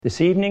This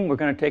evening, we're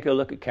going to take a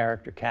look at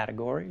character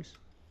categories,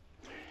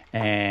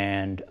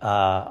 and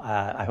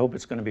I hope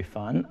it's going to be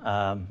fun.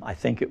 I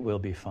think it will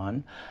be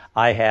fun.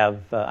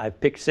 I've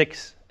picked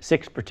six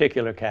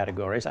particular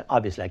categories.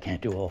 Obviously, I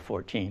can't do all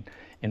 14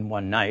 in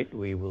one night.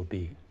 We will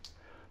be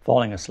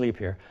falling asleep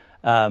here.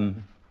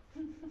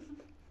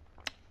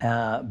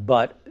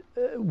 But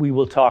we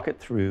will talk it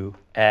through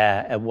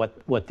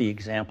what the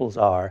examples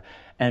are.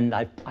 And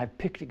I've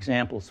picked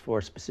examples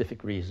for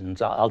specific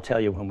reasons. I'll tell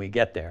you when we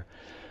get there.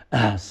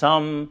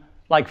 Some,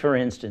 like for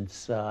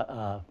instance,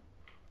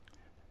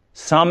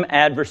 some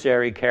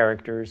adversary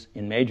characters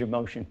in major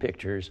motion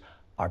pictures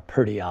are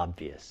pretty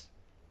obvious,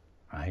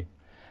 right?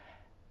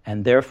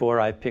 And therefore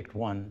I picked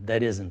one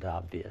that isn't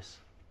obvious,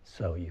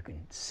 so you can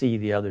see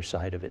the other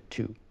side of it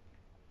too,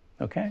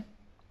 okay?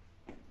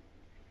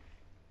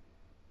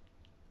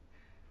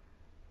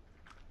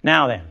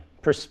 Now then,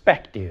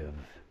 perspective.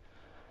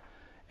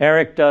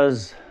 Eric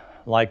does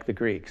like the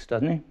Greeks,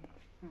 doesn't he?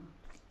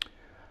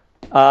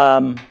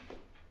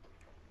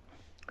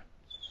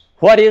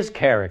 What is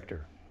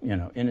character,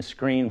 in a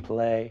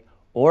screenplay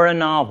or a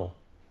novel?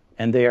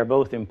 And they are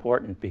both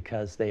important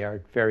because they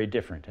are very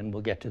different, and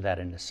we'll get to that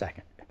in a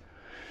second.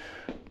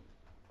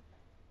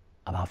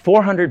 About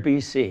 400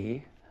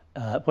 BC,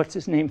 what's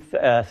his name?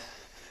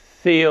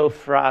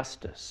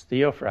 Theophrastus.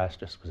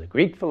 Theophrastus was a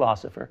Greek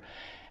philosopher,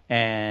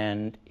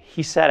 and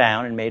he sat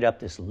down and made up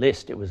this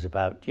list. It was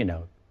about,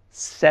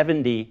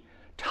 70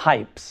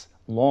 types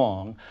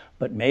long,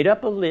 but made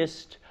up a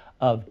list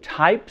of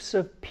types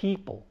of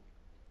people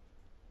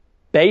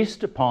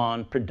based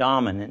upon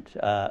predominant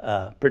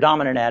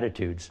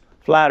attitudes: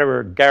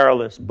 flatterer,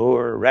 garrulous,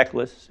 boor,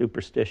 reckless,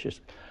 superstitious,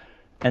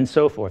 and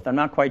so forth. I'm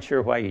not quite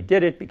sure why he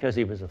did it, because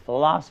he was a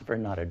philosopher,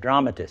 not a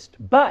dramatist.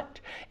 But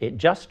it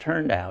just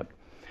turned out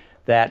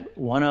that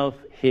one of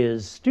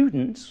his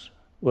students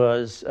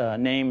was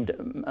named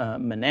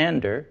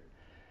Menander,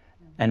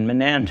 and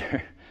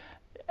Menander,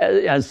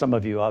 as some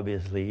of you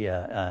obviously,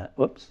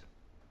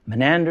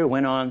 Menander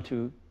went on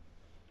to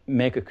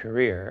make a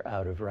career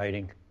out of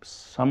writing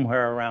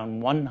somewhere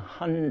around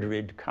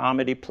 100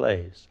 comedy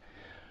plays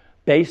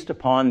based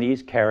upon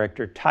these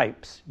character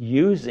types,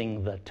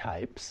 using the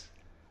types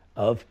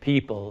of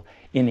people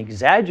in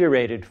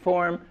exaggerated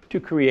form to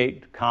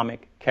create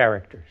comic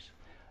characters.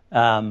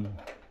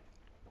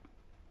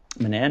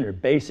 Menander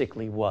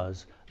basically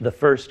was the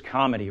first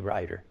comedy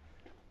writer,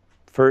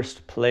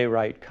 first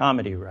playwright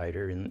comedy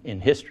writer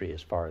in history,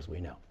 as far as we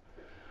know.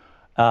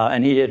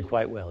 And he did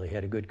quite well. He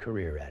had a good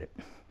career at it.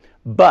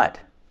 But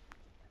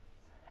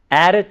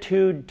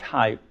attitude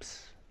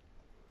types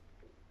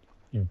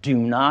do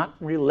not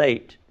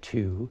relate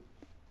to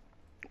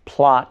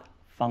plot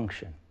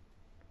function.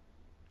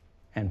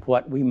 And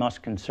what we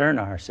must concern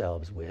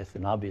ourselves with,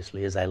 and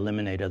obviously as I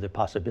eliminate other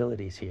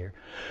possibilities here,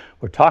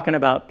 we're talking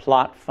about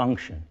plot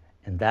function,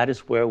 and that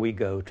is where we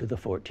go to the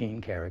 14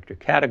 character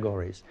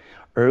categories.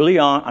 Early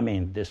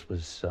on, this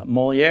was,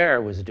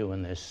 Molière was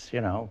doing this,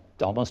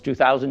 almost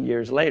 2,000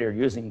 years later,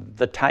 using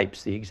the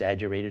types, the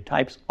exaggerated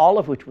types, all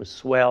of which was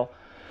swell,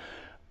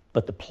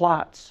 but the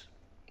plots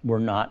were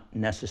not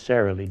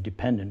necessarily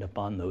dependent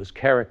upon those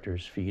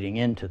characters feeding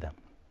into them.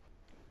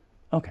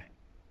 Okay.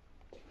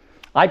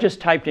 I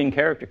just typed in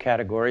character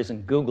categories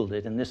and Googled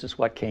it, and this is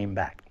what came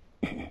back.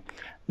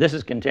 This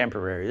is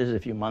contemporary. This is a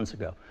few months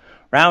ago.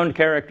 Round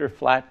character,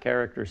 flat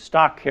character,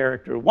 stock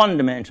character,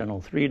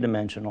 one-dimensional,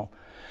 three-dimensional.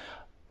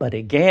 But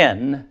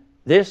again,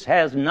 this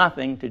has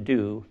nothing to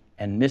do,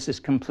 and misses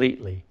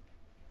completely,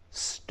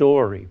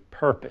 story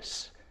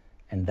purpose.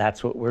 And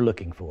that's what we're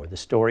looking for, the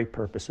story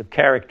purpose of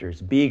characters,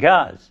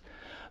 because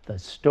the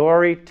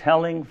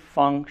storytelling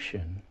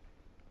function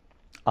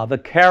of a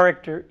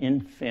character in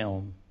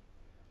film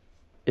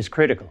is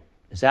critical,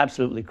 is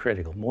absolutely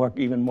critical,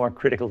 even more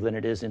critical than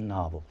it is in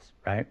novels,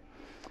 right?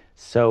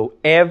 So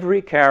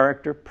every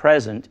character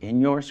present in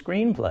your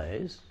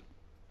screenplays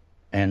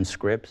and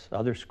scripts,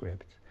 other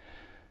scripts,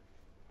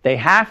 they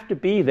have to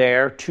be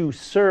there to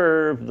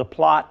serve the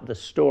plot, the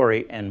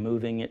story, and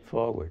moving it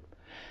forward.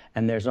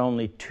 And there's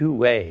only two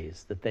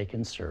ways that they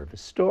can serve a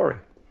story.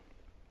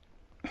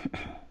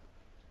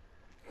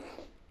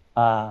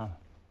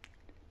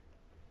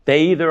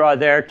 They either are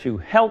there to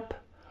help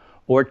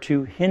or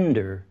to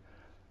hinder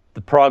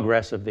the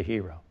progress of the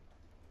hero.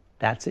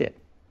 That's it.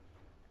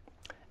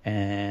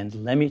 And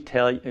let me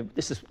tell you,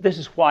 this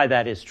is why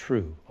that is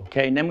true,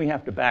 okay? And then we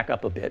have to back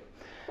up a bit.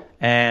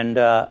 And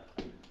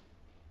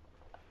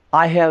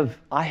I have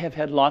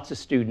had lots of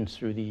students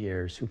through the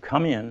years who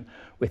come in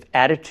with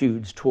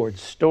attitudes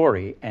towards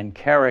story and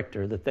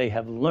character that they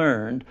have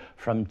learned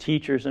from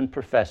teachers and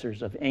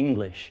professors of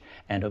English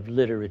and of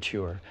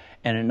literature,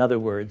 and in other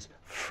words,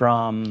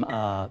 from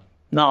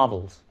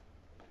novels.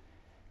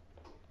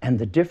 And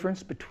the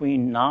difference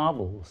between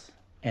novels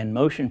and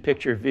motion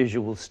picture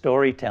visual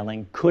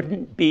storytelling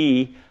couldn't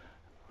be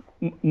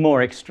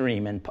more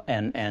extreme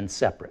and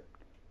separate,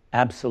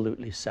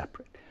 absolutely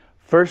separate.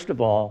 First of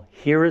all,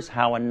 here is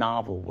how a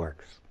novel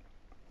works.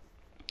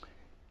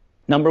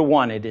 Number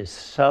one, it is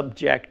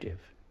subjective.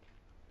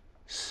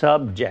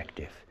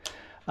 Subjective.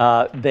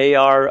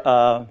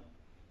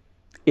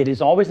 It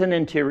is always an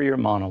interior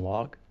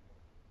monologue,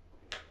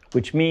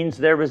 which means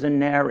there is a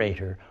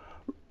narrator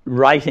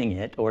writing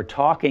it or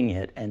talking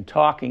it and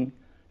talking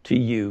to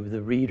you,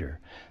 the reader.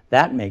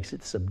 That makes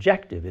it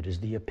subjective. It is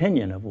the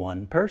opinion of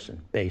one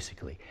person,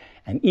 basically.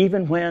 And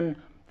even when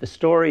the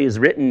story is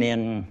written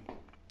in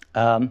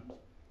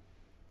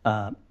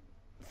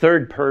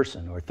third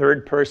person or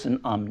third person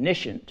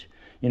omniscient,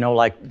 you know,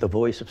 like the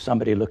voice of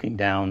somebody looking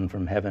down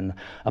from heaven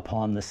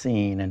upon the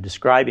scene and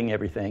describing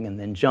everything and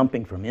then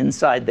jumping from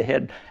inside the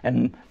head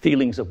and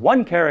feelings of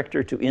one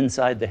character to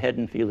inside the head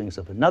and feelings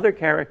of another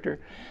character,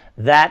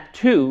 that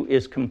too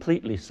is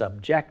completely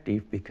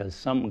subjective because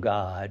some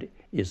God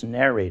is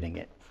narrating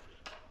it.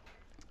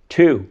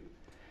 2,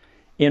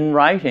 in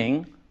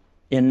writing,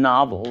 in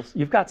novels,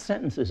 you've got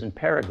sentences and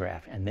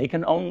paragraphs, and they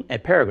can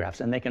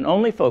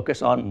only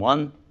focus on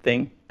one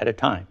thing at a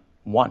time.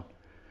 One.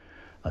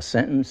 A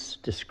sentence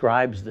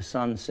describes the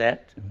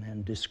sunset and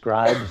then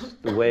describes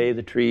the way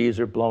the trees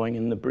are blowing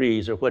in the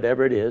breeze or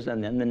whatever it is,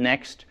 and then the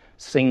next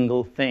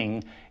single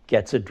thing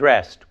gets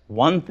addressed,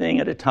 one thing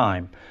at a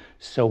time.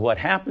 So what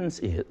happens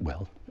is,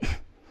 well,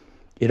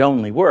 it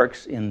only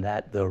works in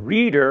that the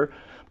reader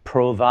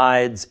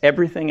provides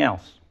everything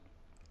else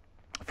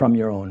from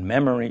your own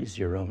memories,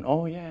 your own,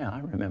 oh yeah, I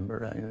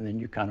remember, and then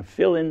you kind of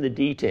fill in the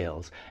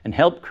details and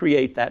help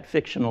create that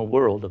fictional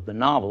world of the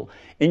novel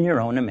in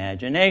your own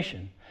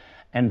imagination.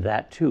 And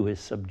that too is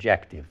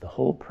subjective. The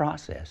whole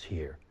process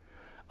here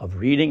of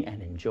reading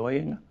and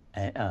enjoying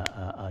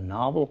a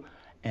novel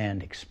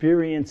and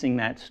experiencing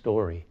that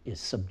story is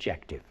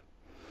subjective.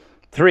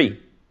 3,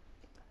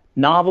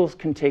 novels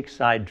can take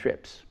side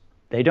trips.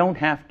 They don't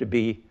have to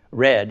be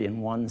read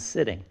in one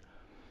sitting.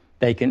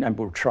 They can, and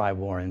we'll try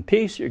War and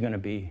Peace. You're going to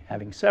be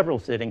having several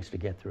sittings to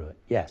get through it,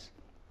 yes.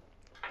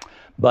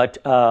 But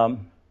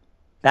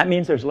that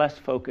means there's less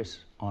focus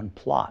on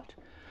plot.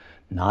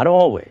 Not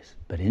always,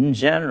 but in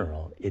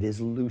general, it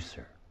is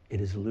looser. It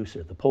is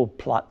looser. The whole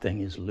plot thing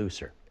is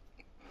looser.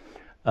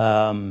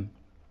 Let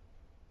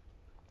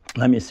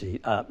me see.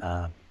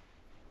 I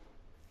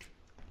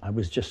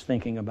was just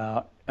thinking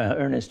about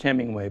Ernest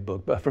Hemingway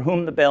book, but For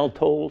Whom the Bell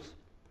Tolls.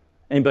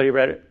 Anybody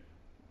read it?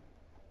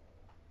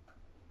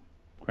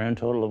 Grand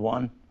total of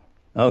 1?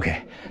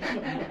 Okay.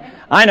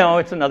 I know,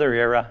 it's another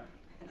era,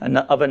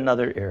 of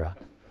another era.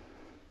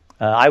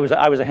 I was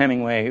a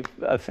Hemingway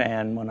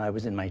fan when I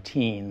was in my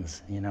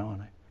teens, you know,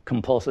 and I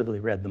compulsively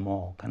read them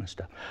all, kind of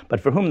stuff. But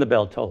For Whom the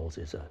Bell Tolls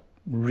is a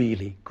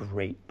really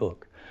great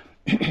book.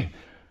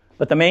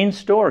 But the main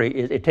story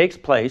is it takes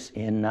place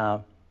in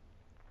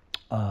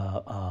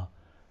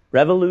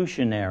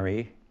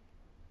revolutionary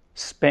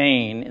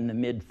Spain in the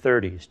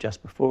mid-30s,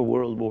 just before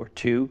World War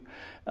II.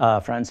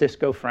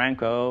 Francisco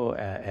Franco,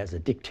 as a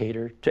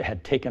dictator,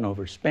 had taken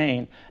over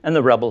Spain, and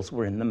the rebels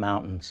were in the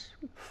mountains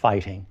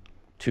fighting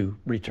to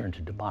return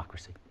to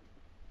democracy.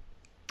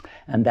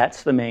 And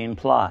that's the main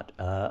plot.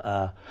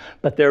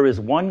 But there is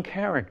one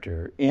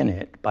character in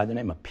it by the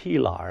name of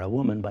Pilar, a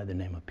woman by the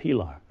name of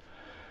Pilar.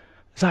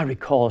 As I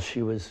recall,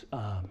 she's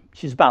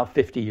about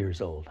 50 years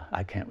old.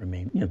 I can't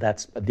remember. You know,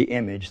 that's the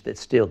image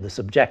that's still, the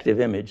subjective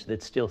image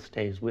that still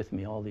stays with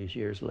me all these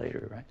years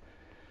later, right?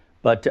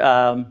 But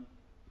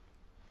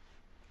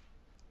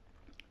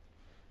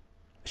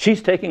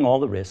she's taking all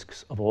the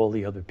risks of all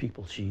the other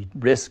people. She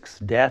risks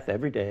death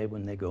every day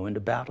when they go into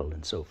battle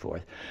and so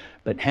forth.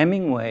 But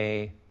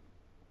Hemingway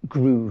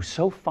grew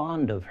so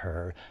fond of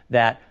her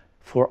that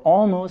for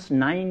almost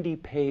 90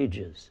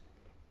 pages,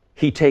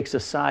 he takes a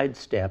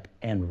sidestep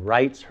and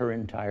writes her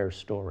entire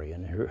story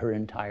and her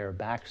entire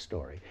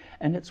backstory.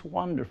 And it's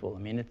wonderful. I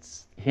mean,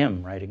 it's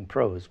him writing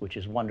prose, which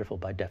is wonderful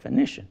by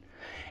definition.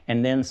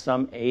 And then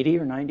some 80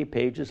 or 90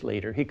 pages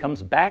later, he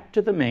comes back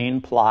to the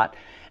main plot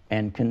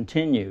and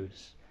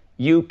continues.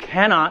 You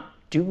cannot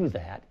do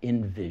that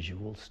in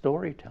visual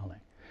storytelling.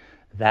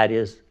 That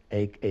is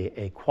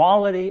a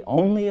quality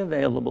only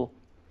available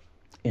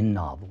in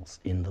novels,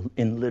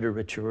 in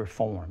literature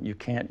form. You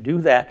can't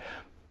do that.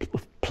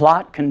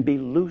 Plot can be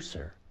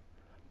looser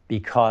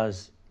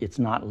because it's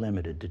not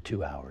limited to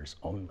 2 hours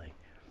only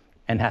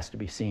and has to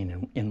be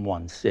seen in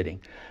one sitting.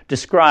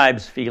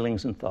 Describes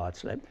feelings and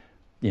thoughts.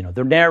 You know,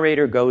 the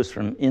narrator goes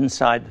from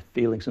inside the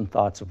feelings and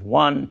thoughts of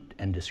one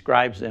and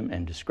describes them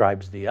and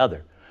describes the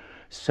other.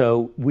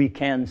 So we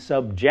can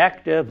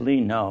subjectively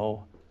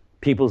know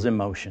people's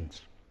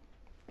emotions.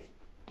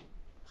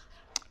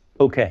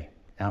 Okay,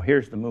 now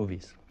here's the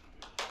movies.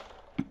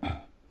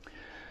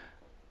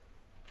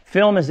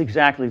 Film is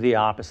exactly the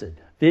opposite.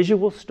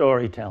 Visual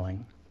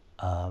storytelling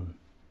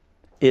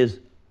is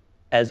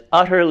as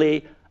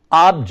utterly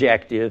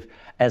objective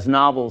as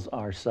novels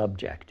are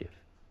subjective.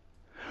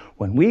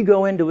 When we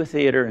go into a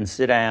theater and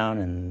sit down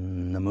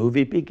and the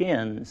movie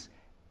begins,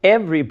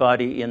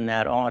 everybody in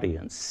that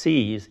audience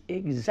sees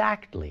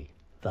exactly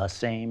the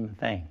same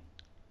thing.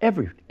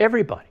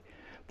 Everybody.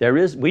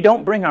 We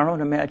don't bring our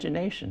own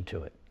imagination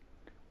to it.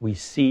 We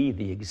see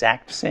the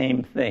exact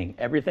same thing.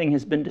 Everything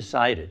has been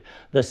decided.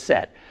 The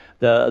set,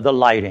 the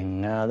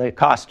lighting, the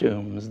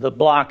costumes, the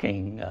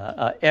blocking,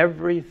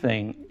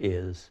 everything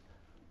is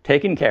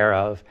taken care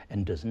of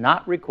and does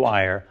not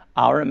require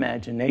our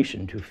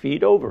imagination to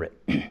feed over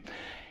it.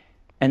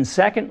 And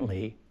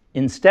secondly,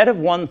 instead of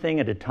one thing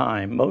at a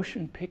time,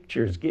 motion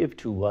pictures give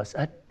to us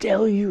a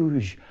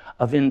deluge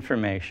of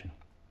information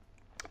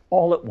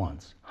all at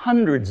once.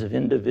 Hundreds of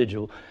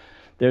individual,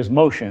 there's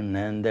motion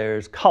and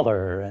there's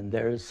color and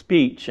there's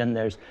speech and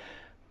there's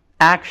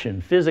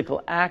action,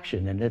 physical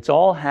action, and it's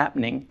all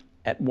happening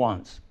at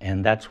once.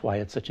 And that's why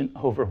it's such an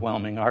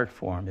overwhelming art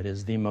form. It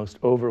is the most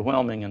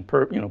overwhelming and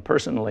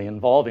personally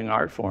involving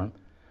art form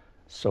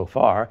so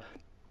far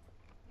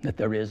that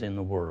there is in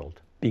the world,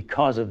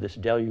 because of this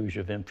deluge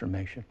of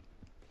information.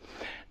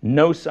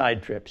 No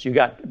side trips. You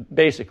got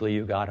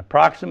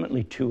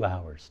approximately 2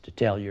 hours to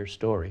tell your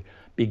story,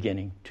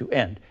 beginning to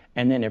end,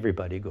 and then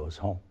everybody goes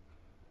home.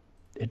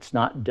 It's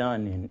not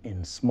done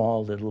in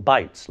small little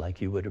bites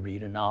like you would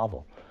read a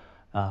novel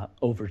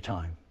over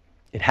time.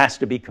 It has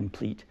to be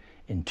complete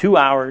in 2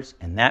 hours,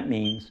 and that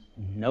means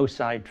no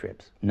side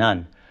trips,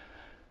 none.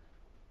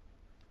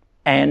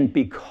 And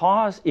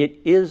because it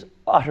is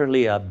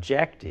utterly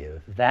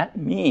objective, that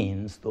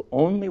means the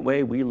only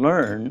way we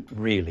learn,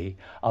 really,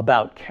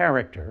 about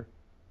character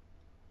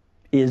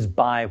is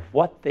by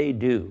what they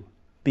do.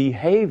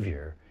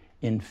 Behavior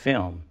in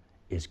film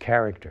is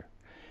character.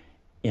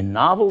 In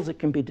novels, it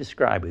can be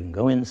described. We can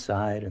go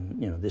inside,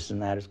 and this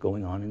and that is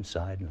going on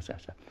inside, and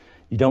stuff.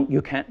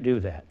 You can't do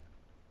that.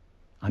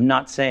 I'm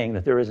not saying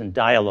that there isn't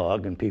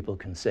dialogue and people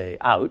can say,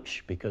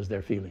 ouch, because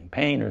they're feeling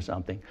pain or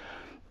something.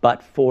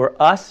 But for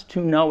us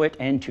to know it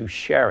and to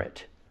share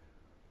it,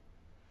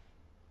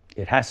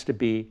 it has to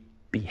be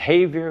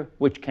behavior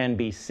which can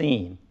be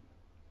seen,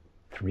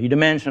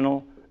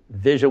 three-dimensional,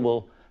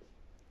 visual,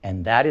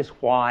 and that is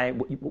why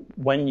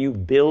when you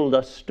build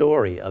a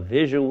story, a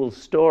visual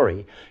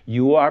story,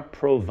 you are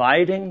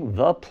providing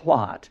the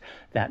plot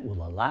that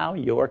will allow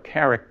your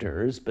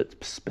characters, but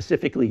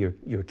specifically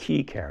your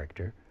key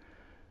character,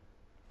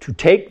 to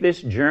take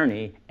this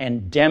journey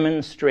and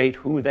demonstrate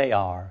who they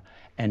are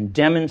and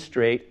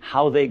demonstrate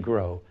how they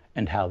grow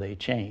and how they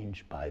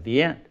change by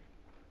the end.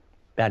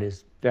 That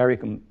is very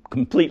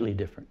completely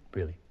different,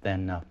 really,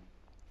 than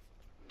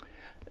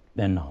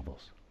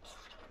novels.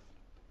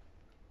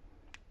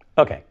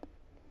 Okay.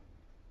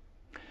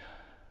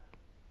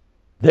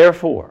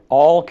 Therefore,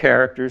 all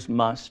characters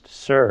must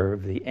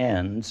serve the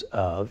ends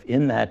of,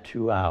 in that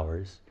 2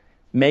 hours,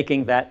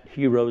 making that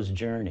hero's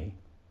journey,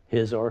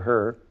 his or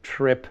her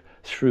trip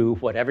through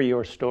whatever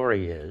your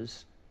story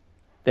is.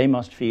 They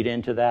must feed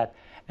into that,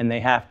 and they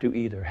have to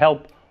either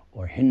help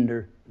or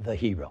hinder the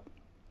hero.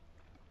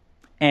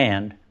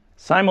 And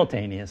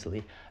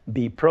simultaneously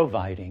be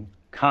providing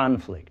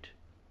conflict,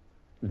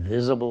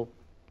 visible,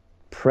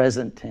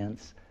 present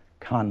tense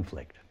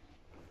conflict.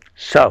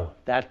 So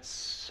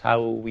that's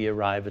how we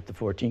arrive at the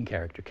 14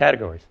 character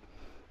categories.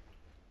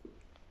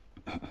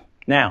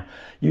 Now,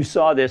 you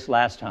saw this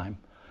last time.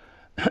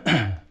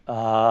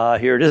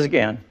 Here it is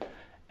again.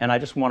 And I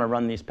just want to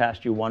run these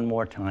past you one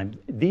more time.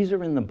 These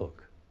are in the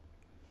book.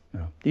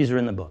 These are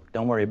in the book.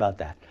 Don't worry about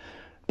that.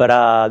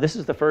 But this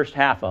is the first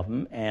half of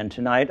them. And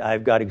tonight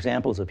I've got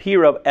examples of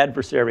hero,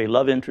 adversary,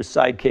 love interest,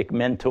 sidekick,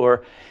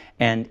 mentor,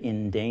 and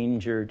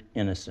endangered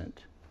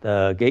innocent.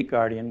 The Gate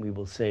Guardian we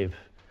will save.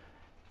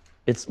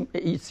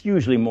 It's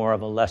usually more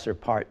of a lesser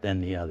part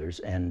than the others,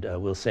 and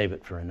we'll save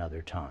it for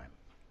another time.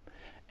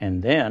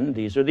 And then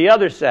these are the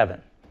other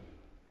 7.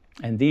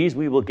 And these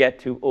we will get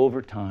to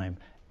over time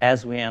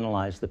as we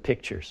analyze the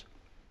pictures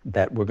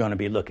that we're going to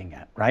be looking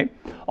at, right?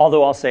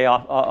 Although I'll say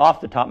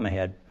off the top of my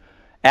head,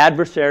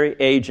 adversary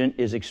agent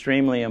is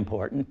extremely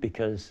important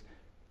because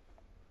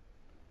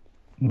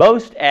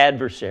most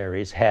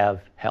adversaries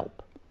have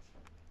help.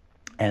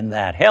 And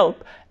that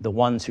help, the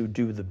ones who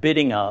do the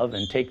bidding of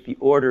and take the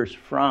orders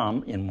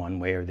from, in one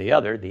way or the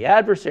other, the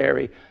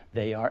adversary,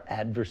 they are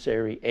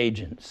adversary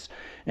agents.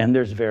 And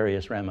there's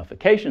various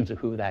ramifications of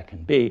who that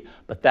can be,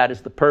 but that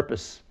is the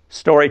purpose,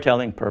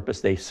 storytelling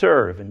purpose they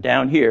serve. And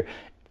down here,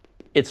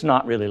 it's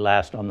not really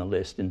last on the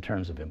list in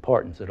terms of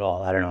importance at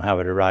all. I don't know how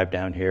it arrived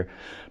down here.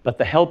 But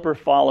the helper,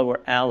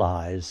 follower,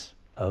 allies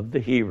of the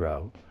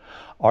hero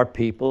are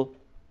people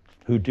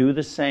who do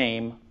the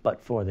same, but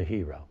for the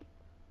hero.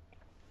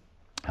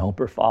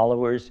 Helper,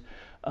 followers,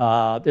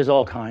 there's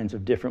all kinds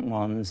of different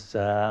ones.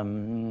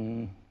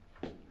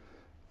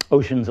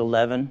 Ocean's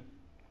 11,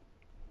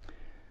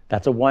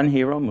 that's a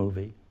one-hero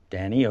movie.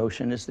 Danny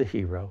Ocean is the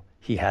hero.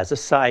 He has a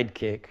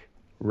sidekick,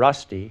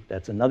 Rusty,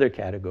 that's another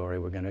category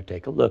we're going to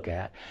take a look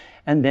at.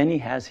 And then he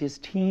has his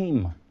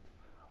team,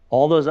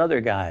 all those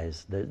other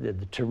guys, the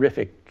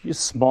terrific,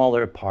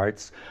 smaller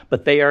parts,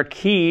 but they are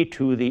key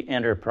to the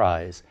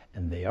enterprise,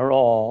 and they are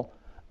all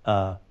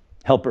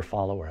helper,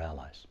 follower,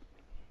 allies.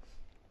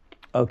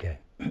 Okay.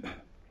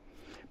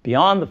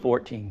 Beyond the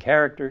 14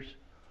 characters,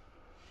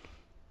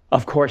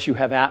 of course, you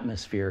have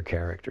atmosphere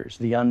characters,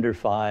 the under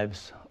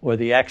fives or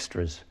the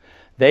extras.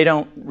 They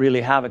don't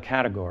really have a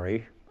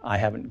category. I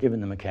haven't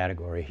given them a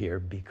category here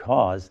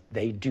because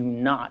they do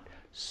not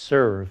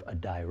serve a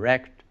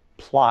direct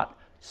plot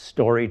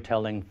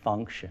storytelling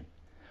function.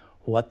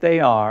 What they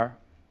are,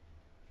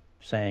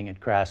 saying it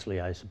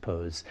crassly, I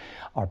suppose,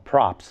 are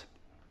props.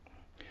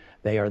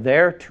 They are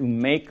there to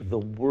make the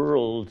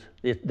world,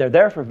 they're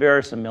there for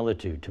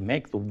verisimilitude, to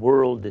make the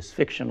world, this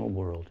fictional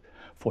world,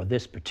 for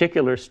this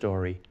particular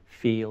story,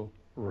 feel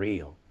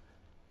real.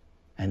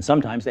 And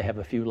sometimes they have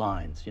a few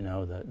lines,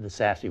 the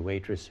sassy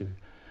waitress who,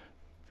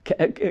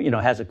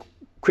 has a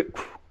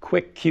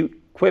quick, cute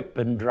quip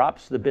and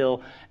drops the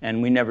bill,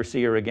 and we never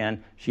see her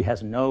again. She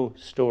has no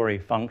story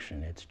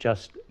function. It's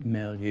just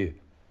milieu,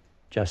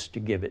 just to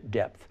give it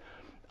depth.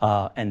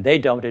 And they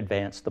don't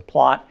advance the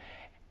plot.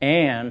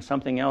 And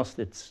something else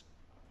that's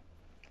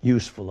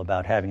useful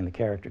about having the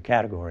character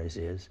categories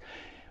is,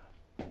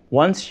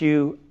 once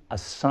you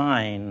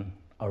assign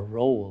a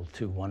role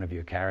to one of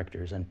your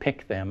characters and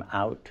pick them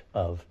out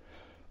of,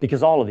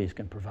 because all of these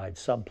can provide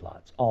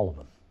subplots, all of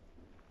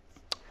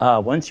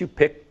them. Once you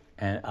pick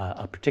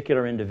a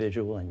particular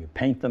individual and you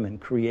paint them and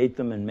create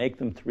them and make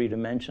them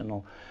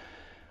three-dimensional,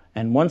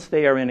 and once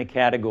they are in a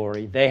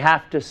category, they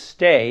have to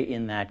stay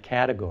in that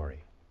category.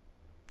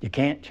 You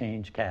can't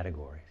change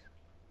categories.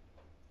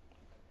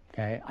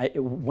 Okay?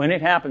 When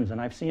it happens,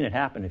 and I've seen it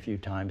happen a few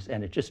times,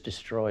 and it just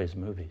destroys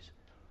movies.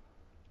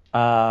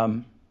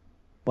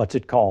 What's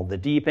it called? The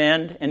Deep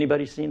End?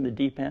 Anybody seen The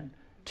Deep End?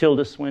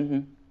 Tilda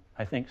Swinton,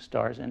 I think,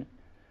 stars in it.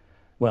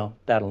 Well,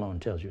 that alone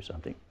tells you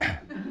something.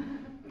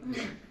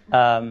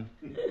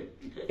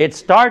 It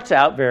starts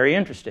out very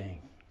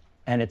interesting,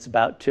 and it's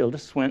about Tilda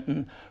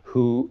Swinton,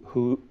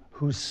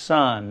 whose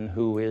son,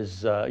 who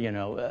is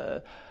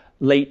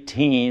late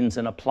teens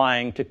and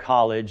applying to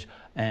college,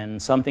 and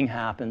something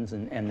happens,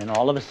 and then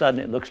all of a sudden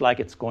it looks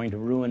like it's going to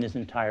ruin his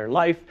entire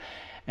life,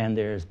 and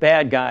there's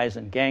bad guys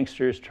and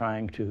gangsters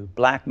trying to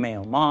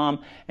blackmail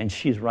mom, and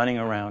she's running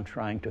around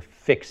trying to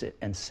fix it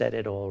and set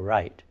it all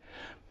right.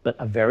 But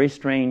a very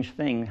strange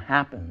thing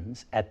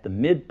happens at the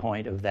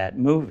midpoint of that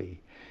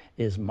movie,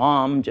 is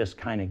mom just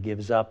kind of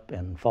gives up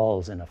and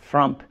falls in a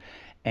frump,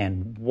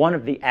 and one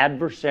of the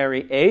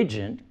adversary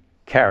agent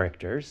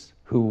characters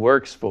who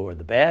works for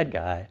the bad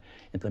guy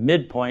at the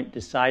midpoint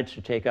decides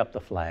to take up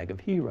the flag of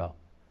hero.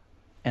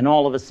 And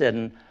all of a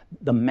sudden,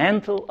 the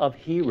mantle of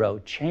hero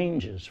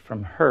changes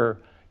from her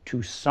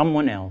to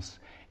someone else,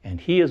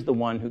 and he is the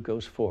one who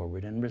goes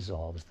forward and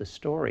resolves the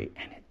story,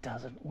 and it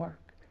doesn't work.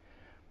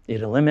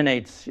 It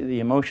eliminates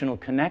the emotional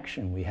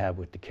connection we have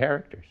with the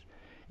characters.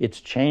 It's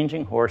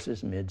changing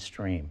horses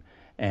midstream,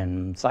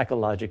 and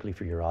psychologically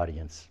for your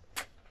audience,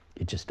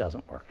 it just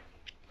doesn't work.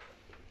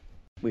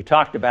 We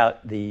talked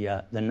about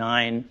the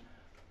 9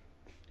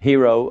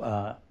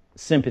 hero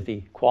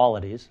sympathy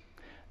qualities.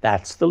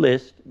 That's the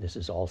list. This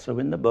is also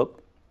in the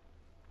book.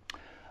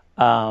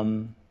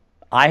 I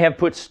have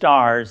put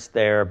stars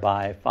there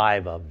by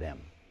 5 of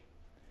them,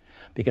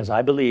 because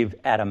I believe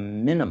at a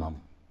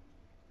minimum,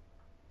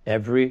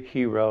 every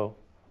hero,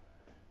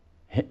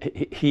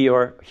 he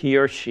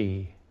or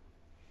she,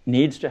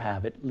 needs to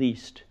have at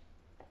least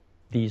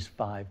these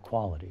 5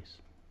 qualities.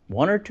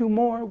 1 or 2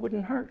 more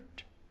wouldn't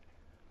hurt,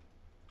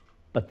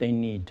 but they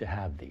need to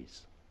have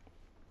these.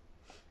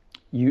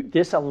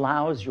 This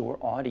allows your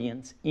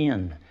audience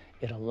in.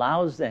 It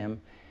allows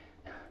them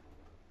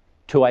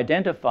to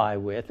identify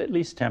with, at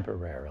least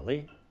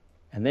temporarily,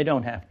 and they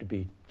don't have to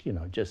be,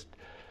 just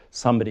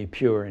somebody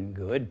pure and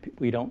good.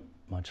 We don't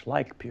much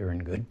like pure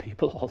and good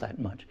people all that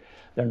much.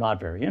 They're not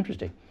very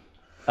interesting.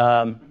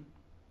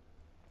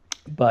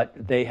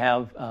 But they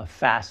have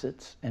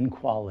facets and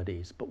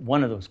qualities. But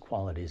one of those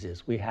qualities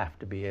is we have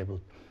to be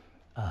able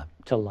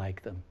to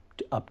like them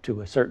up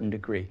to a certain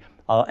degree.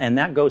 And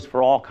that goes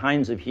for all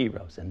kinds of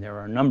heroes, and there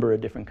are a number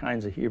of different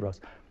kinds of heroes.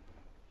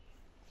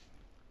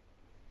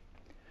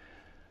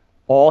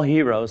 All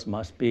heroes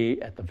must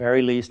be, at the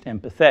very least,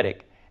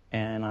 empathetic.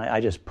 And I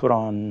just put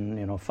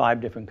on,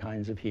 5 different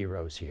kinds of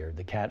heroes here,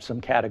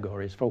 some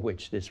categories for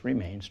which this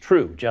remains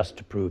true, just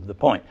to prove the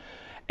point.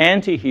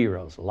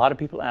 Anti-heroes. A lot of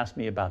people ask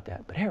me about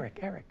that. But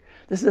Eric,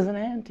 this is an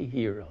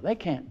anti-hero. They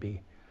can't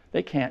be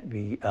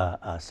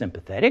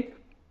sympathetic.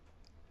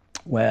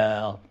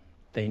 Well,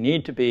 they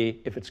need to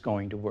be if it's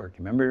going to work.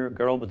 Remember a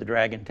girl with the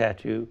dragon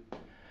tattoo,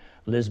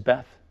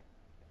 Lisbeth?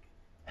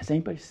 Has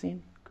anybody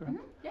seen the girl?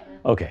 Mm-hmm. Yeah.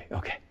 Okay,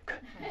 good.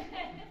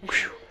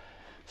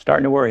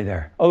 Starting to worry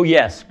there. Oh,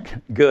 yes,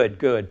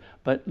 good.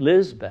 But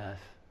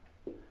Lisbeth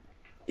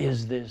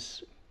is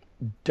this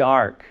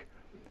dark,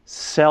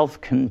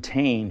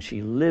 self-contained.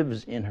 She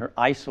lives in her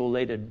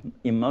isolated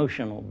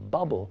emotional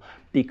bubble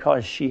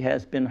because she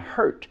has been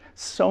hurt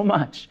so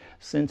much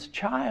since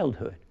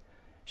childhood.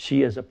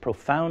 She is a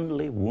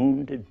profoundly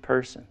wounded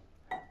person,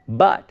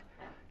 but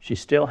she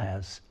still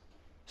has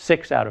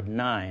 6 out of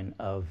 9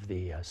 of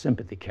the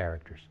sympathy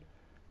characteristics.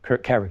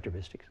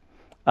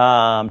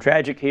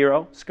 Tragic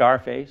hero,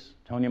 Scarface,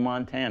 Tony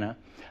Montana.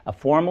 A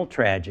formal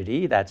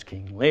tragedy, that's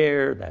King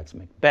Lear, that's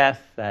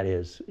Macbeth, that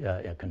is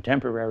a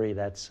contemporary,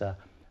 that's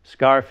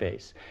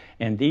Scarface.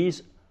 And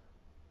these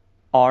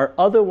are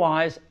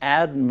otherwise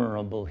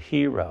admirable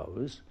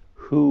heroes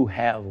who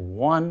have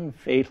one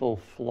fatal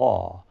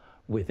flaw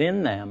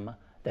within them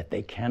that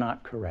they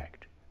cannot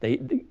correct.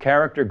 The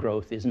character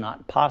growth is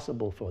not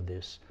possible for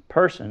this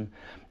person,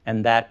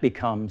 and that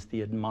becomes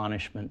the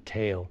admonishment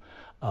tale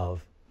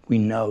of, we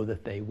know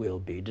that they will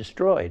be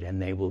destroyed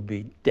and they will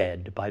be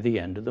dead by the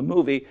end of the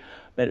movie.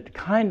 But it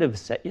kind of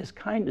is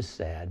kind of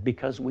sad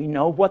because we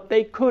know what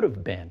they could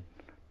have been,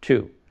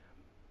 too,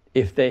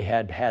 if they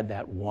had had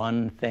that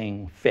one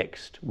thing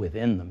fixed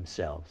within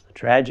themselves. The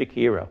tragic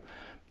hero,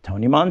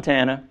 Tony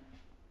Montana,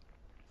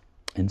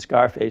 in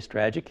Scarface,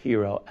 tragic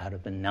hero, out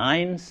of the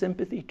 9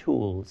 sympathy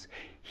tools,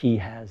 he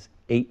has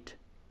 8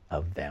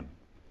 of them.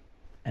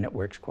 And it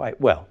works quite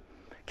well.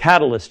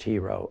 Catalyst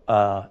hero.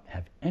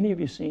 Have any of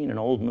you seen an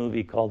old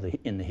movie called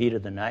In the Heat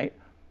of the Night?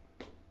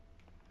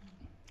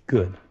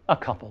 Good. A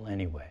couple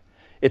anyway.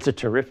 It's a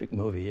terrific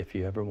movie if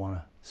you ever want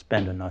to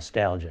spend a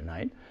nostalgia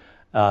night.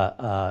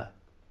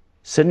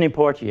 Sidney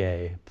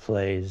Poitier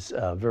plays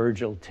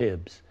Virgil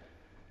Tibbs.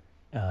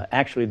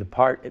 Actually, the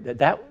part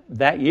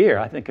that year,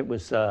 I think it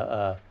was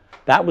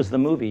that was the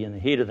movie In the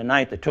Heat of the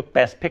Night that took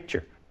Best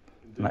Picture.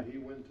 Did he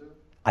win too?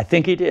 I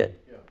think he did.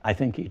 Yeah. I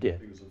think he did.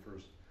 He was the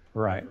first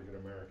Right. African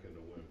American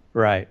to win.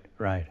 Right.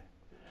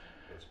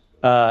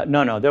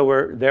 No.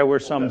 There were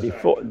some Best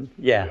before. actor.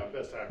 Yeah.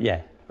 Best actor.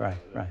 Yeah. Right.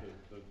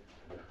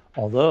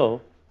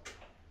 Although,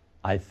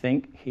 I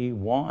think he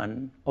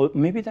won. Oh,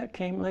 maybe that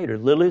came later.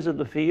 Lilies of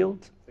the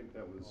Field.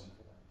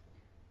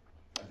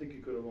 I think he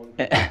could have won.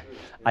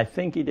 I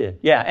think he did.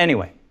 Yeah.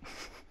 Anyway,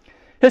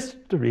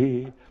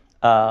 history.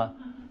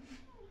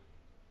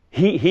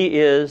 He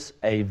is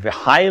a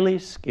highly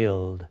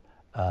skilled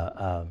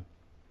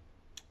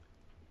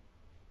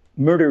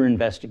murder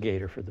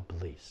investigator for the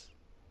police,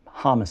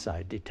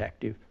 homicide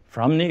detective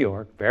from New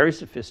York, very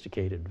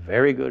sophisticated,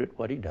 very good at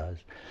what he does.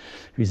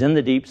 He's in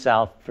the Deep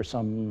South for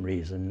some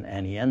reason,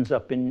 and he ends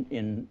up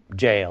in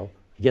jail.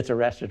 He gets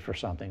arrested for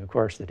something, of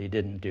course, that he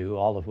didn't do,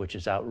 all of which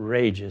is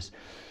outrageous.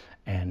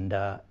 And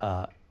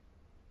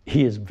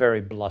he is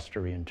very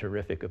blustery and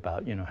terrific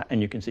about,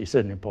 and you can see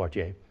Sidney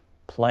Poitier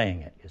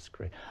playing it. It's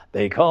great.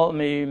 They call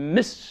me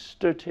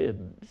Mr.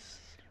 Tibbs,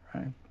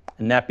 right?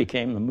 And that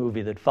became the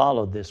movie that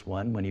followed this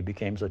one when he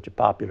became such a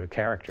popular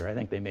character. I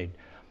think they made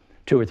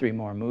 2 or 3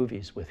 more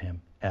movies with him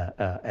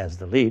as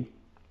the lead.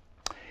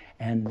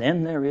 And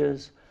then there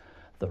is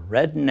the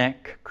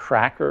redneck,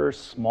 cracker,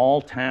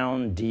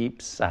 small-town,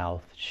 deep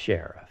South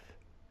sheriff,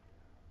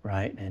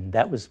 right? And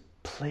that was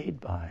played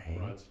by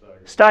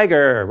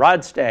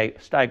Rod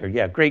Steiger,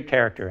 yeah, great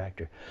character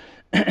actor.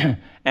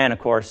 And of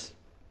course,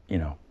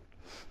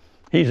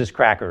 he's as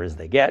cracker as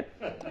they get.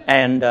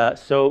 And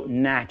so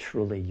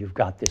naturally, you've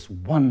got this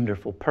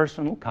wonderful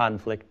personal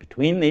conflict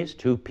between these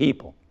 2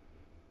 people.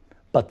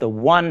 But the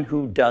one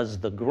who does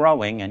the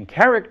growing and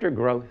character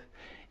growth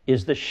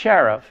is the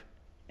sheriff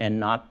and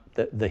not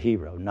the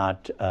hero,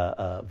 not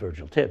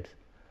Virgil Tibbs.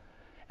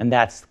 And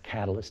that's the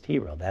catalyst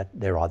hero. That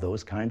there are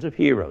those kinds of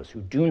heroes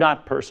who do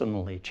not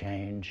personally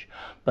change,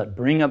 but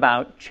bring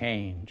about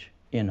change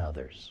in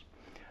others.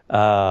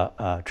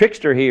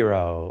 Trickster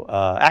hero,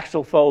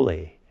 Axel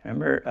Foley.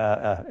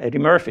 Remember Eddie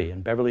Murphy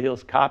in Beverly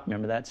Hills Cop?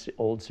 Remember that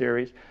old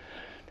series?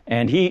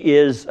 And he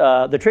is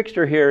the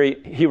trickster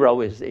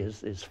hero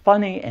is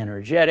funny,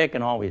 energetic,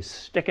 and always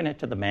sticking it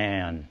to the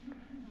man,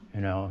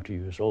 to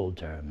use old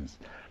terms,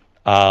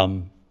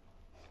 and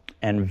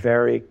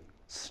very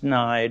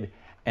snide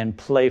and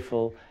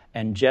playful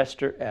and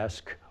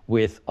jester-esque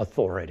with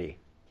authority.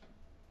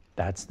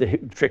 That's the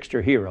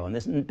trickster hero, and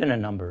there's been a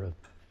number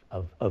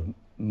of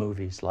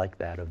movies like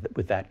that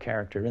with that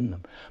character in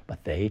them.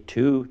 But they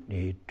too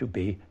need to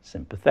be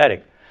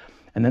sympathetic.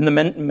 And then the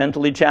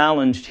mentally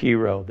challenged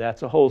hero,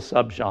 that's a whole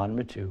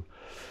subgenre too.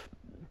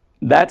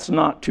 That's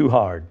not too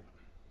hard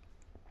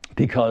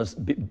because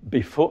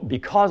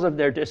of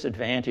their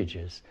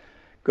disadvantages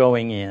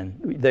going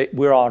in,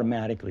 we're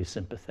automatically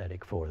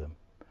sympathetic for them.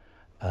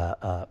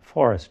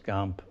 Forrest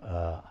Gump,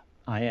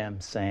 I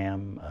Am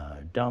Sam,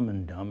 Dumb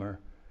and Dumber,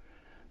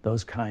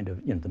 those kind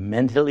of, the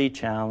mentally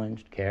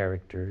challenged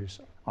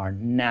characters are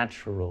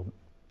natural.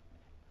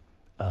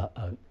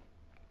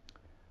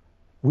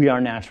 We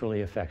are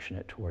naturally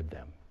affectionate toward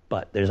them,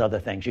 but there's other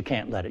things you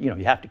can't let it. You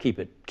have to keep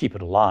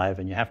it alive,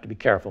 and you have to be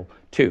careful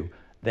too.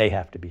 They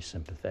have to be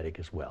sympathetic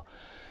as well.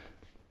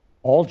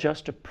 All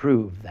just to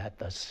prove that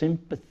the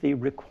sympathy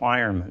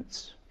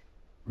requirements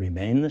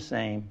remain the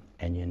same,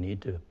 and you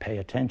need to pay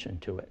attention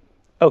to it.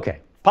 Okay,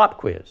 pop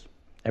quiz.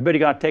 Everybody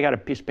got to take out a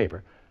piece of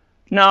paper.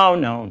 No.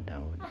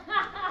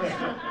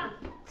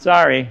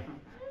 Sorry.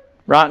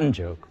 Rotten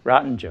joke.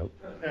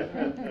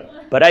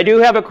 But I do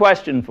have a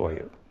question for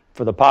you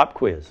for the pop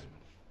quiz.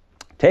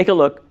 Take a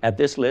look at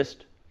this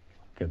list.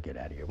 Get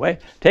out of your way.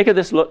 Take a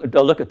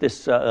look at these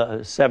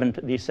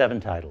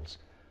 7 titles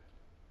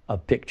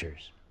of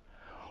pictures.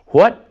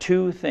 What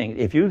 2 things,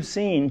 if you've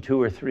seen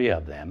 2 or 3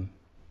 of them,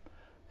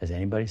 has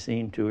anybody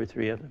seen 2 or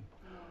 3 of them?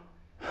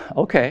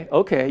 Okay,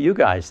 you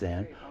guys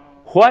then.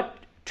 What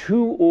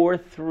 2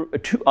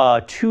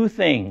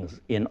 things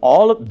do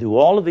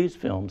all of these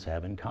films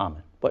have in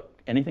common?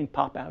 Anything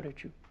pop out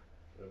at you?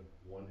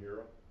 One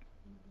hero.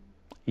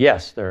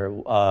 Yes,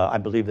 I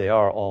believe they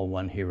are all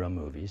one-hero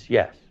movies,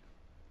 yes.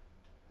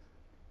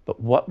 But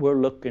what we're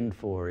looking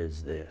for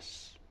is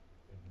this.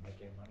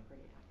 Making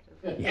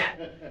money? Yeah.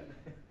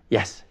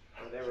 Yes.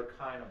 Well, they were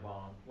kind of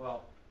bombed.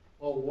 Well,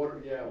 Oh,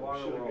 water, yeah, we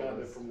should have Waterworld gotten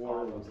it was from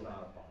Waterworld. almost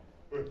not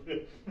a bomb.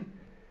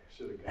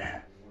 Should have gotten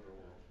it from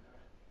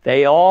Waterworld.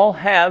 They all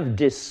have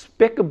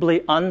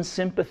despicably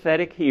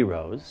unsympathetic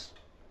heroes,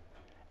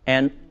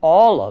 and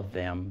all of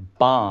them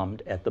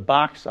bombed at the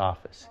box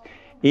office.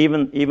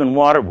 Even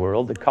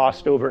Waterworld, that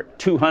cost over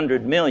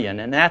 $200 million,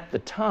 and at the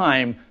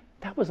time,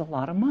 that was a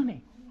lot of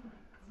money.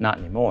 Not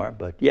anymore,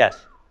 but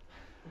yes.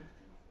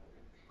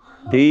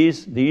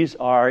 These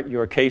are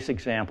your case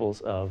examples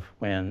of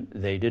when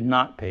they did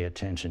not pay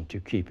attention to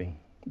keeping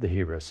the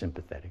hero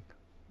sympathetic.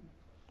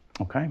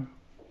 Okay?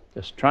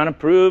 Just trying to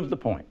prove the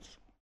points.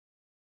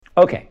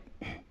 Okay.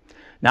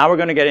 Now we're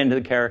going to get into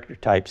the character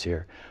types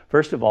here.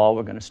 First of all,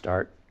 we're going to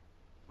start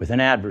with an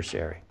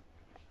adversary.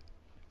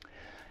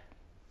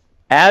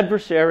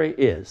 Adversary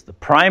is the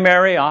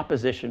primary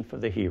opposition for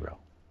the hero,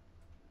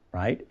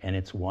 right? And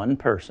it's one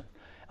person.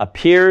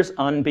 Appears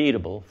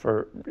unbeatable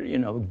for,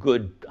 a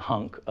good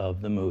hunk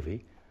of the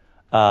movie,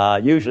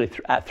 usually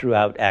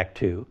throughout Act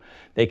 2.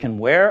 They can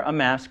wear a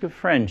mask of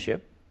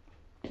friendship.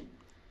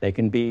 They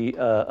can be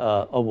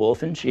a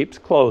wolf in sheep's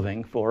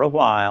clothing for a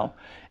while,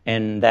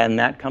 and then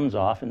that comes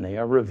off and they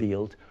are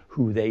revealed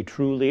who they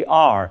truly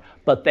are.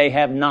 But they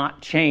have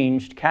not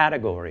changed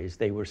categories.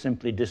 They were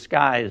simply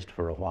disguised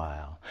for a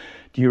while.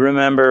 Do you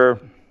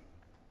remember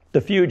The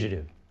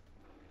Fugitive?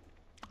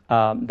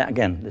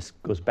 Again, this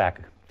goes back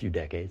a few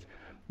decades,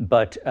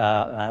 but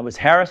it was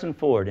Harrison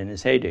Ford in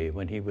his heyday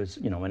when he was,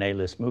 an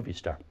A-list movie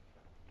star.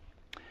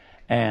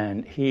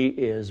 And he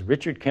is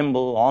Richard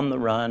Kimball on the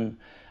run.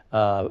 He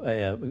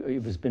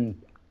has been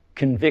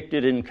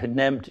convicted and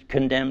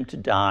condemned to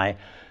die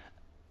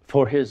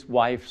for his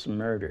wife's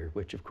murder,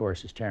 which of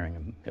course is tearing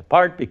him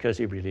apart because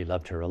he really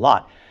loved her a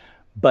lot.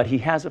 But he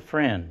has a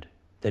friend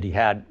that he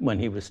had when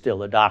he was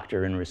still a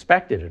doctor and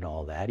respected and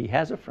all that. He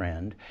has a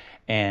friend,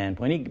 and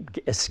when he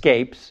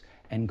escapes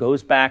and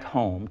goes back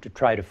home to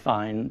try to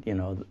find,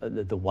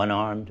 the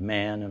one-armed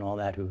man and all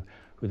that who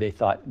they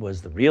thought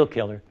was the real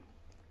killer,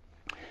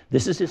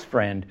 this is his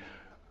friend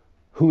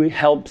who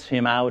helps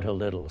him out a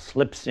little,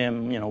 slips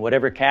him,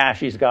 whatever cash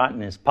he's got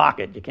in his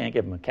pocket. You can't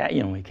give him a cash,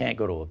 he can't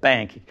go to a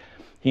bank.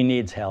 He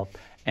needs help.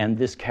 And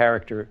this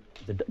character,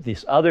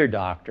 this other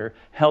doctor,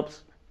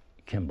 helps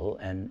Kimball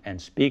and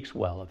speaks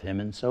well of him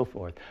and so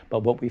forth.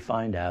 But what we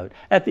find out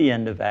at the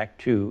end of Act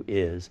 2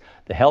 is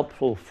the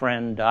helpful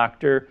friend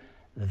doctor,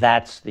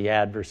 that's the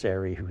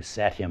adversary who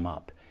set him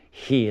up.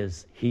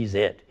 He's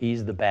it.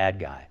 He's the bad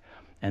guy.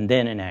 And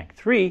then in Act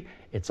 3,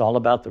 it's all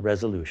about the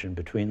resolution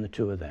between the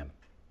two of them.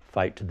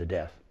 Fight to the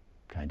death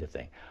kind of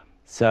thing.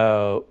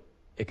 So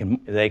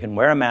they can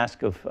wear a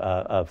mask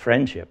of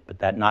friendship, but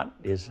that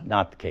is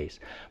not the case.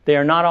 They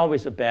are not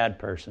always a bad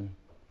person.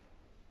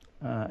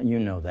 You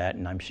know that,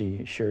 and I'm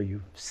sure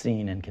you've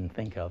seen and can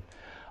think of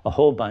a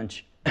whole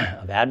bunch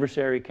of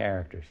adversary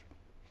characters.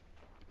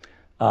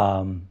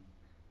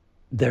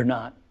 They're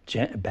not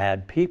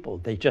bad people.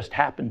 They just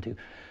happen to,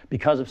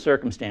 because of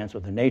circumstance or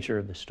the nature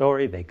of the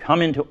story, they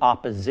come into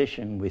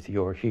opposition with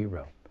your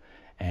hero.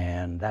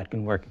 And that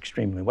can work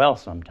extremely well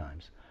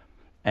sometimes.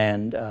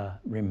 And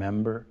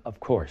remember, of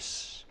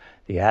course,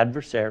 the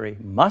adversary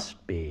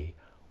must be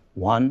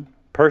one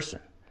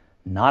person,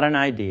 not an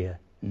idea,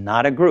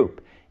 not a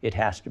group. It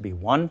has to be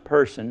one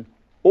person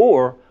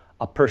or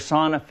a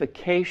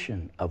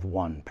personification of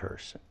one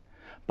person.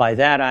 By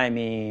that I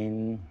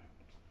mean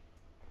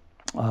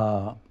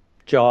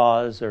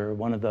Jaws or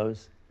one of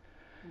those.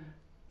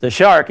 The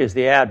shark is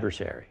the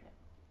adversary.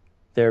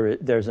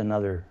 There's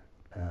another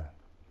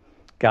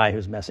guy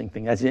who's messing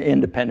things. That's an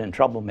independent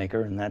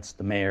troublemaker, and that's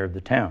the mayor of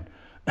the town.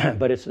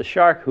 But it's the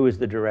shark who is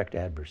the direct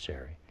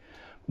adversary.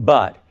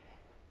 But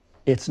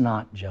it's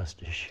not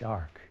just a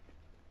shark.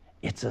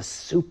 It's a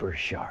super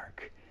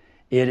shark.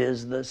 It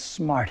is the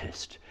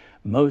smartest,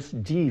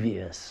 most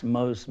devious,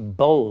 most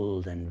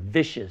bold and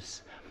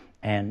vicious,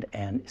 and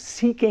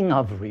seeking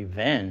of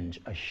revenge.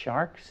 A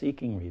shark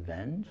seeking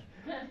revenge?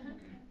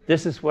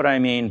 This is what I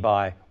mean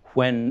by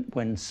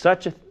when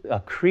such a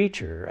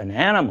creature, an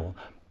animal,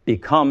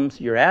 becomes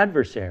your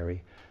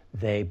adversary,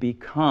 they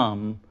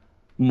become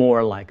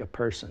more like a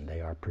person.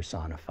 They are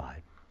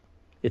personified.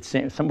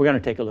 We're going to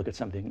take a look at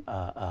something.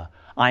 I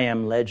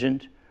Am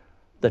Legend,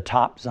 the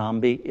top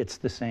zombie, it's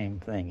the same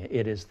thing.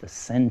 It is the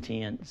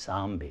sentient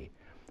zombie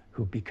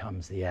who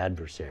becomes the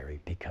adversary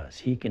because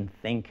he can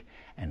think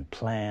and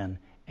plan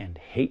and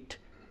hate,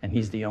 and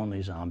he's the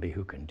only zombie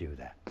who can do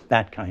that.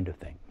 That kind of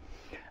thing.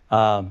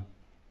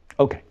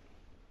 Okay.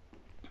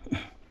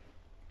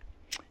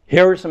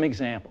 Here are some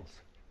examples.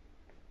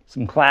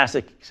 Some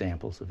classic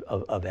examples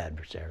of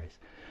adversaries.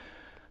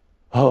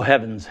 Oh,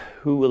 heavens,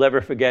 who will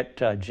ever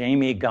forget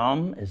Jamie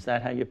Gum? Is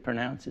that how you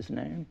pronounce his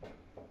name?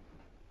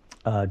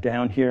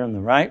 Down here on the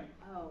right.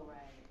 Oh,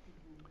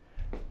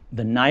 right.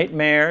 The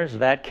nightmares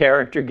that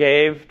character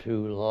gave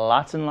to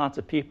lots and lots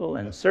of people,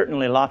 and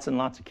certainly lots and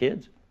lots of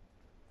kids.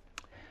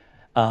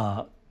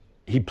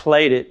 He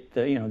played it,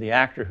 the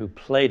actor who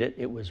played it,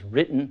 it was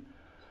written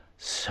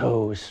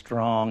so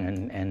strong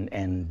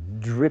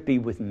and drippy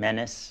with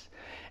menace.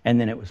 And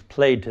then it was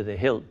played to the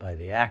hilt by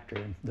the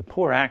actor. The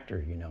poor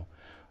actor,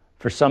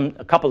 for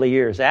a couple of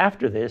years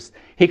after this,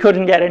 he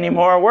couldn't get any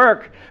more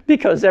work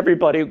because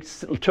everybody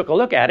took a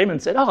look at him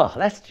and said, "Oh,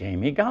 that's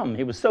Jamie Gumb."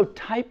 He was so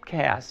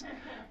typecast.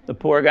 The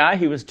poor guy,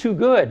 he was too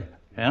good.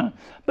 Yeah?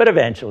 But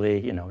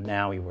eventually,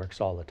 now he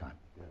works all the time.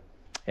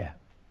 Yeah.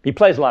 He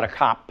plays a lot of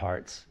cop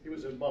parts. He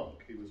was in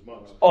Monk. He was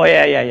Monk. Oh,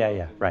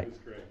 yeah, right. He was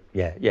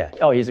great. Yeah.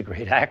 Oh, he's a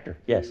great actor,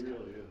 yes. He really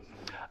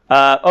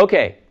is.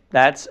 Okay,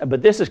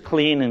 but this is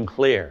clean and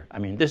clear. I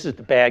mean, this is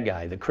the bad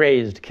guy, the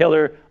crazed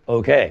killer.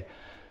 Okay.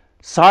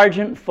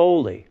 Sergeant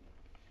Foley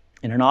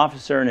in An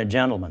Officer and a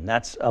Gentleman.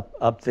 That's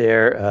up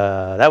there.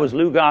 That was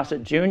Lou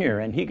Gossett Jr.,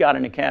 and he got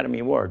an Academy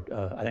Award,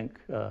 I think,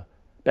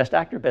 Best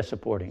Actor, Best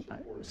Supporting,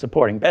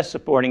 Best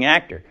Supporting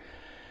Actor.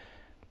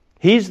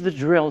 He's the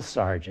drill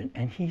sergeant,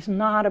 and he's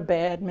not a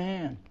bad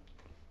man.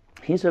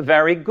 He's a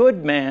very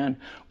good man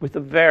with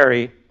a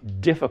very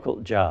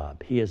difficult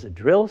job. He is a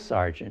drill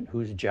sergeant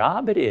whose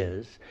job it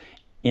is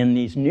in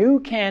these new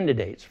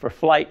candidates for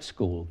flight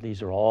school.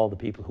 These are all the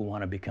people who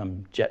want to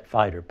become jet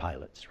fighter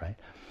pilots, right?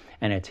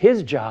 And it's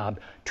his job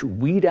to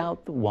weed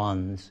out the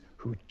ones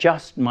who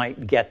just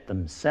might get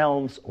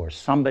themselves or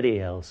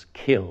somebody else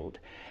killed.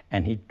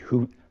 And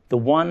the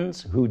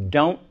ones who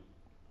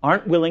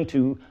aren't willing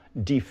to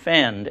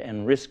defend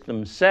and risk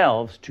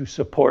themselves to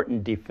support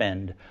and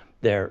defend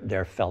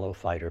their fellow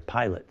fighter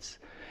pilots.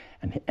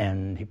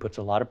 And he puts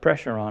a lot of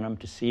pressure on them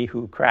to see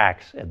who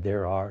cracks. And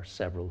there are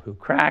several who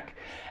crack.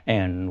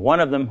 And one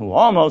of them who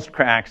almost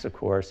cracks, of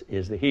course,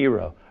 is the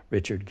hero,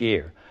 Richard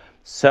Gere.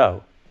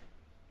 So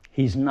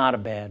he's not a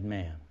bad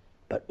man.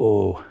 But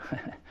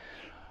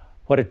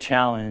what a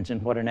challenge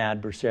and what an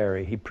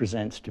adversary he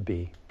presents to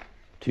be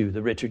to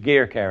the Richard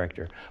Gere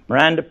character.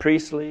 Miranda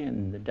Priestley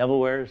in The Devil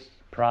Wears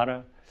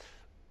Prada.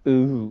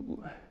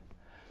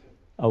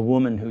 A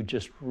woman who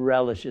just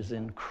relishes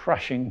in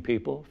crushing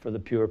people for the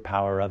pure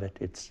power of it.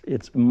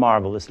 It's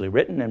marvelously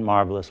written and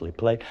marvelously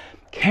played.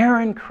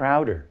 Karen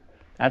Crowder,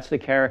 that's the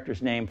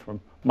character's name from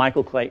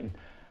Michael Clayton.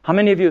 How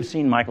many of you have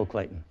seen Michael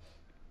Clayton?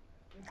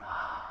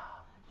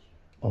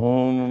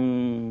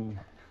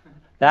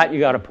 That you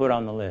got to put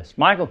on the list.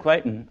 Michael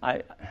Clayton,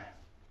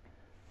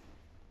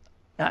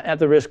 at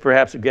the risk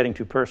perhaps of getting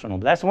too personal,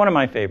 but that's one of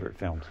my favorite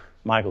films,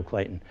 Michael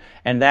Clayton.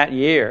 And that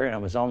year, and it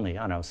was only,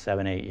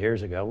 7, 8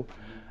 years ago,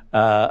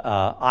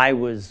 I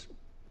was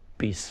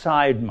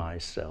beside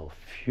myself,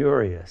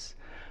 furious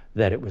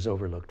that it was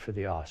overlooked for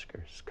the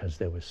Oscars because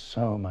there was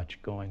so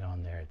much going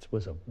on there. It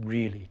was a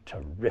really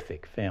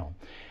terrific film.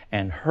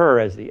 And her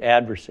as the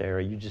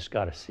adversary, you just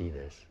got to see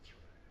this.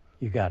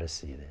 You got to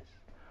see this.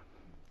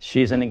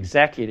 She's an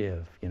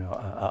executive,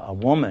 a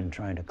woman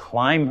trying to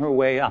climb her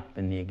way up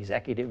in the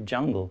executive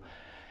jungle.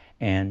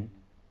 And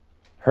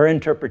her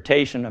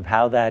interpretation of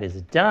how that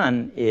is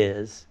done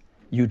is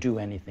you do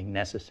anything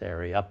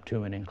necessary up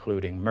to and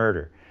including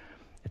murder.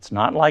 It's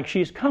not like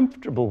she's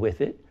comfortable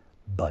with it,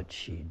 but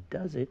she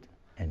does it,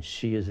 and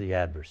she is the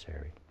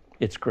adversary.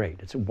 It's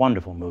great. It's a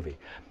wonderful movie.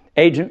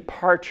 Agent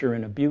Parcher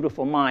in A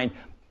Beautiful Mind.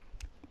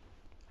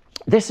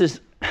 This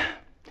is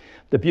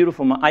The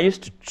Beautiful Mind. I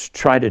used to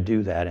try to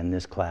do that in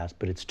this class,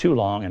 but it's too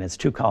long and it's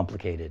too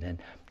complicated and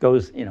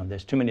goes,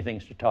 there's too many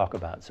things to talk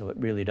about, so it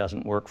really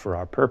doesn't work for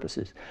our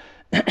purposes.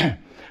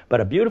 But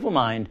A Beautiful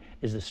Mind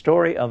is the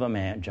story of a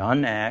man,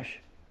 John Nash,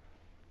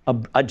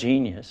 a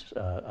genius,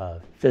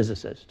 a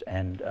physicist,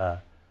 and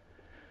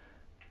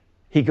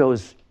he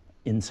goes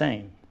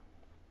insane.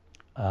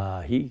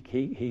 I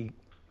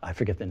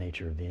forget the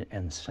nature of the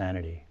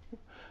insanity,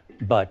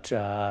 but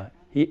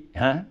he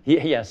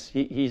has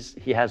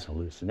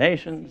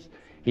hallucinations.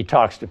 He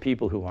talks to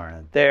people who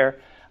aren't there.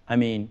 I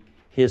mean,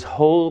 his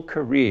whole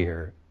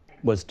career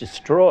was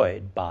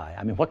destroyed by,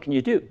 what can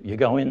you do? You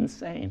go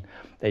insane.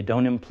 They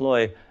don't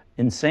employ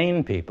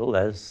insane people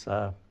as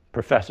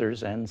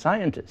professors and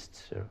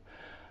scientists.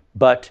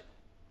 But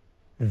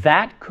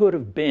that could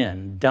have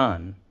been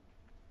done,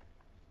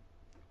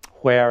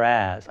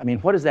 whereas,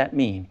 what does that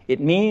mean? It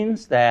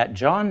means that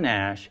John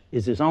Nash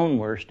is his own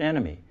worst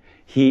enemy.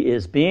 He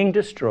is being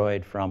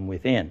destroyed from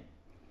within.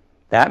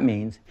 That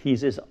means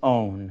he's his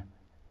own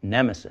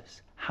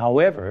nemesis.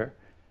 However,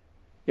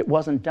 it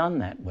wasn't done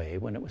that way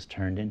when it was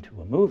turned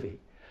into a movie.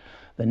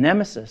 The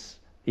nemesis,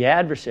 the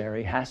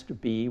adversary, has to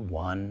be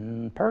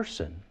one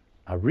person,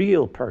 a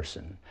real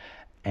person.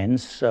 And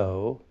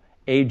so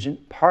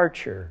Agent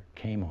Parcher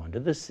came onto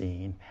the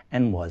scene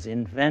and was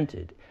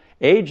invented.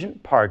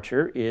 Agent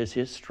Parcher is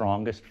his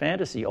strongest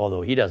fantasy,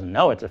 although he doesn't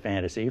know it's a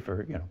fantasy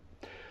for,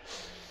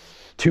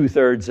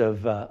 2/3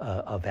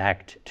 of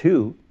Act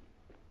 2.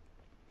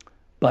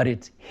 But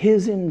it's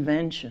his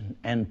invention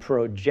and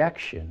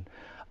projection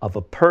of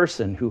a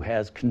person who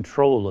has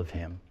control of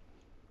him.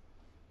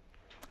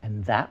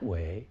 And that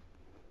way,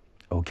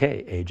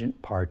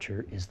 Agent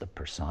Parcher is the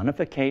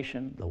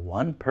personification, the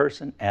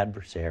one-person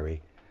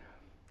adversary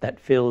that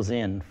fills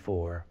in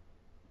for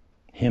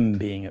him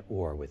being at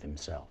war with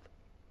himself.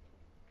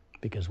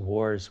 Because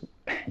wars,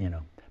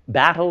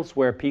 battles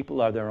where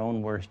people are their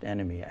own worst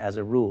enemy, as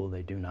a rule,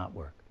 they do not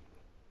work.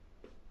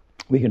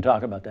 We can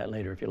talk about that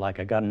later if you like.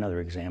 I got another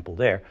example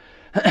there.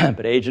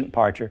 But Agent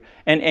Parcher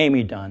and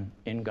Amy Dunn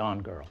in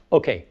Gone Girl.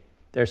 Okay,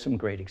 there's some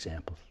great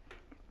examples.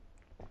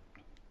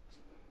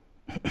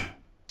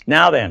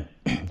 Now then,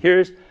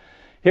 here's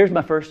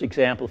my first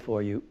example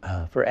for you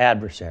for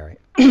adversary.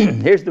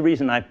 Here's the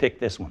reason I picked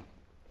this one.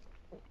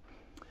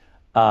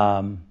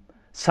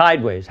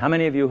 Sideways. How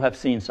many of you have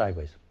seen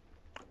Sideways?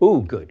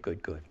 Ooh, good.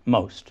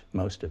 Most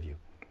of you.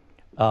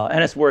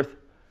 And it's worth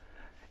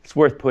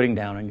putting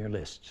down on your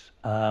lists.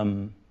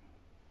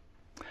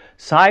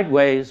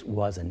 Sideways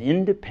was an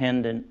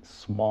independent,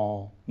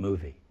 small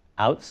movie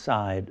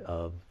outside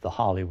of the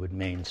Hollywood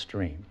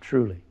mainstream,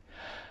 truly.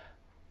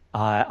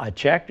 I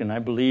checked, and I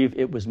believe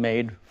it was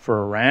made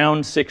for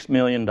around $6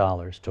 million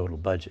total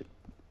budget.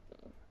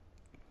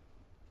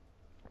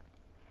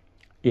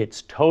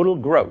 Its total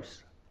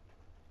gross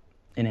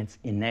in its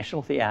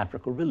initial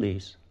theatrical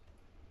release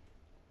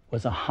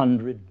was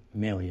 $100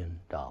 million.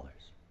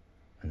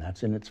 And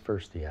that's in its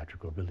first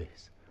theatrical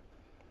release.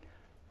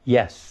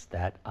 Yes,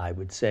 that I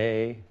would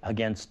say,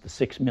 against the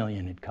 $6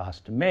 million it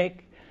cost to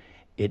make,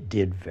 it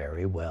did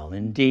very well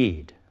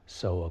indeed.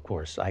 So, of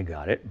course, I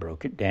got it,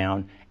 broke it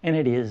down, and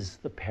it is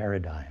the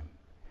paradigm.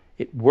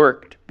 It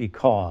worked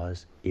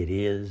because it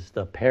is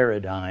the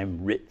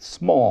paradigm writ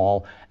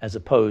small as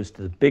opposed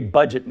to the big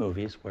budget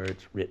movies where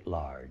it's writ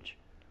large.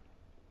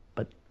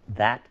 But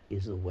that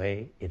is the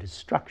way it is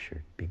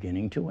structured,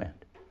 beginning to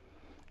end.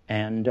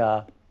 And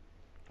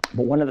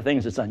but one of the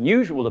things that's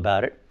unusual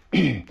about it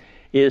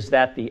is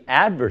that the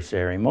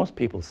adversary, most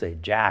people say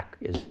Jack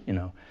is,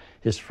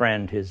 his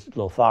friend, his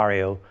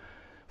Lothario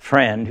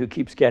friend who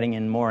keeps getting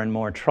in more and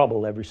more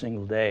trouble every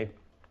single day,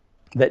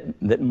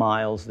 that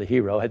Miles, the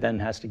hero, then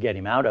has to get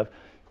him out of,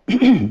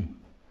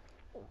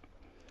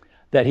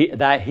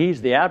 that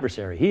he's the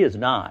adversary. He is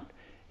not.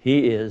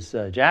 He is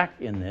Jack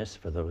in this,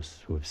 for those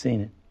who have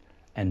seen it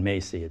and may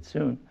see it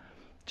soon.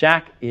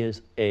 Jack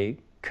is a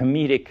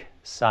comedic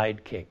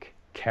sidekick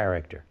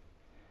character.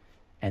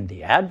 And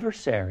the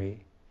adversary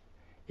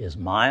is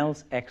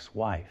Miles'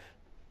 ex-wife,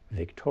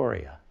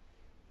 Victoria.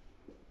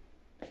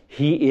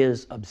 He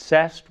is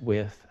obsessed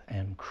with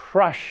and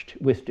crushed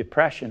with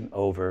depression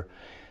over,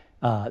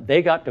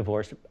 they got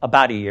divorced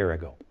about a year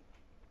ago.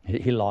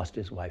 He lost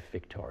his wife,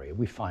 Victoria.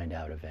 We find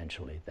out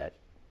eventually that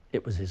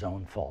it was his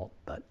own fault,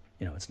 but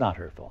it's not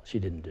her fault. She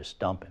didn't just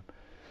dump him.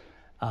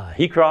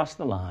 He crossed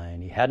the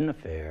line, he had an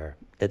affair,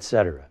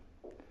 etc.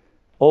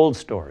 Old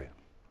story.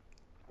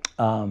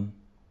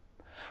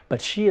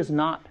 But she is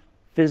not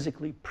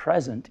physically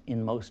present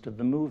in most of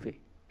the movie.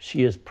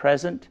 She is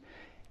present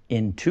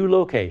in two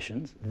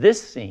locations.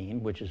 This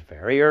scene, which is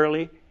very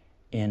early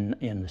in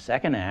the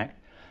second act,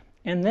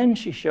 and then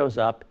she shows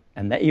up,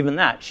 and even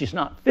that, she's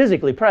not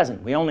physically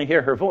present. We only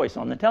hear her voice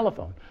on the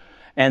telephone.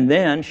 And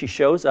then she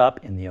shows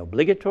up in the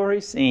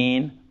obligatory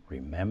scene.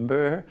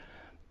 Remember,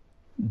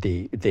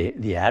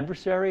 the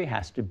adversary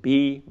has to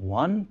be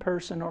one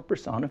person or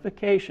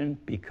personification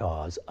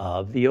because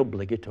of the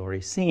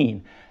obligatory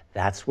scene.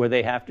 That's where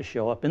they have to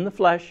show up in the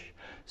flesh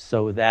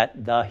so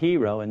that the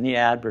hero and the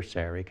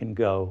adversary can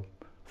go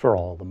for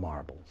all the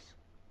marbles.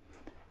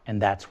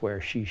 And that's where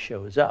she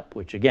shows up,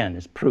 which again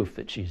is proof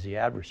that she's the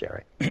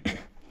adversary.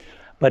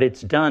 But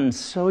it's done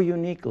so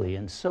uniquely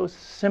and so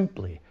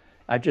simply.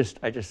 I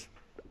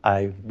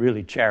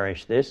really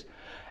cherish this.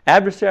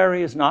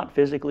 Adversary is not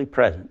physically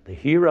present. The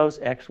hero's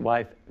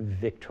ex-wife,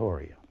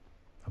 Victoria.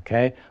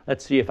 Okay?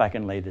 Let's see if I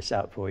can lay this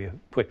out for you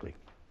quickly.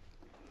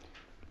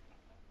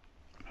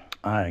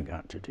 I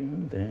got to do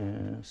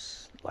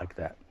this like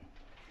that.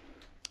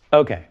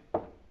 Okay.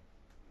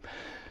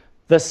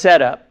 The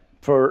setup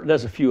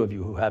there's a few of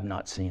you who have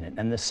not seen it,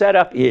 and the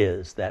setup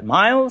is that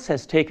Miles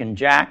has taken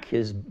Jack,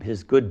 his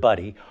good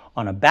buddy,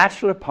 on a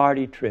bachelor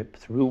party trip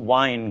through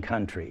wine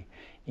country.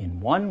 In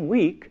 1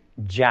 week,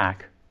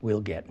 Jack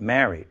will get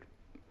married.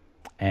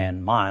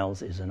 And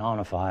Miles is an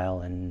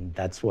onophile, and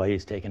that's why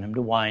he's taking him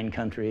to wine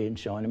country and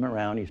showing him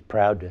around. He's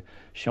proud to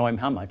show him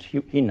how much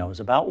he knows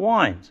about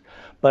wines.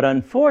 But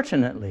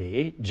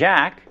unfortunately,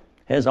 Jack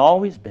has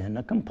always been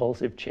a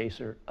compulsive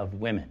chaser of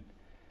women.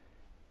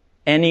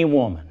 Any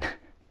woman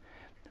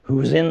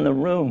who's in the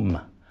room,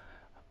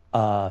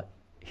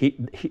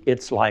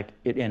 it's like,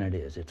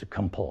 it's a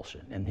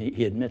compulsion. And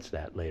he admits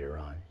that later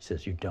on. He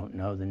says, "You don't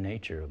know the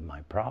nature of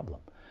my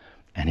problem."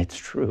 And it's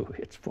true.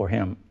 It's for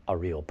him a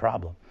real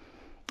problem.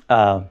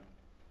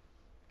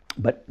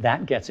 But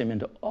that gets him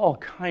into all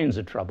kinds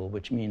of trouble,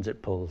 which means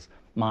it pulls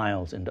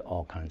Miles into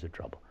all kinds of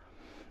trouble.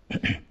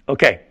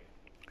 Okay.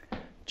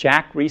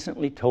 Jack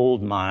recently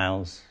told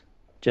Miles,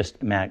 just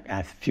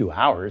a few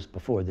hours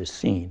before this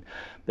scene,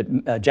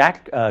 but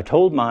Jack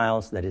told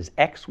Miles that his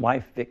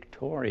ex-wife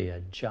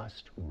Victoria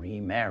just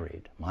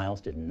remarried.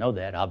 Miles didn't know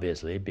that,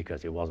 obviously,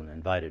 because he wasn't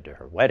invited to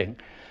her wedding.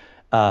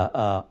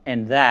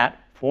 And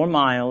that, for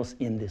Miles,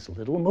 in this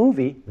little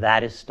movie,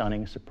 that is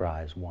stunning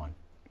surprise one.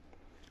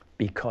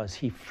 Because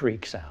he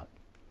freaks out.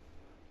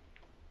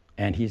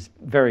 And he's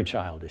very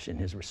childish in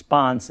his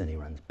response, and he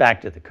runs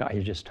back to the car.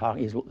 He's just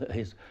talking,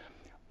 he's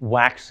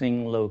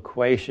waxing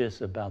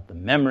loquacious about the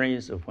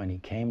memories of when he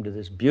came to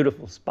this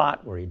beautiful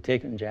spot where he'd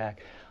taken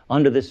Jack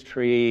under this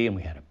tree, and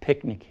we had a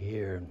picnic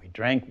here, and we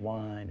drank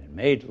wine and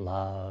made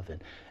love,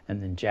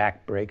 and then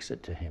Jack breaks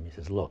it to him. He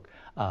says, look,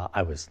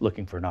 I was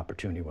looking for an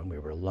opportunity when we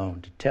were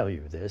alone to tell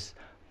you this,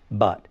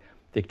 but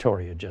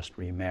Victoria just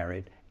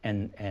remarried,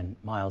 and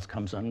Miles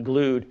comes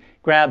unglued,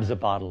 grabs a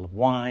bottle of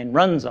wine,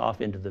 runs off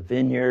into the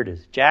vineyard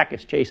as Jack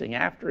is chasing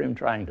after him,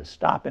 trying to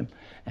stop him,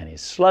 and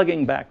he's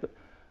slugging back.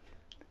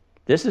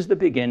 This is the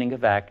beginning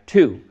of Act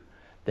 2.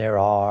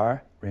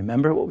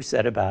 Remember what we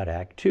said about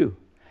Act 2.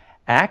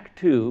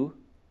 Act 1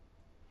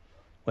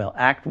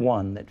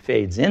 that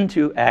fades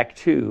into Act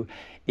 2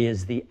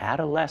 is the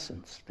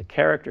adolescence, the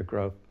character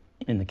growth.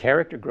 In the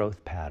character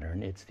growth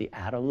pattern, it's the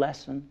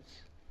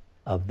adolescence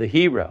of the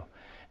hero.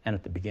 And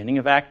at the beginning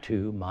of Act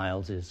 2,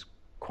 Miles is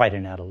quite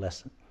an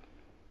adolescent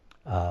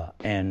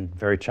and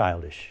very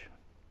childish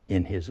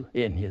in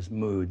his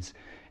moods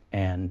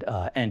and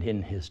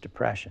in his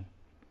depression.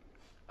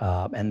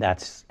 And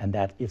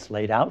that it's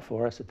laid out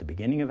for us at the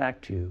beginning of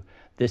Act 2.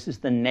 This is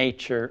the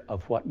nature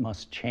of what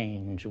must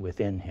change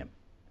within him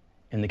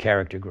in the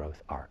character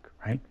growth arc,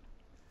 right?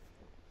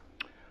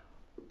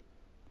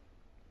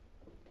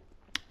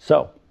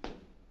 So,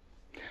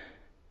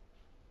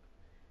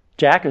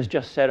 Jack has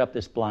just set up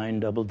this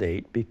blind double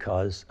date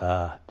because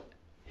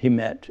he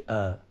met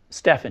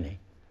Stephanie,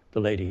 the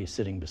lady he's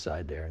sitting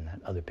beside there in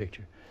that other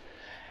picture.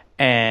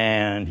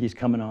 And he's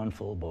coming on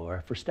full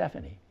bore for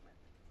Stephanie.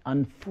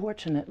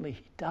 Unfortunately,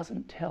 he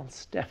doesn't tell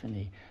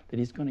Stephanie that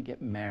he's going to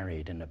get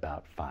married in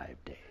about 5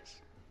 days.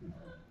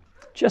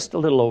 Just a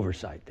little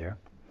oversight there.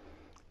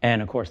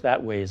 And of course,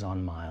 that weighs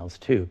on Miles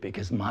too,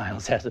 because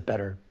Miles has a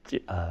better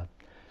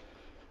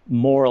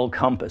moral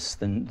compass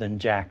than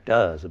Jack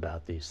does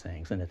about these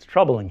things. And it's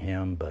troubling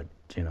him, but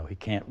he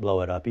can't blow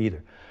it up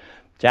either.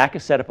 Jack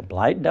has set up a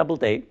blind double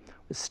date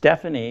with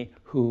Stephanie,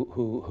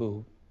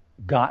 who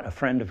got a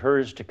friend of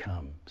hers to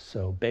come.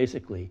 So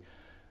basically,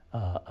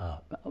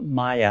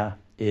 Maya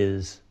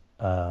is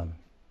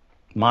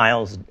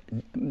Miles'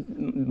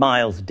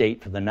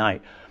 date for the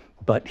night,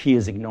 but he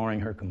is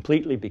ignoring her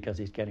completely because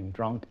he's getting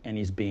drunk and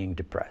he's being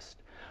depressed.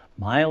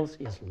 Miles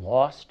is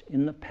lost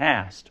in the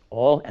past.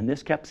 And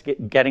this kept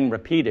getting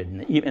repeated.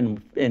 And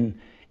even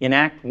in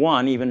Act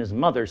 1, even his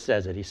mother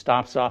says it. He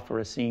stops off for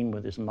a scene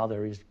with his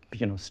mother. He's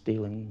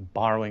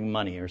borrowing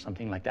money or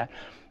something like that.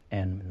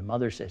 And the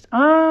mother says,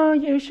 "Oh,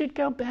 you should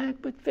go back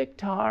with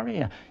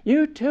Victoria.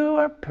 You two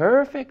are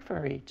perfect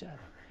for each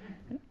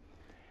other."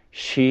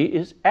 She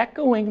is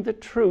echoing the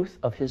truth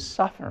of his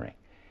suffering.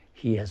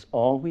 He has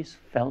always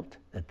felt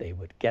that they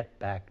would get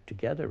back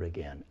together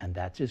again, and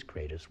that's his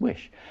greatest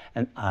wish.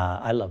 And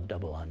I love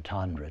double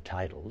entendre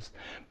titles,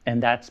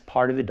 and that's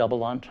part of the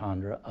double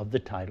entendre of the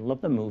title of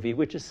the movie,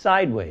 which is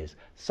Sideways.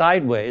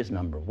 Sideways,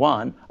 number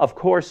one, of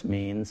course,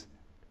 means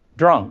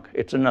drunk.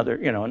 It's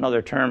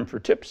another term for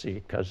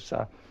tipsy, because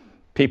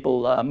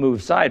people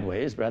move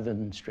sideways rather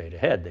than straight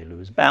ahead. They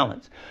lose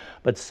balance.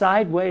 But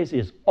sideways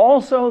is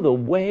also the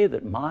way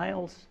that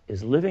Miles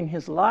is living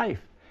his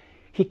life.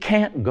 He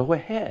can't go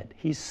ahead.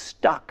 He's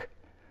stuck.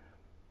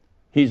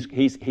 He's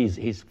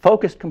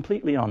focused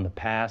completely on the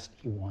past.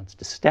 He wants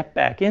to step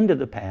back into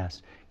the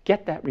past,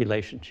 get that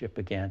relationship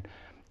again,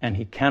 and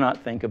he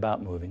cannot think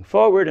about moving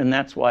forward. And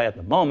that's why at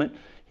the moment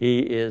he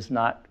is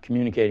not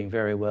communicating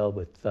very well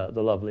with the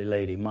lovely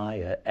lady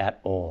Maya at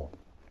all.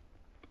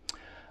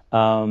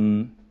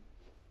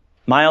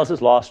 Miles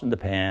is lost in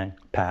the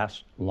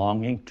past,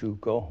 longing to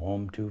go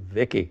home to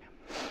Vicky.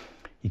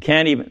 He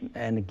can't even,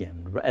 and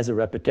again, as a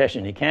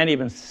repetition, he can't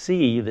even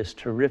see this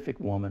terrific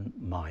woman,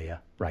 Maya,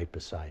 right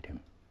beside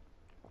him.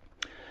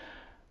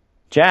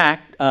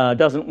 Jack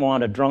doesn't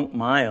want a drunk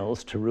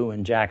Miles to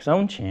ruin Jack's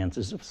own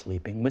chances of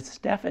sleeping with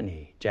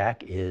Stephanie.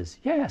 Jack is,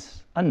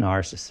 yes, a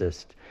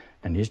narcissist,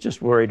 and he's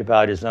just worried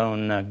about his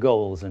own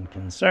goals and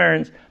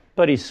concerns,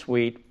 but he's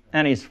sweet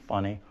and he's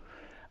funny.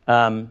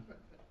 And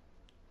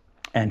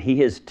he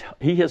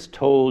has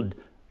told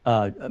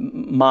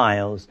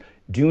Miles,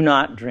 do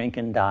not drink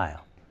and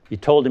dial. He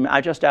told him,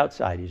 just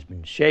outside, he's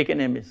been shaking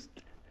him.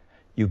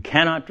 You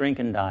cannot drink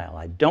and dial.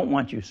 I don't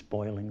want you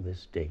spoiling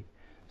this date.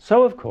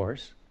 So, of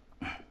course,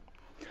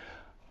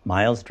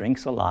 Miles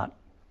drinks a lot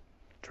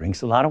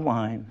of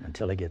wine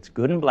until he gets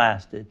good and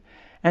blasted,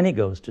 and he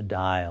goes to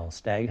dial,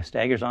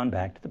 staggers on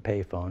back to the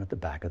payphone at the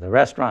back of the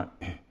restaurant.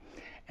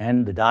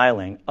 And the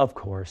dialing, of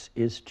course,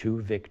 is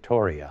to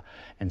Victoria.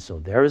 And so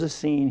there is a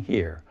scene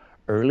here,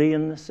 early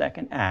in the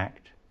second act,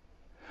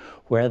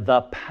 where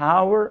the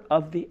power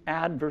of the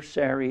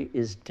adversary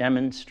is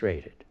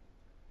demonstrated.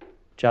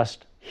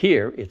 Just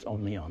here, it's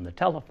only on the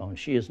telephone.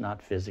 She is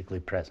not physically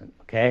present,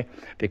 okay?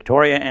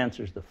 Victoria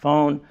answers the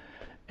phone,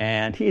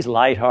 and he's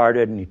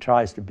lighthearted, and he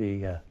tries to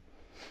be,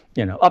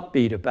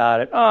 upbeat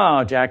about it.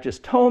 Oh, Jack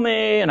just told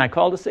me, and I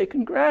called to say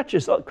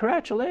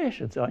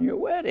congratulations on your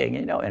wedding,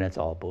 and it's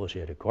all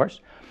bullshit, of course.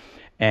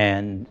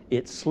 And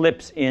it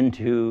slips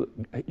into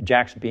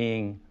Jack's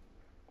being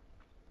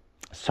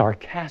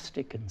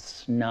sarcastic and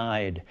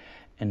snide,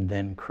 and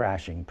then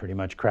crashing, pretty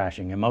much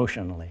crashing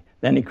emotionally.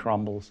 Then he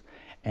crumbles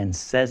and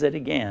says it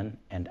again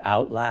and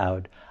out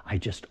loud, "I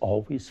just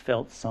always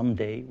felt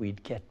someday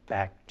we'd get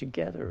back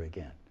together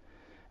again."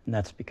 And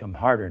that's become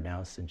harder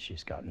now since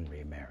she's gotten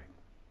remarried.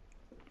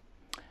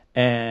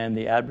 And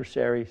the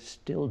adversary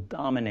still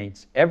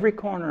dominates every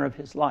corner of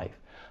his life.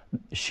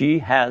 She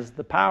has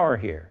the power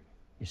here.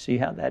 You see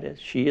how that is?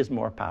 She is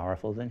more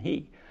powerful than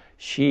he.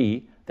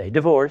 They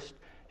divorced.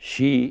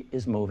 She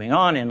is moving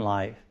on in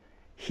life.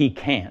 He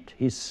can't.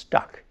 He's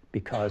stuck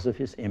because of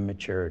his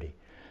immaturity.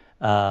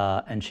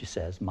 And she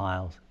says,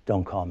 "Miles,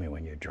 don't call me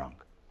when you're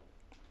drunk."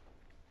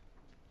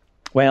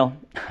 Well,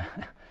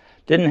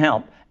 didn't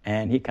help.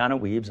 And he kind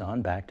of weaves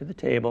on back to the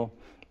table.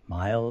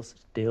 Miles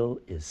still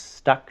is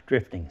stuck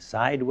drifting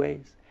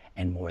sideways.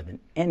 And more than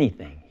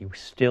anything, he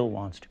still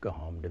wants to go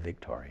home to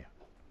Victoria.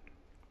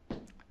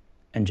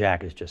 And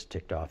Jack is just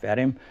ticked off at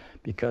him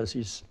because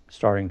he's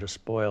starting to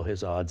spoil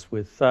his odds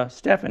with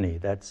Stephanie.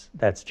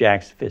 That's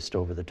Jack's fist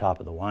over the top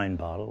of the wine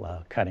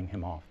bottle, cutting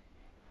him off.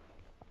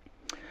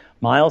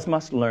 Miles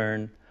must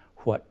learn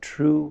what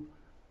true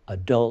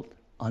adult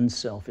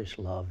unselfish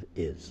love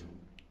is.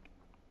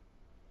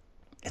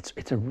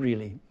 It's a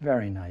really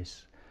very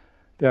nice,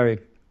 very,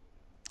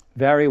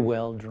 very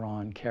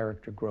well-drawn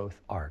character growth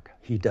arc.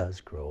 He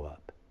does grow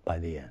up by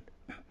the end.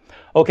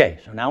 Okay,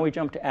 so now we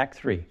jump to Act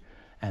 3.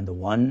 And the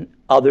one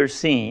other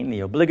scene,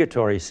 the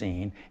obligatory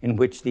scene, in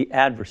which the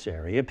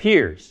adversary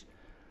appears.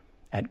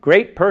 At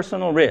great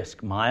personal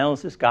risk,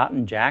 Miles has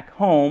gotten Jack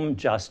home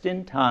just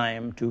in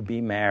time to be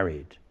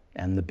married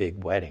and the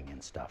big wedding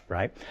and stuff,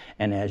 right?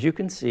 And as you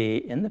can see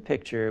in the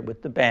picture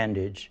with the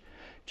bandage,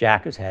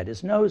 Jack has had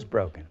his nose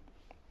broken.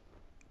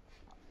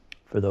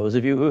 For those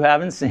of you who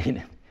haven't seen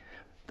it,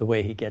 the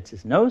way he gets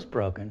his nose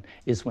broken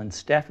is when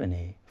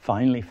Stephanie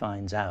finally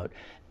finds out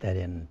that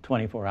in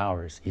 24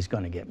 hours he's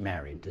going to get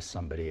married to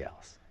somebody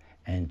else.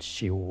 And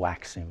she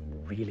whacks him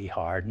really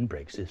hard and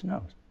breaks his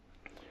nose.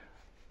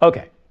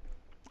 Okay,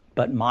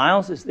 but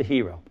Miles is the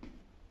hero.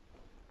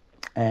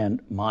 And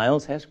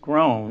Miles has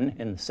grown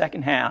in the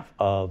second half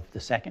of the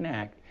second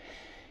act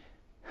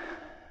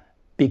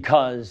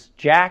because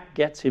Jack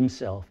gets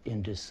himself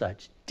into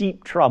such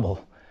deep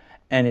trouble.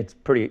 And it's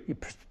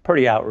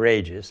pretty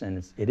outrageous,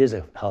 and it is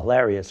a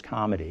hilarious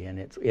comedy, and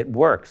it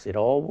works. It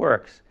all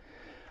works.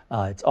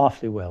 It's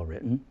awfully well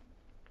written.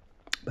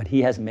 But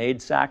he has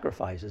made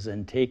sacrifices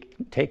and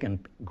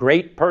taken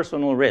great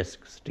personal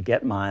risks to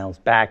get Miles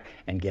back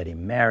and get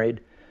him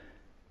married.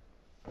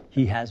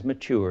 He has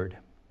matured,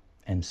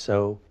 and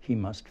so he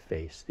must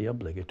face the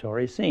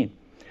obligatory scene.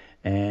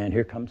 And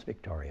here comes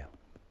Victoria.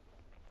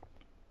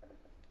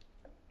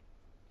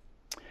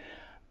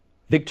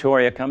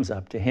 Victoria comes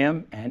up to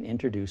him and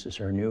introduces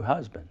her new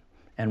husband.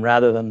 And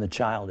rather than the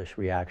childish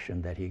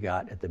reaction that he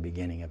got at the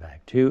beginning of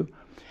Act 2,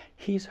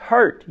 he's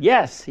hurt.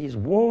 Yes, he's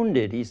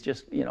wounded. He's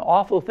just,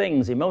 awful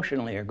things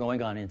emotionally are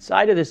going on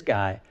inside of this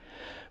guy.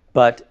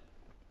 But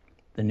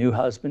the new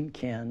husband,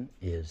 Ken,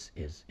 is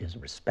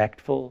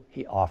respectful.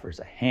 He offers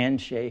a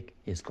handshake.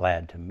 He's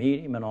glad to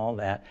meet him and all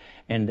that.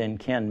 And then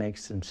Ken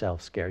makes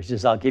himself scarce. He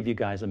says, "I'll give you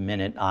guys a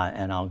minute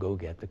and I'll go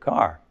get the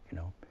car."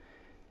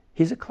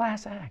 He's a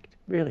class act,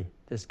 really,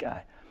 this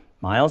guy.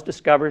 Miles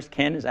discovers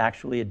Ken is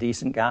actually a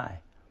decent guy.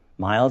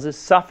 Miles is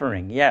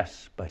suffering,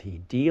 yes, but he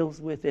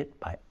deals with it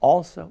by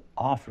also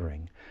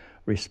offering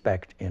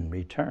respect in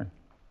return.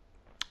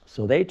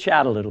 So they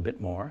chat a little bit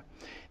more.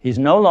 He's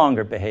no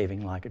longer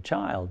behaving like a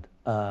child,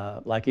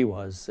 like he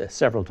was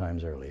several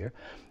times earlier,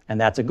 and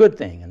that's a good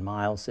thing. And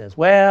Miles says,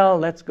 "Well,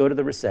 let's go to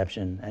the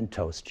reception and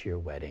toast to your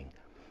wedding."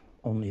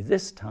 Only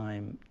this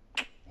time,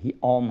 he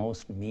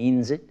almost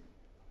means it.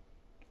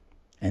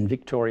 And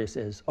Victoria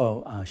says,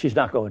 she's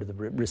not going to the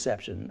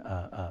reception.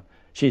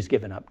 She's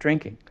given up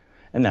drinking.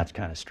 And that's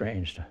kind of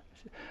strange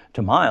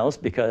to Miles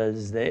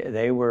because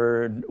they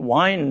were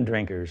wine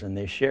drinkers and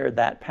they shared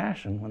that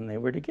passion when they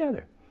were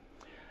together.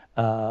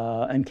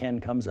 And Ken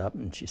comes up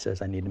and she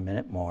says, "I need a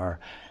minute more."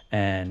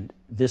 And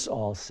this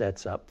all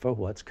sets up for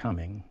what's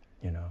coming,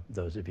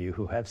 those of you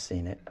who have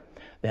seen it.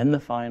 Then the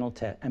final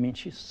test.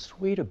 She's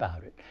sweet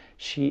about it.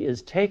 She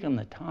is taking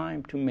the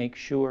time to make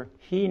sure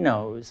he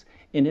knows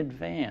in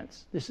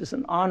advance. This is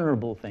an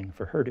honorable thing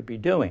for her to be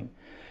doing.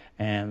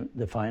 And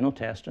the final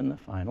test and the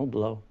final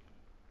blow.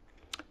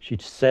 She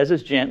says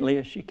as gently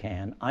as she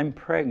can, "I'm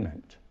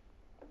pregnant."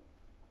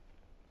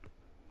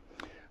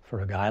 For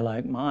a guy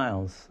like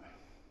Miles,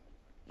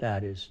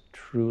 that is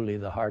truly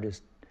the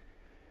hardest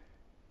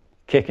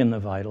kick in the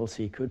vitals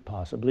he could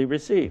possibly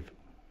receive.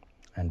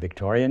 And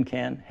Victoria and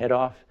Ken head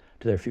off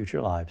to their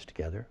future lives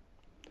together.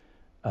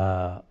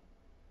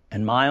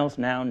 And Miles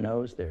now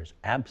knows there's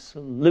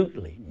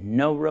absolutely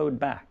no road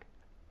back.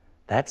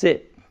 That's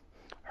it.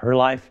 Her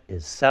life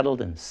is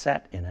settled and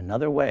set in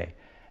another way,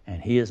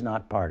 and he is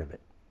not part of it.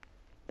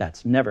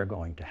 That's never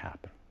going to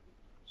happen.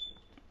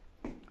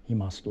 He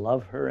must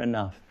love her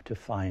enough to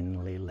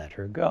finally let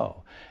her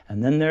go.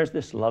 And then there's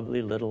this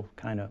lovely little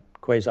kind of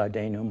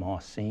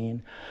quasi-denouement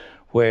scene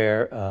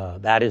where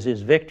that is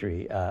his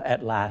victory.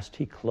 At last,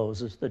 he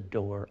closes the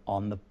door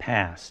on the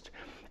past,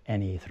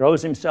 and he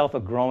throws himself a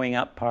growing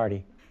up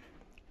party.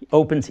 He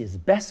opens his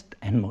best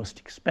and most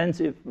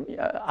expensive,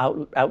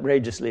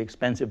 outrageously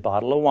expensive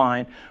bottle of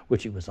wine,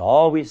 which he was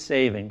always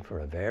saving for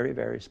a very,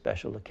 very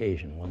special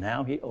occasion. Well,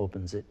 now he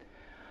opens it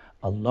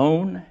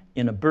alone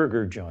in a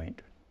burger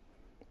joint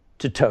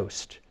to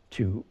toast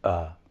to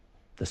a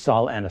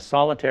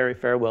solitary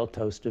farewell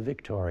toast to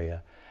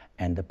Victoria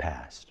and the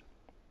past,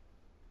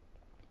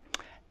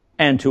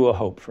 and to a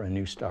hope for a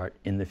new start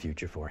in the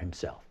future for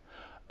himself.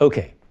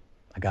 Okay,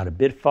 I got a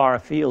bit far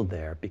afield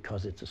there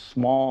because it's a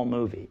small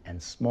movie,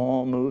 and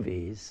small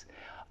movies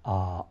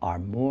are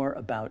more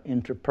about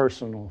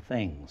interpersonal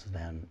things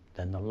than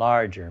the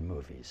larger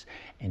movies.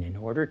 And in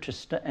order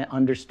to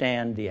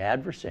understand the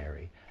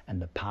adversary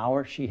and the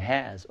power she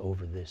has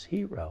over this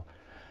hero,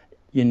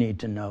 you need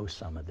to know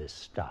some of this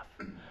stuff.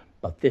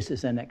 But this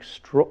is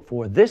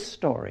for this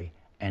story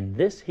and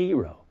this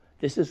hero,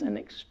 this is an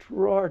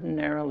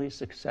extraordinarily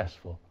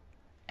successful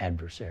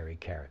adversary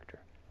character.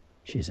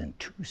 She's in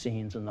 2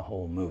 scenes in the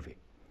whole movie.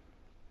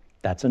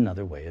 That's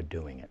another way of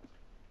doing it.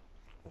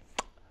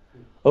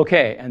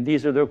 Okay, and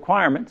these are the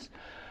requirements.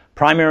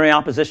 Primary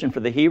opposition for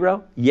the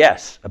hero,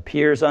 yes,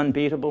 appears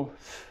unbeatable.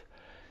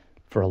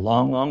 For a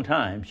long, long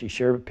time, she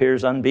sure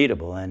appears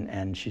unbeatable,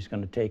 and she's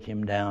going to take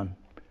him down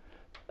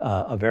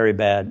a very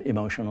bad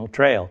emotional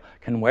trail.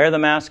 Can wear the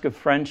mask of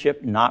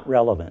friendship, not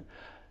relevant.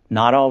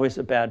 Not always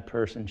a bad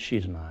person,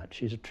 she's not.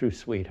 She's a true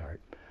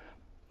sweetheart.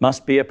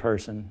 Must be a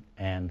person,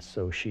 and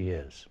so she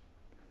is.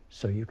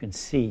 So you can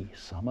see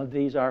some of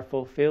these are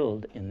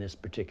fulfilled in this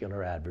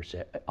particular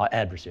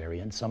adversary,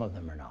 and some of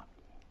them are not.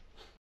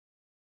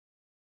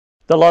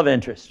 The love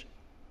interest.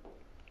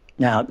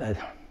 Now,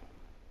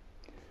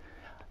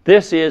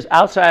 this is,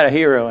 outside a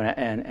hero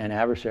and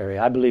adversary,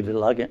 I believe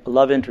the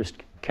love interest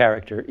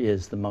character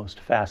is the most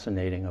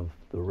fascinating of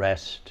the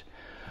rest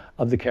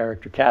of the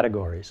character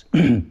categories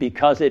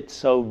because it's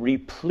so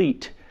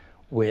replete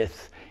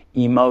with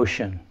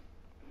emotion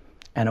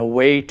and a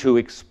way to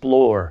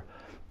explore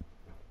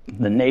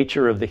the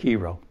nature of the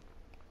hero,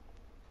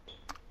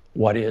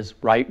 what is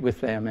right with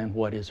them and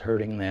what is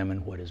hurting them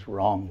and what is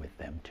wrong with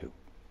them too.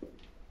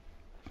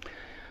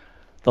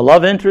 The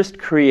love interest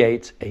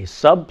creates a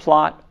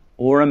subplot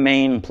or a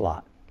main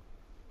plot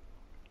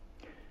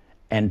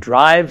and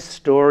drives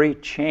story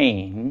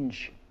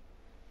change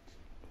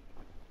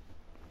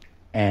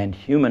and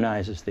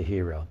humanizes the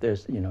hero.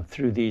 There's,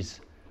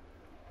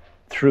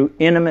 through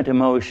intimate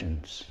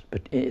emotions,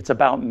 but it's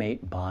about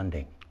mate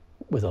bonding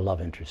with a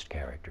love interest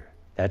character.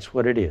 That's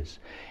what it is.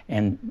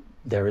 And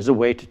there is a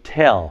way to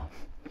tell.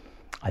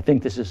 I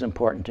think this is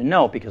important to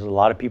know because a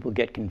lot of people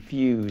get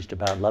confused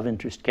about love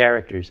interest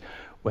characters,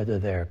 whether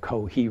they're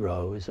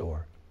co-heroes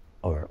or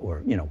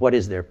what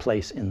is their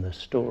place in the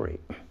story.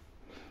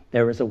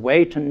 There is a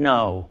way to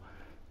know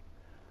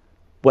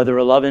whether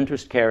a love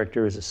interest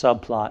character is a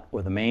subplot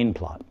or the main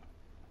plot.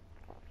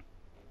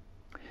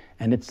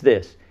 And it's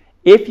this.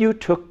 If you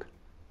took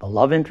the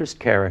love interest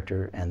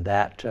character and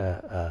that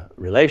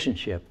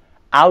relationship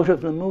out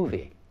of the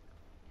movie,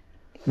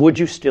 would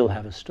you still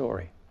have a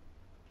story?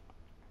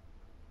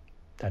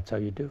 That's how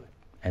you do it.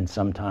 And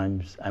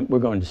sometimes, we're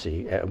going to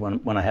see,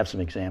 when I have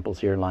some examples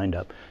here lined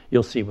up,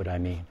 you'll see what I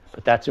mean.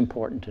 But that's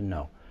important to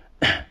know.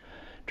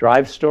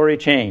 Drives story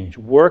change,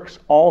 works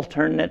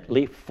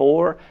alternately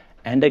for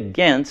and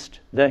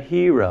against the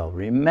hero.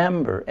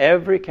 Remember,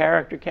 every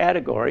character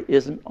category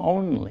isn't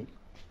only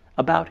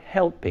about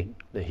helping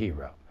the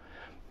hero.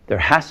 There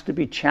has to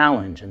be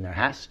challenge and there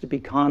has to be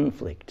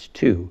conflict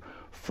too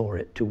for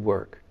it to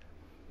work.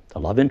 The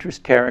love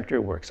interest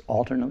character works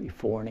alternately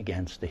for and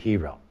against the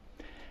hero.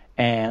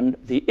 And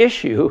the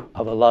issue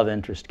of a love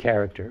interest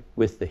character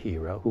with the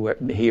hero,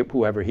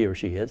 whoever he or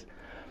she is,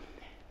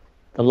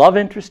 the love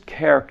interest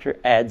character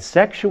adds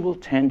sexual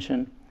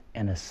tension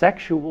and a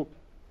sexual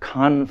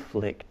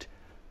conflict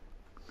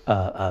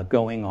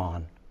going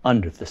on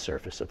under the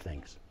surface of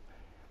things.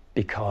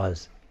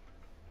 Because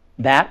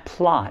that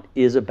plot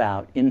is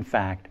about, in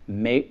fact,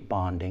 mate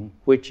bonding,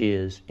 which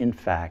is, in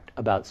fact,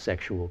 about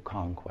sexual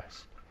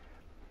conquest.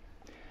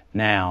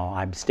 Now,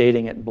 I'm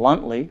stating it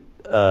bluntly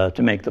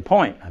to make the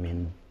point. I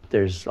mean,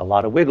 there's a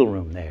lot of wiggle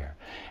room there.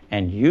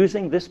 And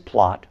using this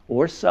plot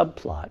or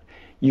subplot,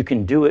 you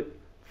can do it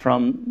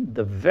from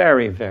the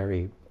very,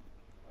 very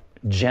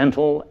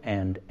gentle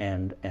and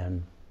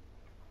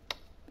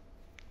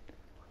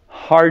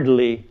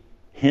hardly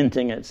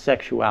hinting at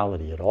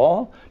sexuality at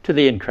all, to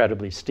the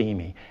incredibly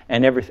steamy,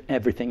 and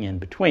everything in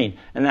between.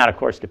 And that, of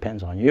course,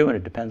 depends on you, and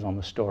it depends on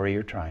the story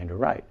you're trying to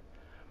write.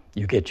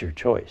 You get your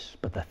choice.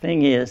 But the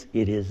thing is,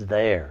 it is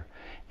there.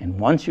 And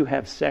once you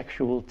have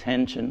sexual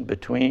tension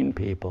between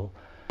people,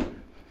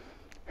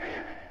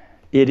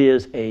 it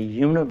is a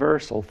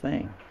universal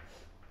thing.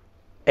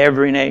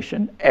 Every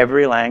nation,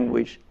 every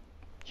language,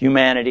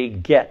 humanity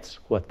gets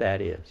what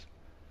that is.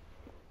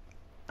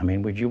 I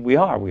mean, we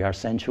are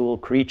sensual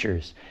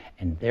creatures,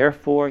 and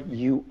therefore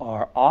you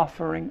are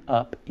offering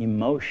up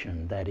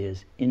emotion that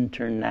is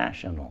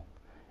international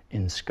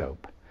in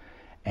scope.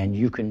 And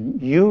you can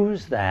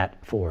use that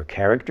for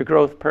character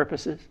growth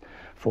purposes,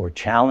 for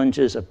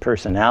challenges of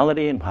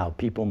personality and how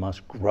people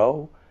must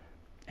grow,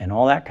 and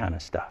all that kind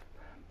of stuff.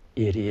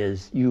 It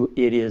is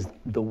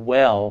the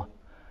well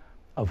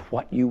of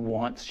what you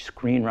want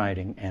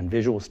screenwriting and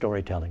visual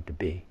storytelling to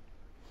be,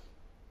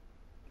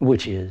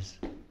 which is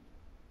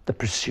the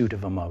pursuit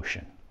of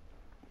emotion.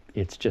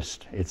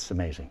 It's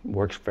amazing. It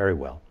works very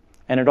well.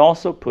 And it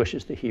also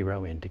pushes the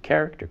hero into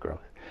character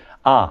growth.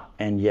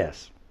 And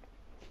yes,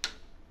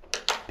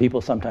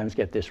 people sometimes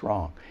get this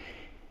wrong.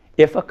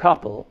 If a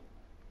couple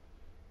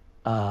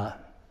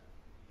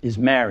is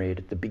married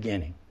at the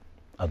beginning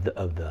of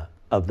the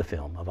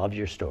film, of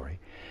your story,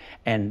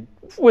 and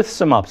with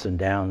some ups and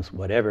downs,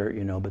 whatever,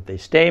 but they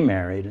stay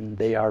married and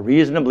they are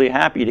reasonably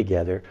happy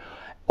together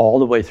all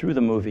the way through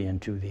the movie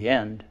and to the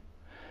end,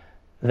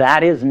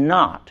 that is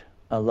not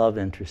a love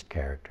interest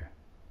character.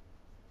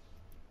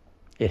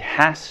 It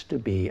has to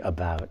be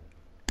about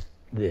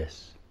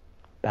this,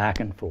 back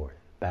and forth,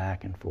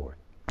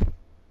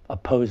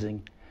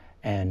 opposing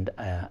and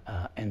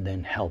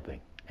then helping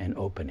and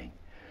opening.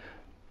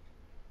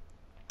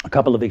 A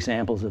couple of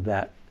examples of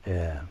that.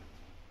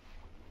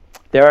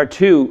 There are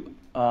two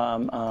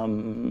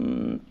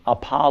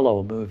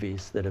Apollo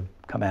movies that have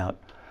come out.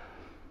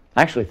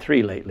 Actually,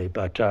 three lately,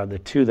 but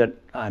the two that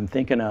I'm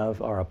thinking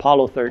of are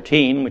Apollo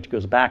 13, which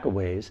goes back a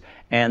ways,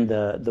 and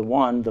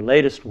the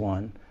latest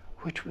one,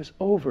 which was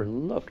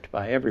overlooked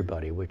by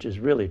everybody, which is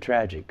really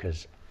tragic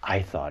because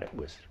I thought it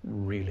was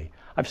really.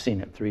 I've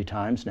seen it 3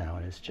 times now,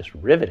 and it's just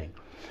riveting.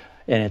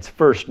 And it's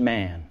First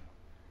Man.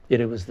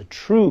 It was the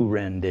true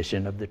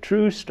rendition of the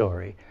true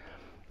story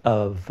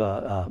of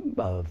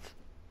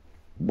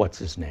what's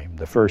his name?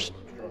 The first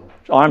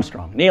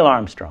Armstrong, Neil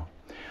Armstrong.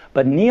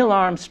 But Neil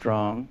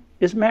Armstrong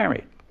is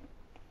married.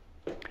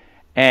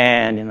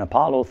 And in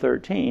Apollo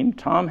 13,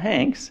 Tom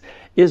Hanks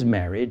is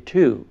married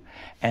too.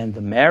 And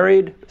the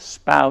married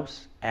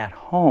spouse at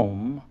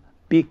home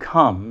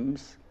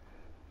becomes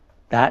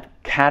that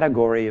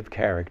category of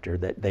character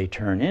that they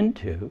turn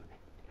into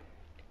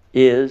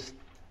is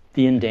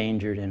the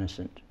endangered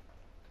innocent,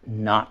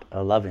 not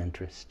a love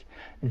interest.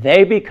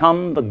 They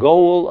become the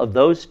goal of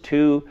those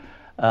two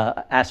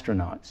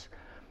astronauts.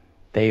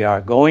 They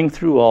are going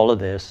through all of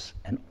this,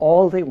 and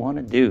all they want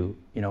to do,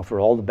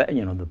 for all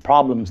the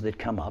problems that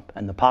come up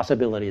and the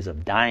possibilities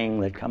of dying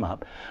that come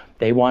up,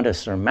 they want to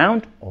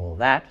surmount all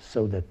that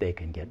so that they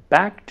can get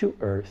back to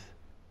Earth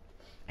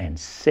and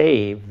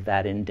save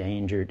that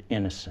endangered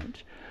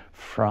innocent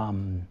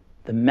from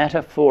the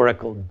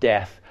metaphorical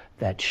death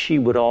that she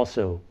would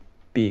also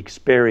be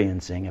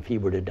experiencing if he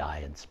were to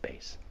die in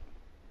space.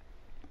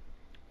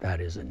 That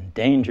is an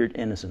endangered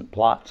innocent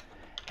plot,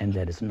 and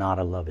that is not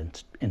a love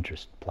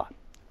interest plot.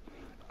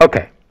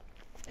 Okay,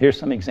 here's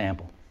some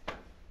example.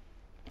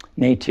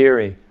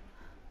 Neytiri,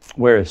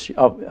 where is she?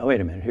 Oh,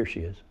 wait a minute, here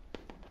she is.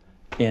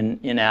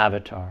 In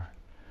Avatar.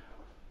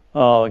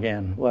 Oh,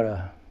 again, what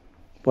a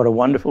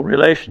wonderful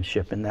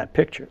relationship in that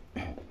picture.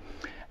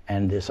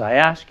 And this I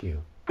ask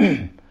you.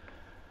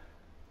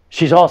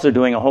 She's also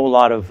doing a whole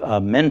lot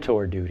of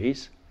mentor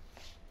duties,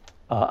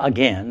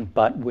 again,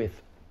 but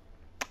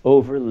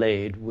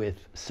overlaid with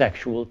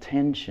sexual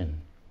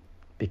tension,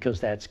 because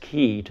that's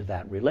key to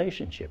that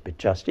relationship. It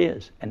just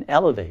is, and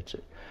elevates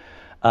it.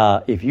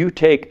 If you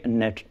take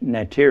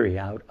Neytiri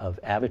out of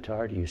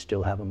Avatar, do you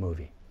still have a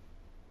movie?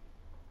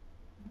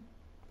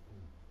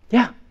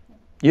 Yeah,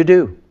 you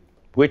do.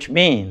 Which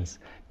means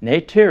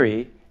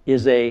Neytiri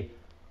is a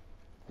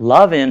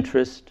love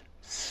interest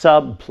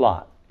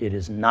subplot. It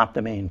is not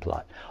the main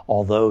plot.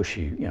 Although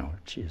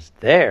she's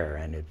there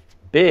and it's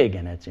big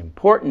and it's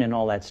important and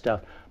all that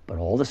stuff, but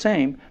all the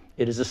same,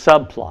 it is a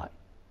subplot.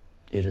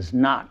 It is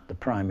not the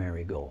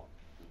primary goal.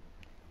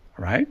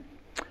 All right?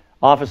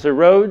 Officer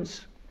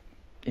Rhodes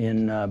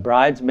in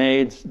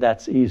Bridesmaids,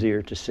 that's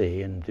easier to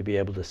see and to be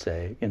able to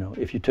say,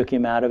 if you took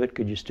him out of it,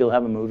 could you still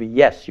have a movie?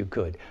 Yes, you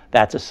could.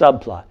 That's a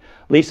subplot.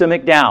 Lisa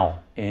McDowell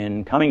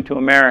in Coming to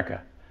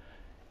America.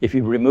 If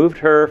you removed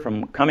her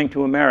from Coming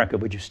to America,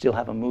 would you still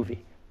have a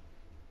movie?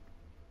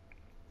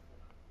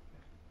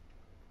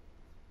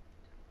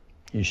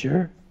 You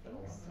sure?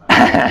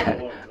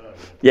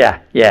 Yeah.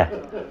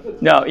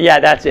 No, yeah,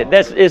 that's it.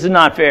 This is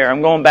not fair.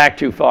 I'm going back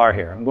too far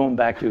here.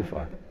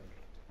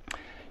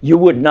 You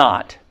would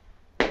not,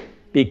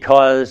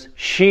 because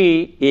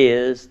she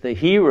is the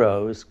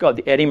hero's,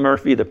 Eddie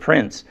Murphy, the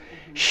prince.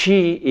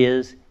 She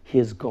is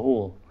his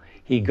goal.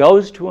 He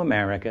goes to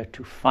America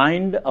to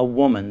find a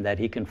woman that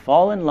he can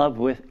fall in love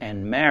with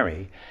and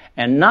marry,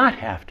 and not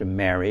have to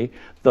marry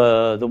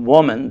the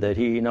woman that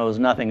he knows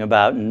nothing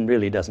about and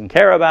really doesn't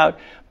care about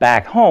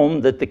back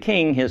home, that the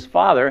king, his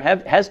father,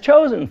 has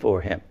chosen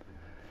for him.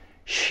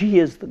 She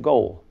is the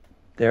goal.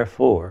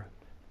 Therefore,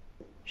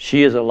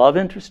 she is a love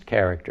interest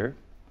character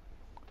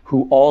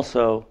who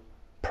also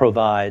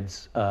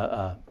provides,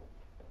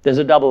 there's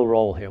a double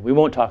role here. We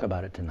won't talk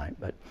about it tonight,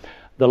 but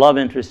the love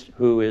interest,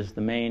 who is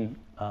the main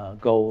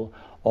goal,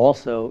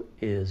 also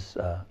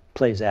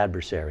plays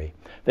adversary.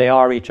 They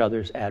are each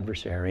other's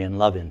adversary and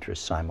love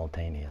interest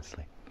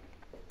simultaneously.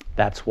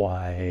 That's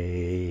why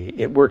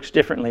it works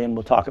differently, and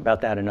we'll talk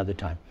about that another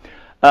time.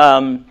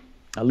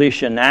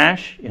 Alicia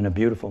Nash in A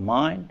Beautiful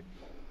Mind.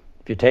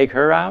 If you take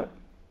her out,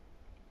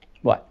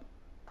 what?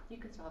 You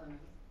could saw them.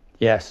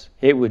 Yes,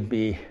 it would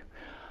be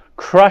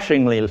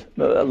crushingly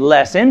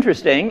less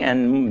interesting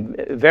and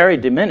very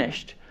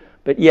diminished.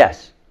 But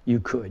yes, you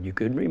could. You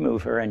could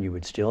remove her, and you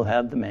would still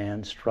have the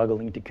man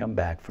struggling to come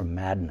back from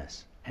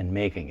madness and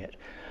making it.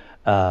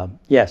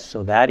 Yes,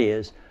 so that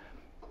is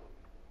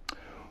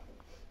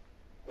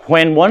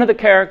when one of the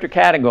character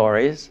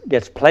categories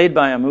gets played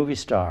by a movie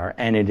star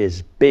and it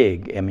is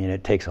big. I mean,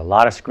 it takes a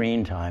lot of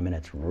screen time and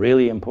it's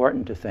really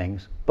important to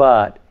things,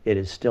 but it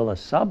is still a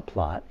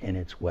subplot in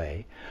its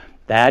way.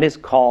 That is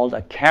called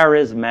a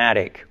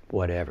charismatic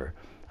whatever,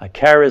 a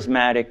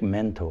charismatic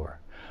mentor,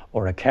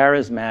 or a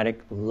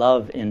charismatic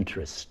love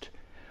interest.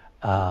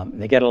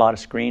 They get a lot of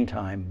screen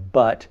time,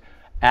 but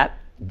at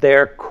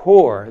their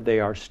core,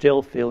 they are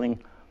still filling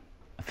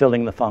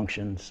the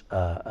functions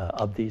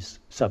of these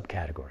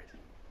subcategories.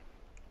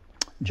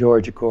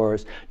 George, of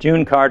course.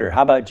 June Carter.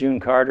 How about June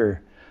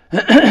Carter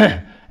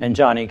and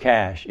Johnny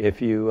Cash?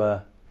 If you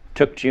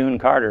took June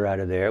Carter out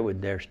of there,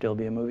 would there still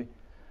be a movie?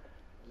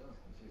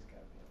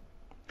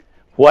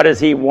 What does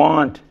he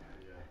want?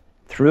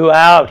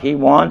 Throughout, he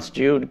wants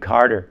June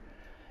Carter.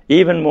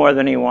 Even more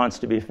than he wants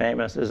to be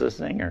famous as a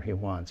singer, he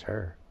wants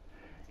her.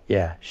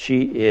 Yeah,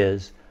 she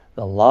is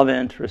the love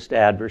interest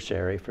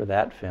adversary for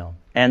that film,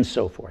 and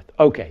so forth.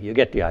 Okay, you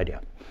get the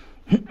idea.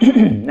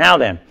 Now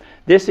then,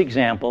 this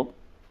example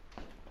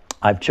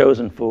I've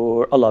chosen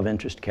for a love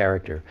interest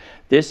character.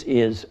 This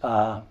is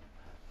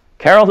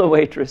Carol the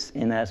Waitress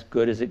in As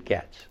Good as It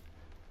Gets.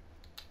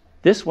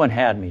 This one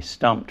had me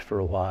stumped for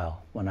a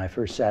while when I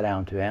first sat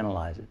down to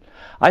analyze it.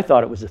 I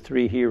thought it was a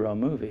three-hero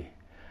movie.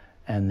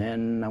 And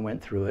then I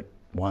went through it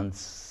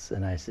once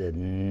and I said,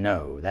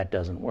 no, that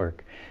doesn't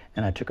work.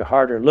 And I took a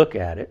harder look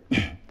at it.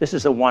 This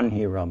is a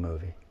one-hero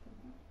movie.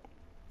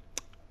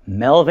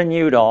 Melvin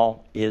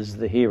Udall is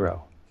the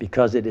hero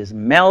because it is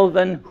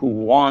Melvin who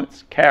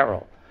wants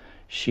Carol.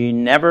 She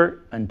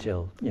never,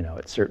 until,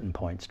 at certain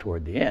points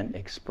toward the end,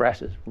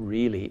 expresses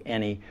really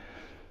any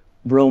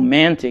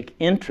romantic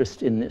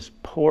interest in this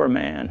poor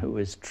man who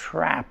is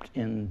trapped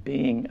in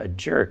being a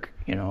jerk,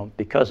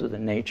 because of the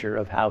nature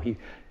of how he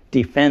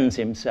defends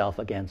himself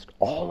against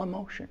all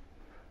emotion.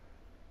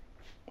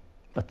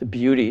 But the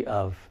beauty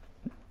of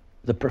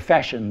the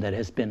profession that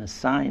has been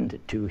assigned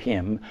to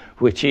him,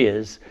 which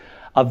is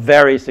a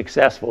very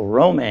successful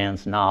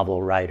romance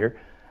novel writer,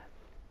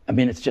 I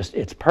mean,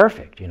 it's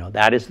perfect.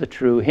 That is the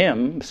true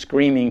him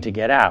screaming to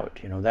get out.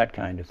 That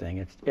kind of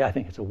thing. I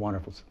think it's a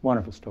wonderful,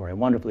 wonderful story,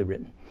 wonderfully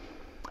written.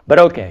 But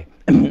okay,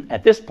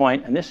 at this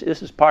point, and this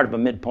is part of a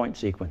midpoint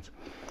sequence.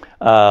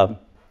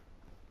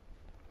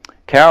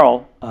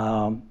 Carol,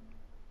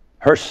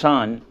 her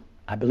son,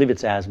 I believe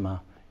it's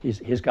asthma.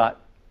 He's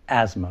got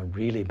asthma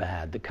really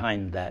bad, the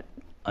kind that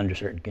under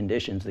certain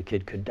conditions the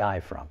kid could die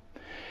from.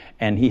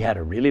 And he had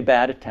a really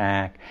bad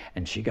attack,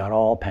 and she got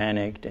all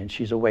panicked, and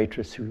she's a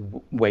waitress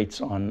who waits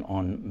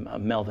on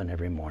Melvin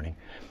every morning.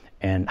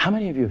 And how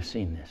many of you have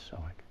seen this?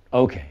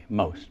 Okay,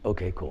 most.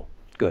 Okay, cool.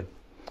 Good.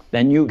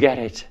 Then you get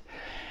it.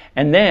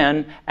 And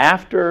then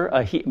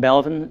after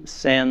Melvin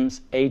sends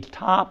a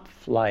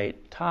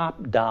top-flight,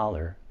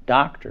 top-dollar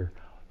doctor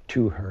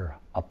to her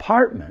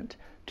apartment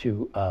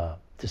to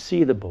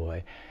see the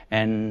boy,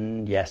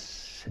 and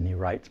yes, and he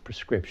writes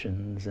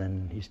prescriptions,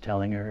 and he's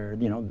telling her,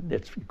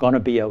 it's going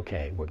to be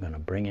okay. We're going to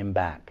bring him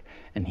back.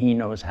 And he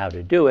knows how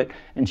to do it,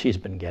 and she's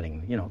been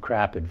getting,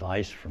 crap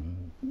advice from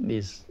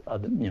these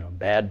other,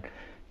 bad,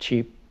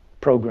 cheap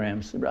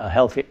programs,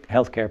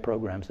 healthcare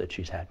programs that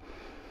she's had.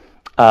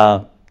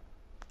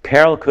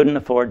 Carol couldn't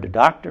afford the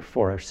doctor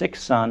for her sick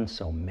son,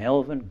 so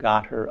Melvin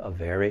got her a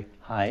very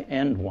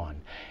high-end one.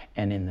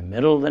 And in the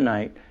middle of the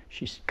night,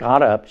 she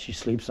got up, she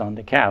sleeps on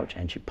the couch,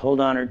 and she pulled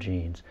on her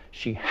jeans.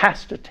 She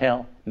has to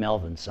tell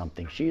Melvin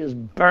something. She is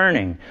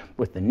burning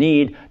with the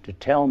need to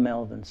tell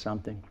Melvin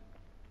something.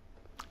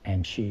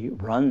 And she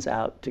runs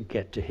out to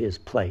get to his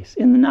place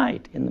in the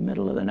night, in the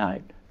middle of the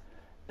night.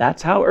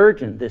 That's how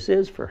urgent this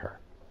is for her.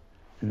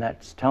 And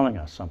that's telling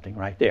us something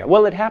right there.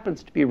 Well, it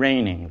happens to be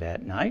raining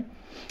that night,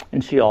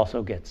 and she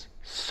also gets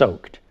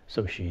soaked.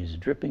 So she's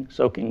dripping,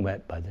 soaking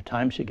wet by the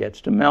time she gets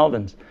to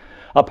Melvin's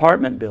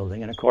apartment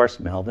building. And of course,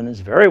 Melvin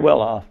is very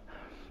well off,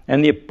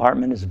 and the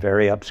apartment is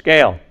very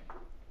upscale.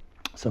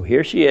 So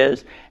here she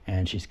is,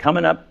 and she's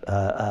coming up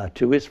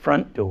to his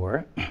front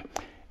door.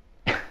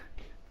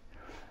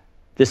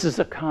 This is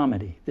a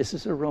comedy. This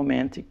is a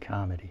romantic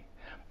comedy.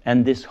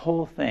 And this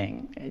whole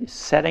thing,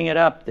 setting it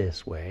up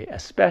this way,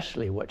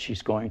 especially what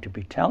she's going to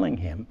be telling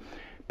him,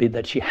 be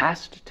that she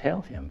has to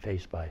tell him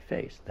face by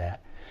face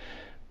that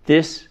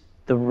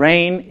the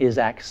rain is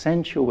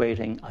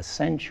accentuating a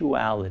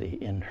sensuality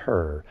in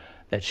her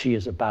that she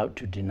is about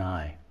to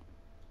deny.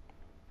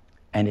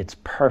 And it's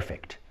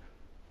perfect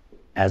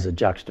as a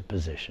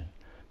juxtaposition.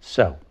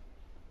 So,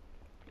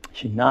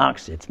 she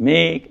knocks, it's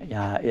me,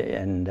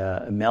 and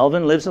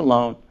Melvin lives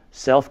alone,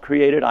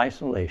 self-created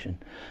isolation.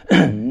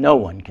 No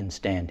one can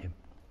stand him.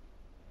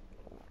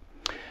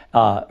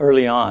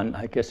 Early on,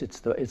 I guess it's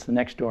the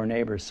next door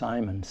neighbor,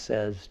 Simon,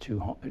 says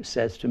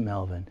to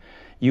Melvin,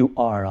 "You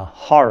are a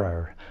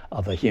horror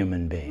of a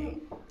human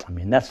being." I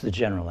mean, that's the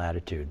general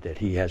attitude that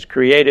he has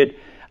created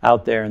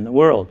out there in the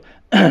world.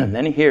 And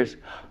then he hears,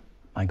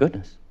 "My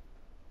goodness,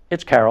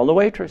 it's Carol the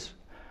waitress."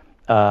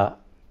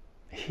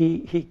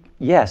 He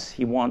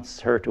wants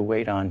her to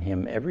wait on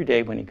him every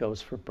day when he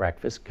goes for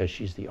breakfast, because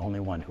she's the only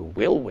one who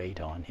will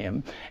wait on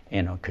him,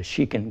 because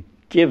she can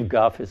give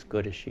guff as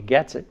good as she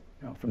gets it,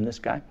 from this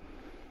guy.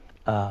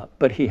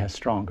 But he has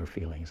stronger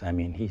feelings. I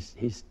mean,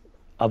 he's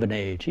of an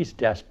age, he's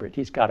desperate,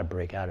 he's got to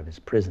break out of his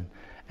prison,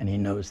 and he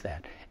knows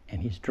that.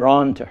 And he's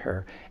drawn to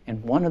her.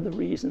 And one of the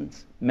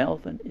reasons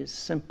Melvin is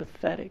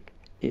sympathetic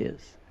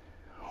is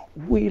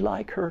we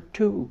like her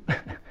too.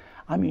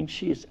 I mean,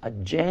 she's a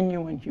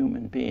genuine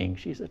human being.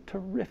 She's a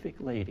terrific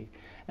lady.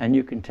 And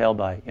you can tell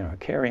by,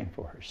 caring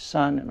for her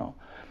son and all.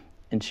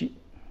 And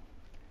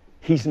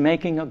he's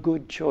making a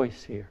good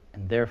choice here.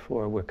 And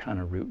therefore, we're kind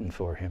of rooting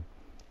for him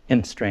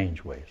in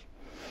strange ways.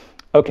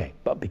 Okay,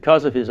 but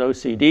because of his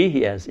OCD,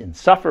 he is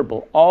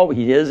insufferable,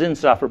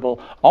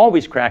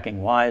 always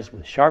cracking wise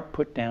with sharp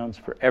put-downs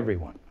for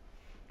everyone.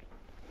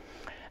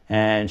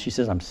 And she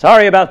says, "I'm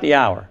sorry about the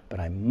hour, but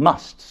I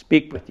must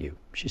speak with you."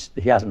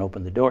 He hasn't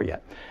opened the door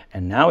yet.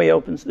 And now he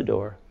opens the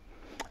door.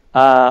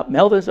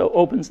 Melvin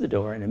opens the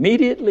door and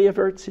immediately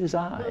averts his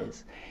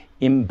eyes,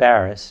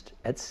 embarrassed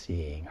at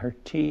seeing her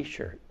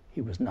T-shirt.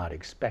 He was not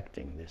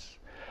expecting this,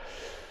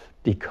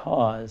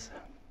 because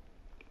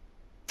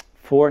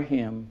for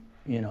him,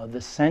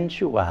 the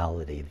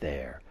sensuality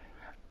there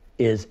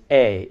is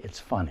it's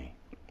funny,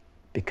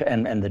 because,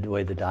 and the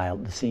way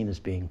the scene is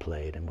being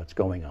played and what's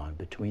going on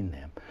between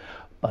them.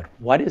 But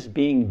what is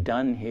being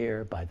done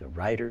here by the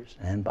writers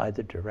and by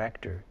the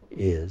director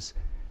is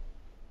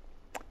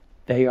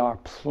they are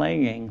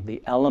playing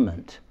the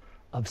element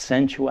of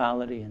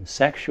sensuality and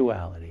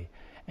sexuality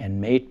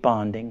and mate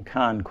bonding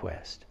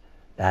conquest.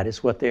 That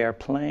is what they are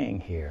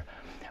playing here.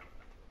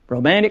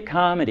 Romantic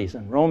comedies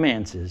and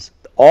romances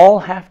all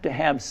have to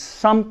have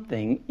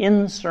something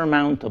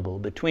insurmountable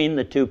between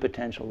the two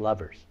potential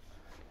lovers.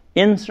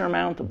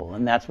 Insurmountable,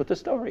 and that's what the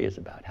story is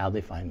about, how they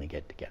finally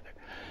get together.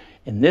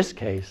 In this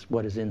case,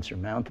 what is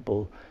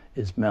insurmountable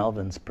is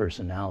Melvin's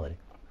personality.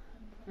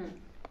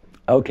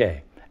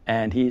 Okay,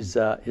 and his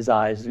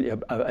eyes,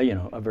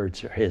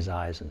 averts his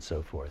eyes and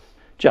so forth,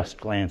 just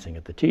glancing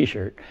at the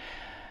T-shirt,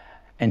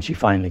 and she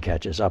finally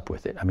catches up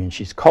with it. I mean,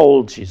 she's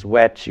cold, she's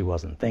wet, she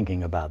wasn't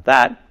thinking about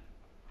that.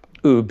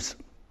 Oops.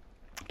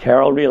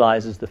 Carol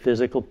realizes the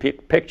physical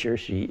picture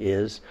she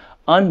is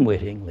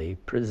unwittingly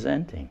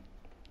presenting.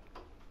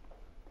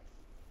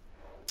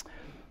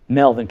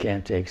 Melvin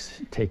can't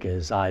take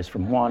his eyes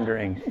from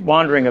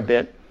wandering a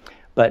bit,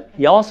 but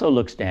he also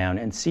looks down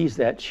and sees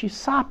that she's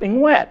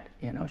sopping wet.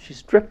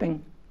 She's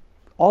dripping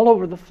all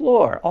over the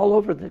floor, all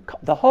over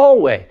the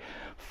hallway.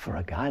 For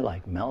a guy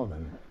like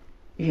Melvin,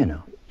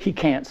 he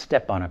can't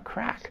step on a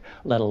crack,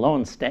 let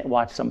alone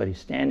watch somebody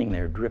standing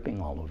there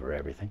dripping all over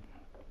everything.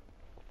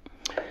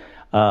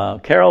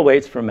 Carol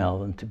waits for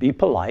Melvin to be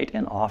polite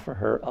and offer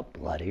her a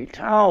bloody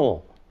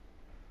towel.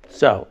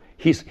 So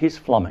he's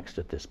flummoxed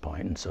at this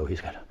point, and so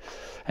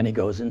and he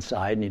goes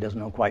inside and he doesn't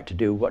know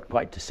what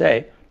quite to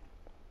say.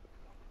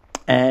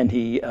 And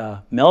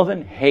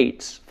Melvin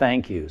hates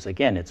thank yous.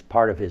 Again, it's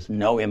part of his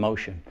no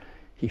emotion.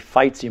 He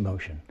fights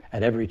emotion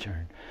at every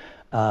turn.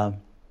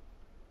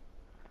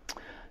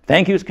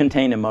 Thank yous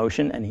contain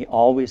emotion, and he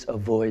always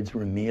avoids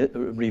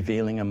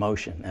revealing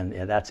emotion. And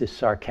that's his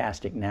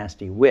sarcastic,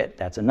 nasty wit.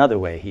 That's another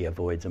way he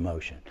avoids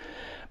emotion.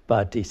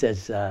 But he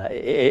says,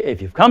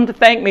 if you've come to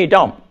thank me,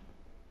 don't.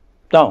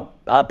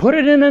 Put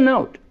it in a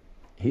note.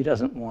 He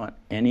doesn't want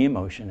any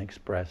emotion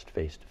expressed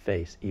face to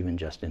face, even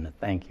just in a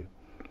thank you.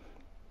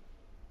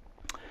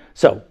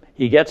 So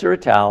he gets her a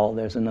towel.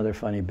 There's another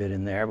funny bit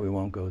in there. We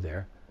won't go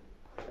there.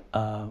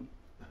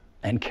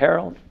 And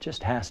Carol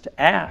just has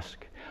to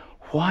ask,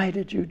 "Why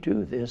did you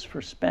do this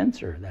for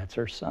Spencer?" That's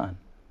her son.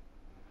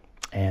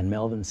 And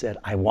Melvin said,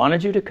 "I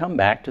wanted you to come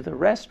back to the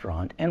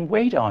restaurant and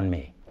wait on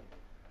me."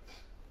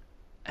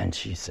 And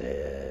she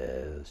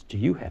says, "Do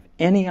you have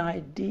any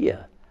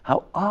idea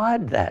how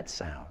odd that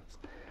sounds?"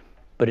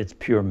 But it's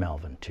pure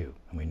Melvin too,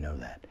 and we know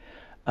that.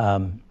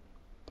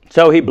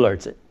 So he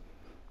blurts it.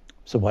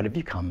 "So what have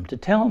you come to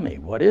tell me?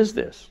 What is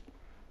this?"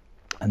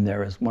 And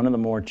there is one of the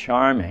more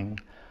charming,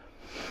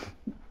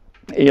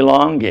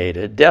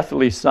 elongated,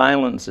 deathly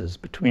silences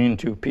between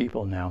two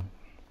people now.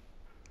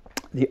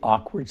 The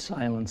awkward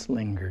silence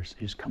lingers.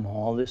 He's come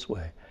all this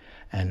way,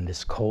 and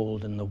it's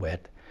cold and the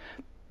wet.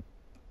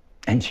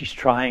 And she's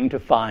trying to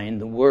find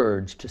the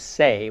words to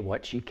say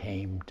what she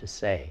came to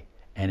say,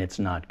 and it's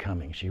not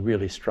coming. She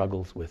really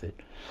struggles with it.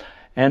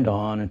 And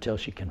on until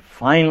she can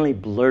finally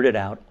blurt it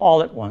out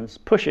all at once,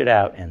 push it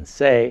out and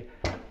say,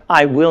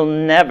 "I will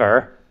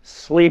never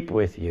sleep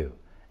with you.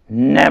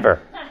 Never."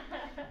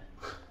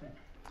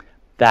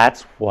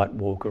 That's what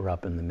woke her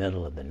up in the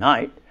middle of the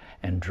night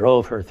and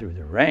drove her through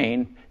the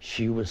rain.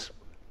 She was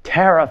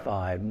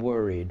terrified,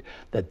 worried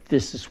that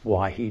this is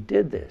why he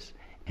did this.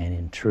 And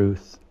in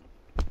truth,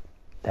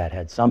 That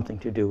had something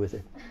to do with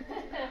it.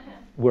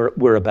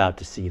 We're about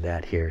to see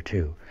that here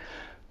too.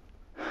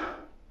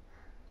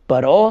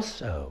 But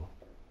also,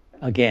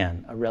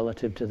 again, a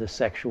relative to the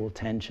sexual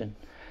tension.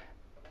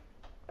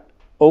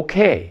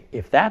 Okay,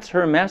 if that's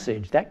her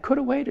message, that could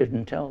have waited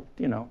until,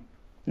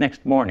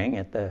 next morning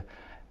at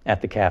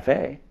the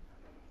cafe.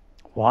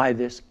 Why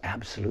this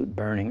absolute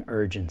burning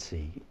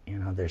urgency?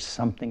 There's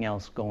something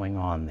else going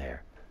on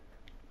there.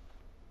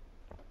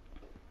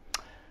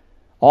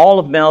 All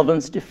of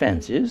Melvin's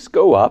defenses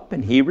go up,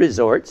 and he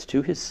resorts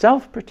to his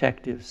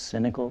self-protective,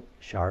 cynical,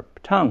 sharp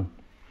tongue.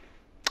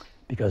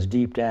 Because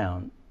deep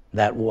down,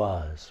 that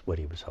was what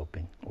he was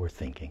hoping or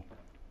thinking.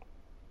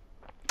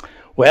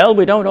 Well,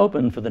 we don't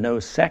open for the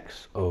no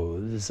sex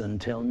oaths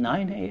until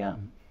 9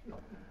 a.m.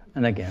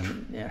 And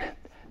again,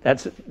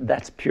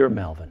 that's pure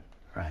Melvin,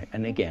 right?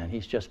 And again,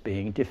 he's just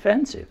being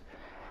defensive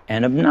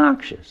and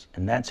obnoxious,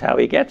 and that's how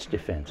he gets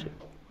defensive.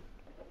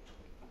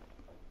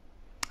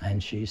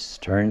 And she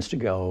turns to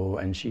go,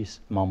 and she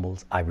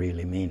mumbles, "I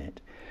really mean it."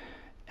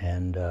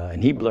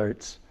 And he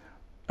blurts,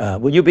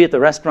 "Will you be at the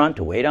restaurant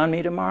to wait on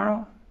me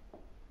tomorrow?"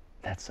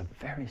 That's a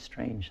very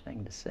strange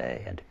thing to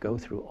say, and to go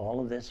through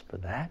all of this for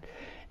that.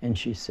 And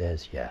she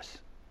says yes,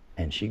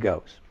 and she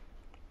goes.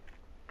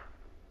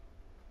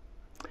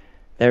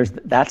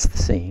 That's the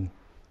scene.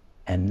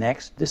 And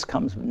next, this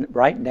comes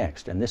right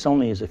next, and this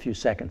only is a few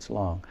seconds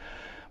long.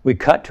 We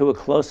cut to a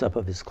close-up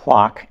of his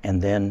clock,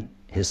 and then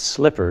his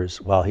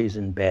slippers while he's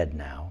in bed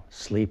now,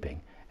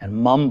 sleeping, and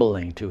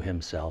mumbling to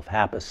himself,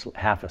 half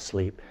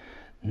asleep.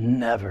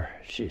 "Never,"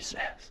 she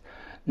says,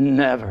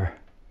 "never."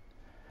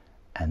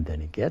 And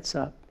then he gets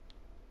up,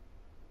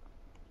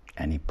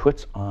 and he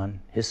puts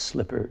on his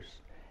slippers,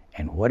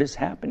 and what is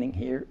happening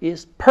here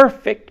is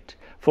perfect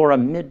for a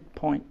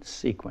midpoint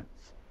sequence.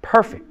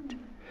 Perfect.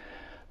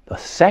 The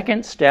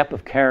second step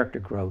of character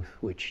growth,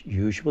 which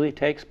usually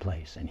takes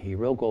place in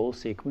Hero Goal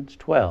Sequence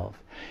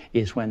 12,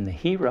 is when the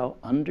hero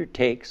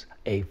undertakes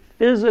a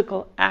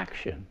physical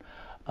action,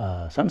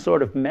 some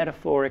sort of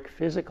metaphoric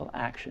physical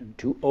action,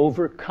 to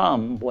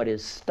overcome what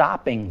is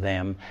stopping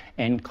them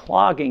and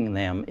clogging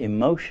them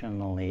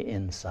emotionally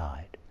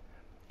inside.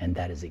 And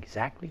that is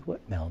exactly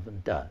what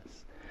Melvin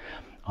does.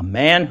 A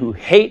man who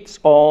hates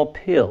all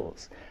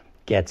pills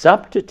gets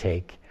up to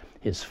take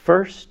his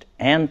first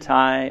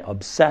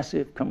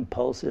anti-obsessive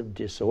compulsive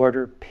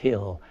disorder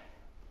pill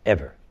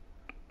ever.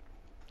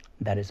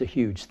 That is a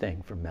huge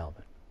thing for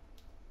Melvin.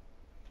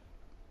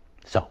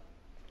 So,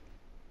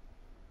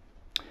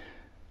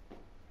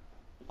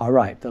 all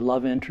right, the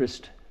love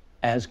interest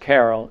as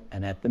Carol,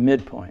 and at the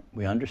midpoint,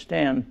 we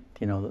understand,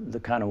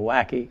 the kind of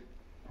wacky,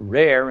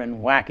 rare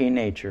and wacky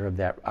nature of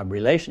that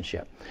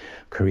relationship.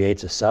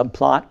 Creates a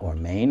subplot or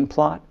main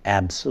plot?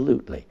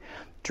 Absolutely.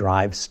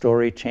 Drives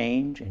story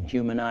change and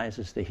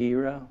humanizes the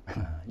hero?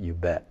 You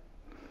bet.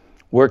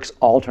 Works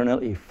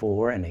alternately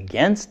for and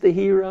against the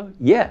hero?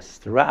 Yes,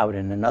 throughout,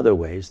 and in other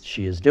ways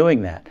she is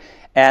doing that.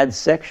 Adds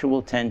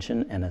sexual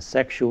tension and a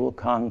sexual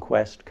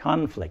conquest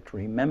conflict.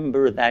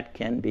 Remember, that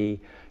can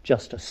be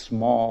just a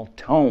small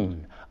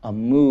tone, a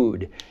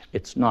mood.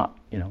 It's not,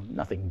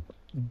 nothing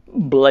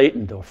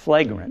blatant or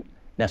flagrant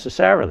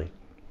necessarily.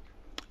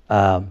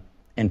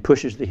 And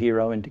pushes the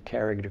hero into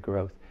character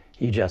growth.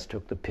 He just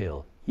took the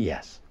pill.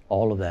 Yes,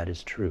 all of that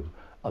is true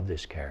of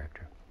this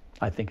character.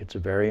 I think it's a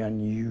very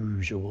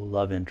unusual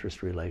love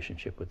interest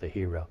relationship with the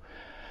hero.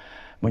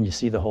 When you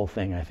see the whole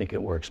thing, I think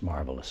it works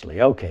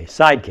marvelously. Okay,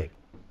 sidekick.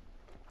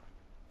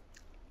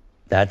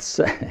 That's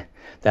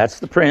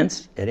the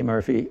Prince, Eddie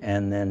Murphy,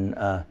 and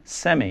then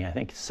Semi. I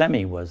think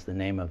Semi was the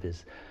name of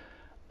his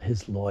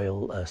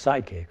loyal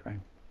sidekick,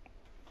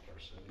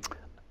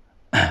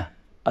 right?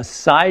 A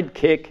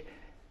sidekick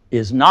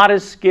is not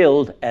as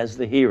skilled as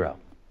the hero,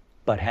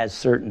 but has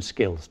certain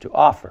skills to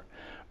offer.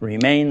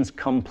 Remains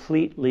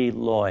completely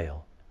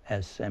loyal,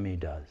 as Semi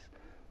does.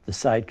 The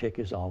sidekick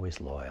is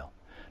always loyal.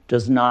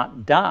 Does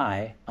not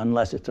die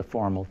unless it's a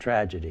formal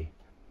tragedy.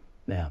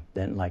 Yeah,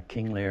 then like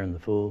King Lear and the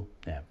Fool.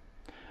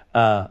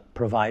 Yeah.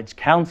 Provides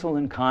counsel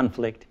in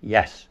conflict.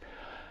 Yes.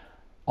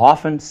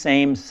 Often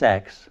same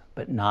sex,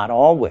 but not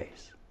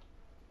always.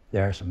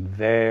 There are some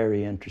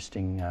very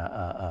interesting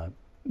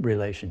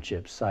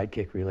relationships,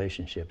 sidekick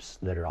relationships,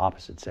 that are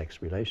opposite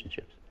sex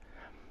relationships.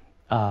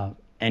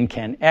 And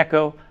can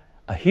echo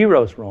a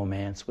hero's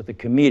romance with a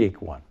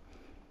comedic one.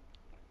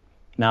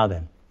 Now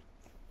then,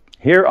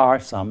 here are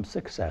some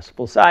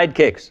successful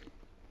sidekicks.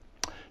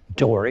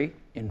 Dory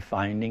in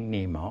Finding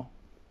Nemo.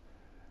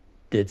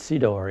 Ditzy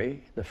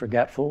Dory, the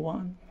forgetful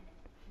one.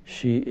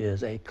 She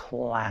is a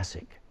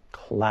classic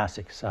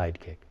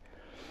sidekick.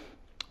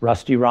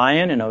 Rusty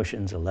Ryan in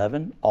Ocean's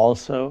 11,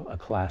 also a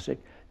classic.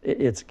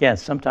 It's, again,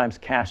 sometimes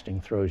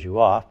casting throws you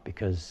off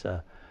because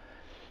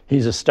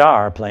he's a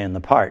star playing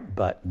the part,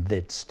 but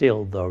that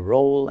still the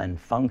role and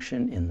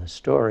function in the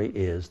story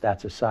is,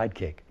 that's a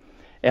sidekick.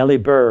 Ellie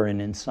Burr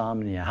in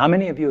Insomnia. How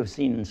many of you have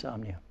seen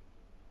Insomnia?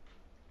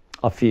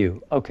 A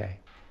few. Okay,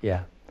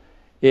 yeah.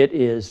 It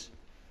is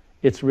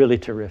It's really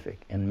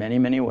terrific in many,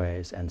 many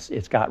ways, and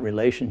it's got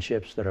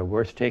relationships that are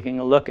worth taking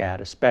a look at,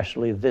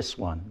 especially this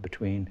one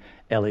between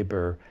Ellie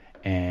Burr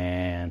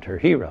and her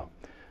hero.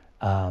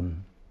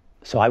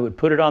 So I would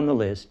put it on the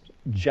list.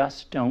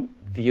 Just don't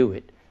view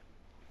it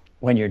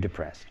when you're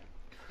depressed.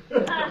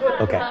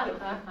 Okay.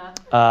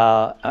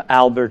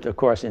 Albert, of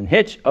course, in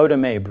Hitch. Oda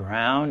Mae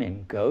Brown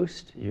in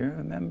Ghost. You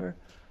remember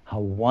how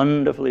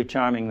wonderfully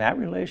charming that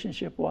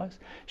relationship was?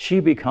 She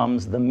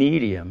becomes the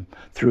medium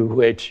through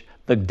which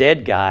the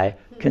dead guy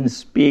can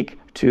speak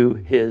to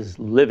his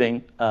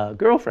living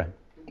girlfriend.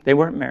 They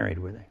weren't married,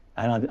 were they?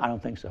 I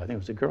don't think so. I think it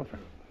was a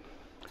girlfriend.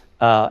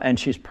 And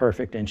she's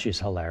perfect, and she's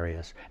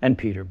hilarious. And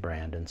Peter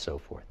Brand, and so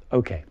forth.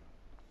 Okay.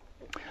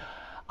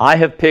 I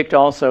have picked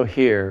also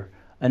here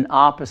an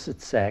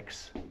opposite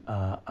sex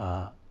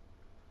a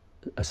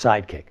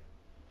sidekick.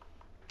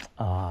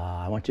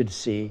 I want you to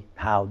see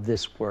how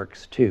this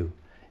works too.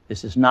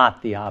 This is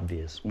not the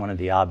obvious, one of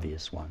the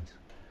obvious ones.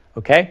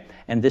 Okay?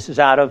 And this is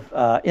out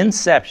of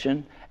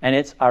Inception, and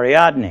it's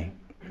Ariadne.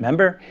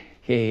 Remember?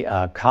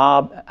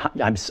 Cobb,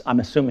 I'm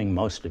assuming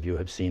most of you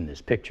have seen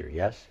this picture,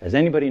 yes? Has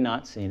anybody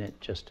not seen it?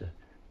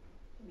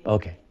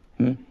 Okay.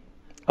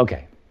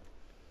 Okay.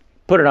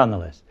 Put it on the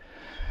list.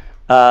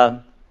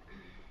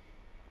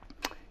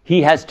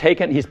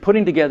 He's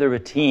putting together a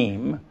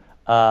team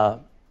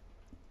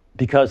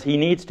because he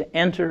needs to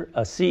enter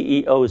a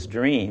CEO's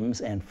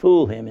dreams and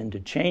fool him into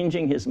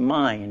changing his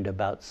mind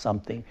about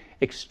something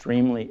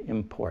extremely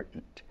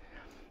important.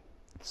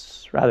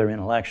 It's rather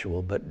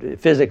intellectual, but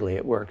physically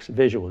it works.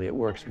 Visually it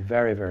works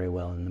very, very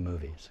well in the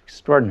movie. It's an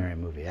extraordinary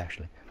movie,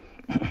 actually.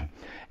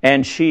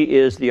 And she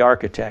is the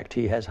architect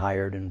he has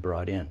hired and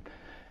brought in.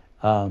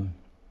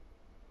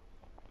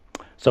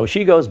 So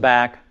she goes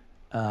back.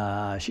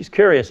 She's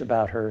curious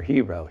about her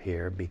hero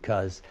here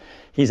because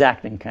he's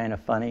acting kind of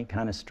funny,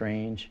 kind of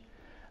strange.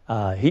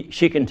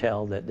 She can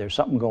tell that there's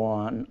something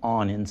going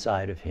on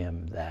inside of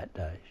him that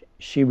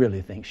she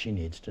really thinks she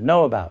needs to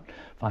know about.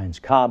 Finds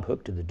Cobb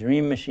hooked to the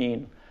dream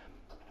machine,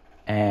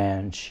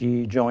 and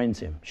she joins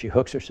him. She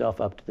hooks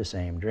herself up to the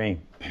same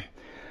dream.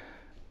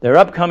 Their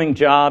upcoming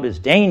job is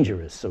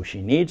dangerous, so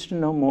she needs to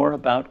know more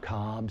about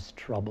Cobb's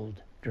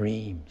troubled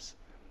dreams.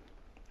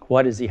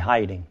 What is he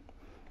hiding?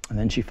 And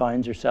then she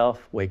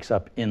wakes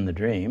up in the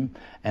dream,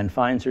 and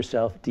finds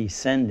herself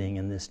descending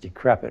in this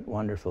decrepit,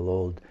 wonderful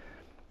old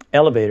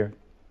elevator,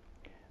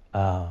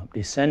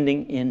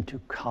 descending into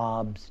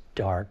Cobb's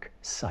dark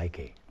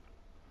psyche.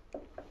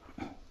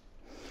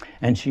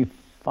 And she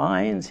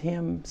finds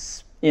him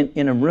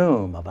in a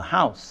room of a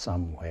house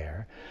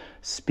somewhere,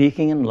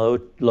 speaking in low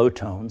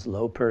tones,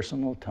 low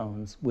personal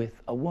tones,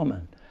 with a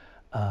woman.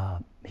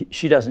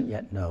 She doesn't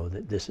yet know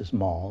that this is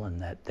Moll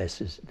and that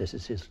this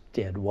is his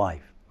dead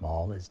wife.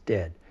 Moll is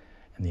dead,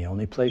 and the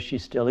only place she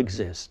still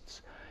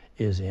exists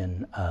is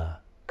in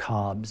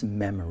Cobb's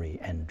memory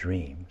and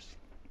dreams.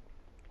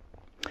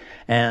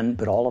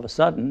 But all of a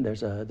sudden,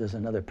 there's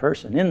another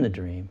person in the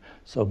dream,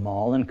 so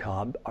Moll and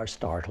Cobb are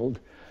startled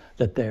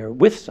that they're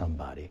with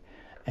somebody,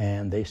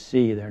 and they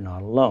see they're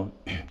not alone.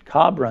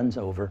 Cobb runs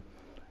over.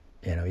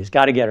 He's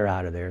got to get her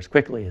out of there as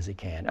quickly as he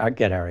can, or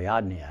get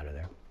Ariadne out of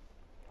there.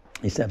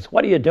 He says,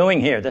 "What are you doing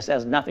here? This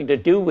has nothing to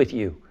do with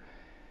you."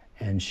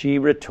 And she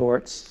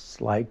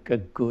retorts like a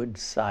good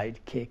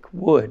sidekick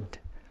would.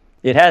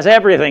 "It has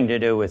everything to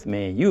do with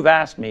me. You've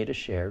asked me to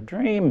share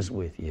dreams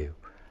with you.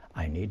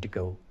 I need to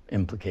go,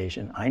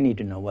 implication, I need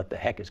to know what the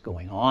heck is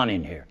going on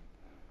in here."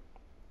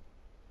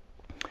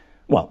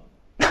 Well,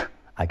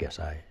 I guess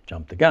I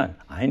jumped the gun.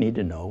 I need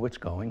to know what's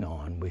going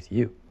on with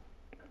you.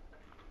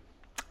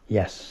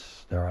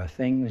 Yes, there are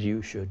things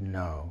you should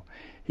know.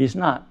 He's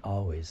not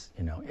always,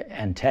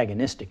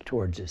 antagonistic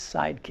towards his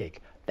sidekick.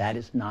 That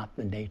is not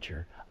the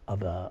nature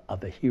of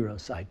a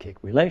hero-sidekick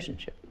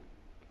relationship.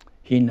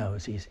 He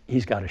knows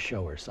he's got to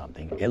show her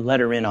something, let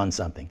her in on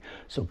something.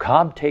 So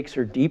Cobb takes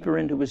her deeper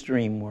into his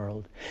dream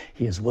world.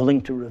 He is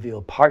willing to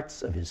reveal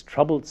parts of his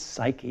troubled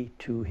psyche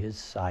to his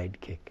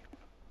sidekick.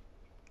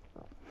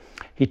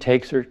 He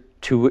takes her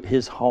to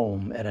his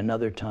home at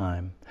another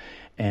time,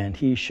 and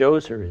he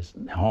shows her his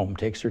home,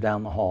 takes her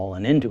down the hall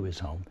and into his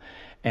home,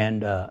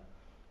 and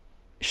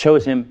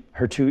shows him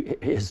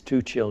his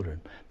two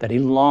children that he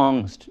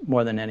longs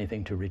more than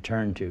anything to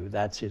return to.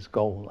 That's his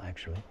goal,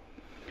 actually.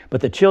 "But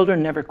the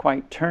children never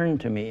quite turn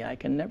to me. I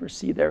can never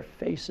see their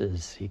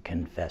faces," he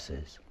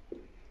confesses.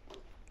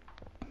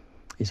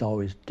 He's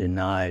always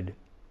denied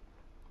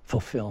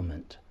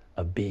fulfillment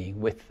of being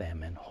with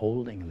them and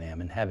holding them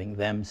and having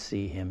them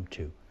see him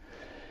too.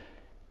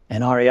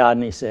 And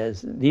Ariadne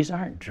says, "These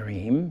aren't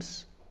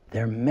dreams,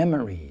 they're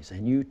memories,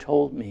 and you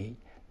told me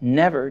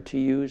never to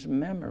use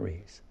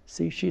memories."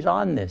 See, she's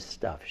on this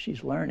stuff.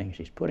 She's learning.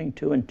 She's putting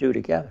two and two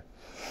together.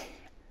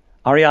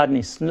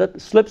 Ariadne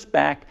slips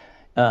back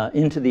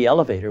into the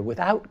elevator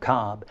without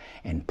Cobb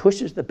and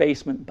pushes the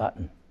basement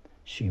button.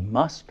 She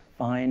must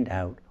find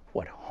out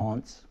what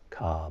haunts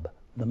Cobb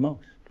the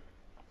most.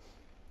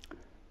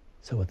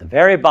 So at the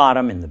very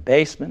bottom, in the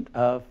basement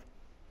of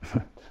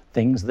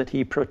things that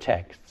he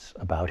protects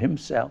about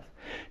himself.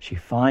 She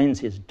finds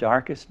his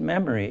darkest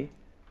memory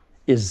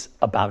is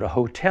about a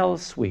hotel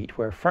suite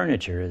where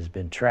furniture has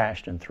been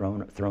trashed and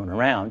thrown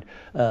around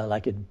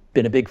like it'd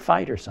been a big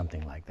fight or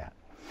something like that.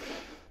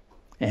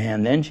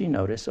 And then she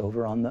noticed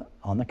over on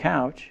the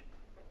couch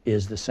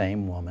is the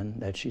same woman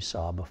that she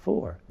saw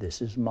before.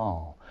 This is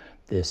Moll.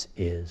 This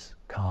is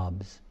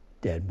Cobb's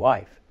dead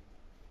wife,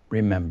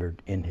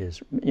 remembered in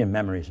his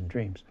memories and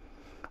dreams.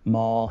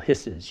 Moll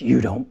hisses,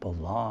 "You don't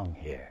belong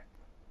here."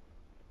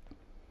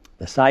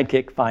 The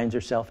sidekick finds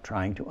herself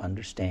trying to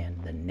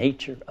understand the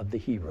nature of the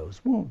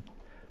hero's wound.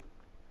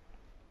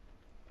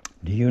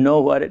 Do you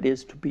know what it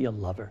is to be a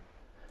lover?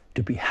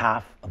 To be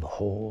half of a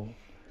whole?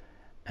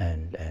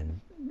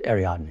 And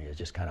Ariadne is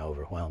just kind of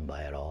overwhelmed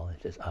by it all.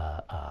 It's just,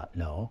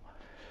 no.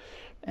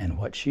 And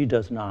what she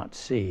does not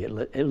see,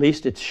 at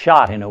least it's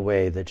shot in a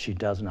way that she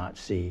does not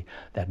see,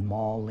 that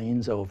Moll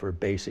leans over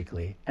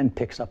basically and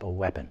picks up a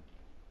weapon,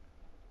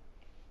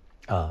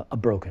 a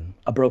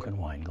broken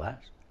wine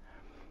glass.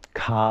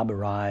 Cobb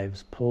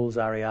arrives, pulls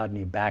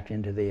Ariadne back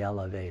into the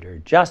elevator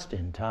just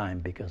in time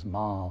because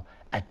Moll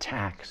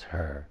attacks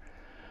her.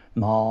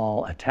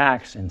 Moll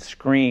attacks and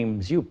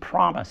screams, "You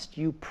promised,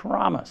 you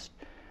promised."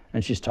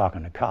 And she's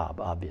talking to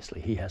Cobb,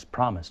 obviously. He has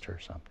promised her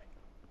something.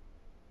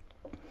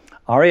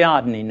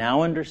 Ariadne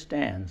now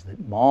understands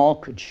that Moll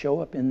could show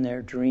up in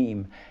their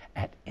dream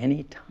at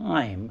any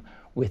time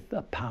with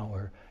the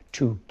power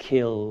to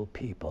kill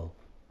people.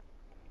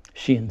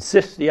 She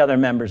insists the other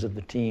members of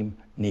the team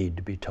need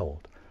to be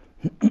told.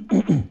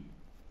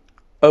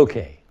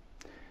 Okay,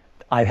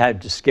 I've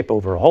had to skip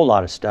over a whole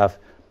lot of stuff,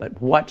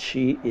 but what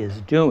she is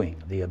doing,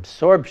 the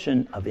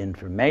absorption of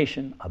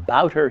information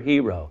about her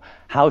hero,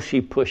 how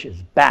she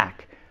pushes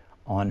back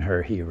on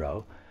her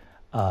hero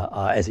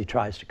as he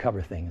tries to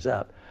cover things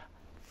up,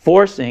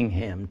 forcing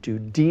him to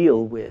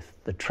deal with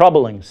the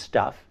troubling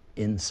stuff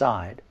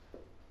inside.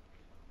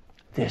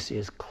 This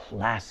is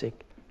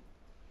classic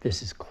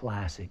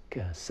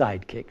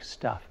sidekick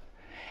stuff.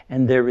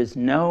 And there is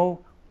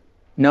no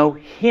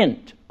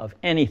hint of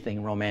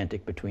anything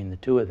romantic between the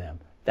two of them.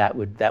 That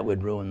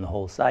would ruin the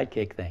whole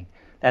sidekick thing.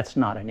 That's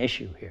not an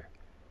issue here.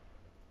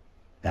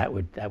 That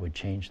would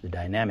change the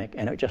dynamic,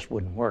 and it just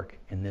wouldn't work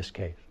in this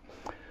case.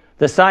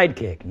 The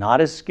sidekick,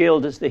 not as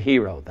skilled as the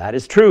hero, that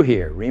is true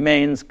here,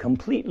 remains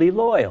completely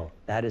loyal.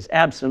 That is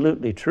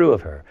absolutely true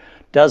of her.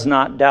 Does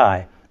not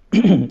die.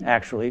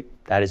 Actually,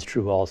 that is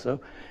true also.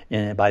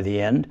 By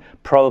the end,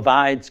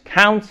 provides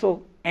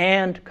counsel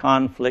and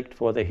conflict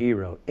for the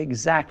hero.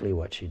 Exactly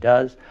what she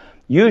does.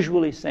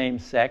 Usually same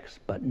sex,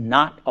 but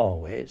not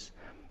always.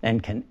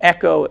 And can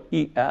echo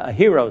a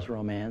hero's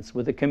romance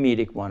with a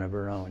comedic one of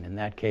her own. In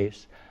that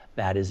case,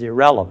 that is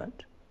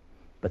irrelevant.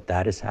 But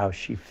that is how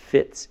she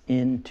fits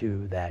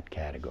into that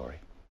category.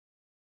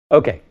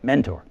 Okay,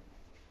 mentor.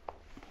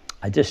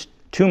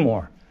 Two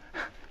more,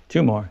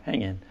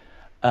 hang in.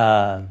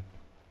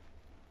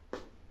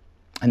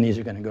 And these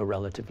are going to go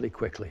relatively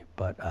quickly,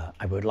 but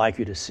I would like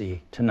you to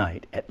see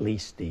tonight at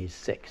least these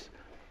 6.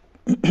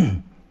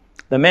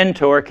 The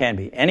mentor can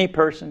be any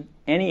person,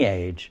 any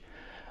age,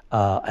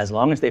 as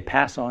long as they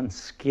pass on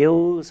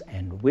skills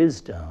and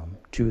wisdom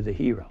to the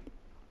hero.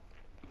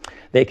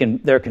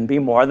 There can be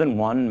more than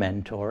one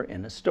mentor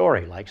in a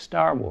story, like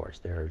Star Wars.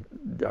 There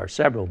are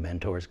several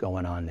mentors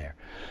going on there.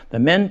 The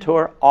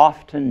mentor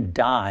often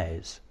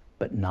dies,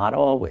 but not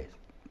always.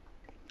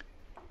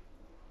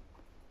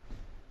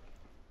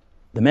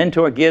 The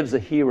mentor gives the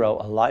hero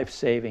a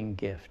life-saving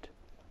gift.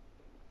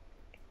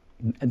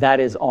 That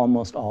is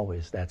almost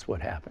always, that's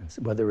what happens.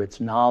 Whether it's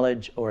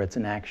knowledge or it's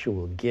an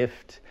actual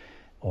gift,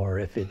 or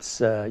if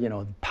it's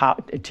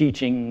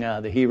teaching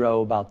the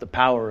hero about the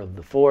power of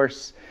the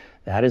Force,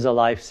 that is a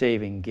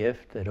life-saving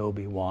gift that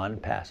Obi-Wan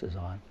passes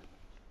on.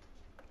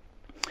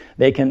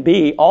 They can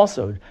be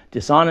also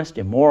dishonest,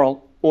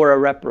 immoral, or a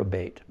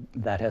reprobate.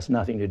 That has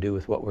nothing to do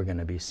with what we're going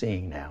to be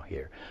seeing now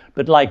here.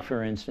 But like,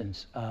 for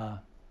instance, A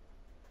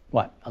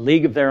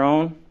League of Their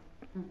Own?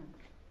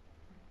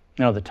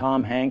 The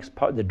Tom Hanks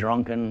part, the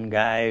drunken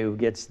guy who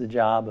gets the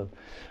job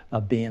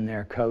of being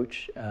their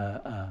coach,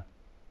 a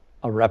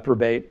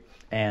reprobate,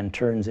 and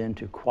turns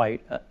into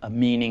quite a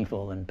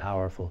meaningful and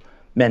powerful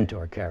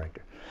mentor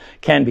character.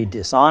 Can be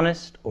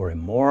dishonest or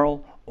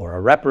immoral or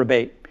a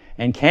reprobate,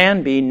 and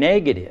can be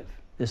negative.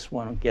 This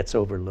one gets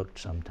overlooked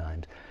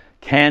sometimes.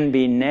 Can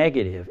be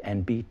negative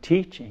and be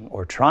teaching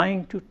or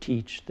trying to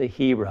teach the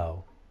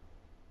hero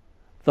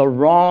the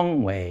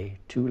wrong way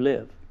to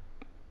live.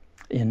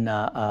 In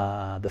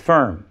The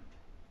Firm,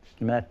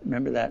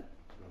 remember that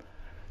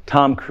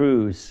Tom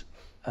Cruise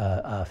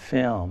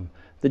film?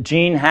 The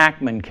Gene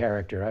Hackman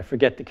character, I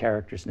forget the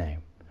character's name,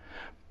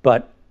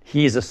 but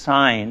he's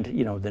assigned,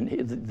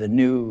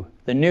 the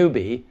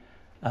newbie,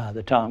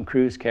 the Tom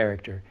Cruise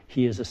character.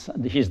 He's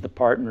the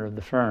partner of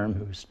the firm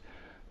who's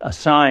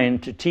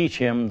assigned to teach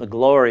him the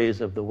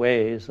glories of the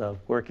ways of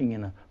working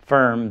in a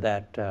firm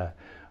that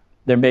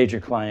their major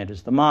client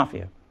is the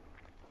mafia.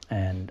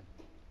 And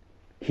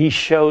he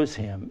shows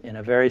him in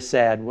a very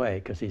sad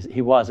way, because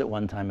he was at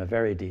one time a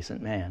very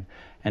decent man,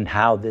 and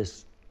how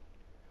this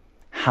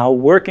how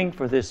working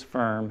for this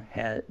firm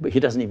has,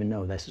 he doesn't even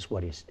know this is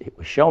what it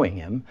was showing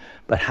him,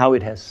 but how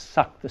it has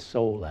sucked the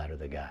soul out of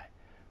the guy.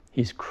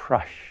 He's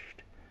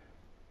crushed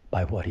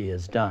by what he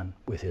has done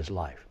with his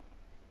life.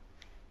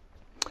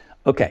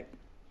 Okay,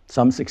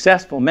 some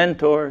successful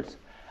mentors.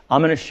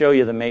 I'm going to show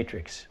you the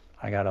matrix.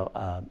 I got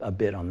a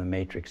bit on the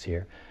matrix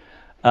here.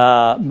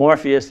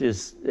 Morpheus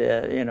is,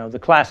 the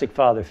classic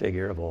father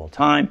figure of all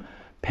time.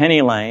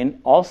 Penny Lane,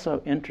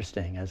 also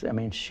interesting.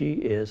 She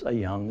is a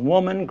young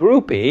woman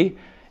groupie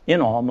in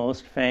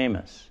Almost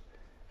Famous.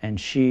 And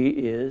she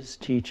is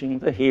teaching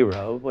the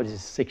hero, what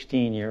is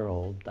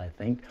 16-year-old, I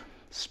think,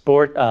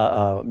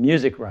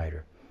 music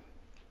writer.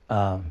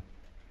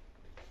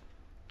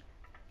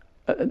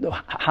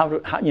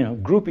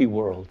 Groupie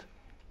world.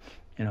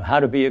 How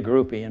to be a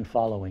groupie and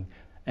following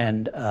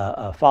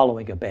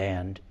a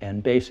band.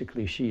 And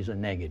basically she's a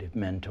negative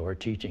mentor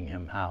teaching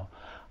him how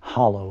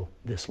hollow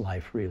this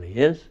life really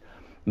is.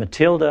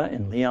 Matilda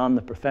in Leon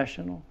the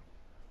Professional.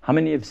 How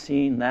many have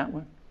seen that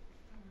one?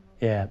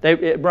 Yeah,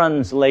 it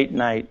runs late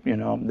night,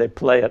 they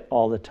play it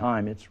all the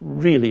time. It's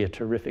really a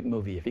terrific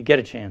movie if you get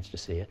a chance to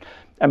see it.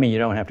 You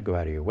don't have to go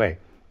out of your way,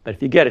 but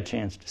if you get a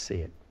chance to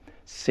see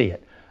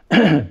it.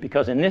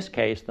 Because in this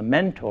case, the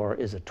mentor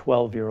is a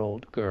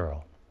 12-year-old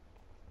girl.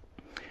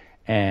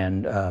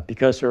 And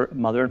because her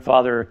mother and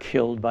father are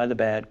killed by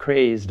the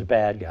crazed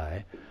bad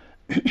guy,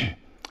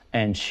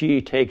 and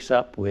she takes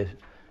up with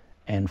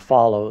and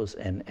follows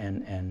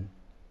and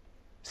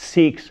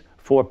seeks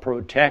for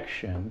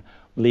protection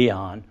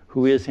Leon,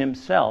 who is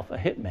himself a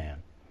hitman,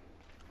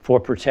 for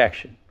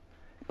protection.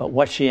 But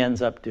what she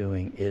ends up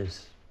doing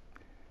is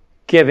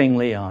giving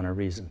Leon a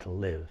reason to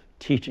live,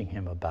 teaching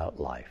him about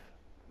life.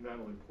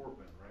 Natalie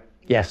Portman, right?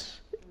 Yes,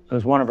 it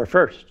was one of her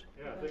first.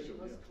 Yeah, I think it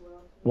was.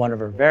 One of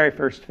her very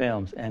first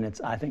films, and it's,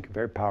 I think, a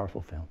very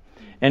powerful film.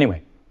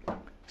 Anyway,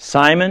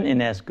 Simon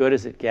in As Good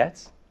as It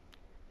Gets,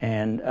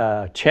 and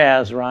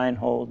Chaz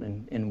Reinhold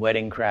in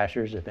Wedding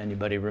Crashers, if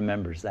anybody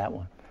remembers that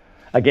one.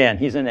 Again,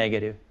 he's a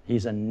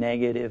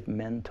negative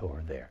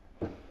mentor there.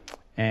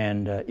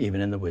 And even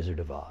in The Wizard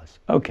of Oz.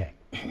 Okay.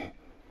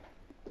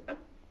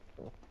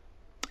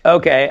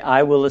 Okay,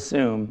 I will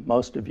assume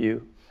most of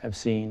you have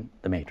seen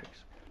The Matrix.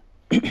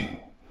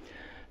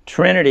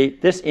 Trinity,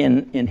 this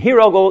in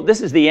Hero Gold, this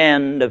is the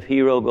end of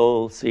Hero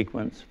Gold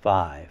Sequence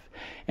 5.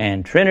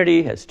 And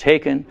Trinity has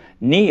taken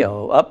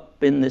Neo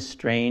up in this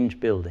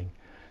strange building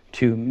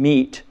to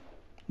meet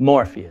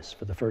Morpheus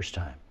for the first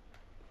time.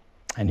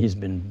 And he's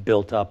been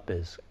built up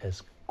as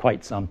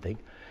quite something.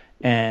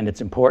 And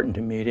it's important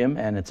to meet him,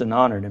 and it's an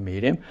honor to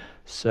meet him.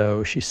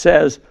 So she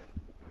says,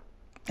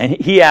 and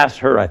he asks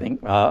her, I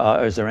think,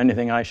 is there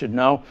anything I should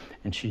know?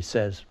 And she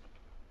says,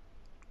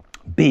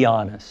 be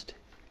honest.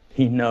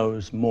 He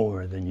knows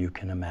more than you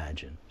can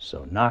imagine.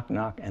 So knock,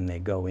 knock, and they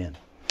go in.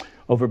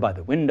 Over by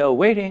the window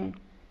waiting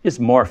is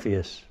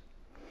Morpheus.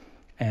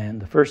 And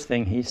the first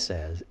thing he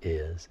says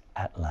is,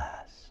 at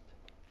last.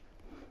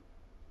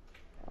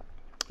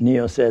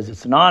 Neo says,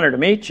 it's an honor to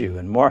meet you.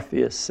 And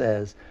Morpheus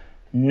says,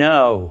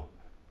 no,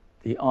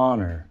 the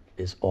honor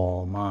is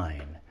all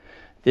mine.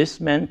 This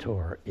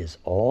mentor is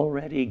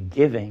already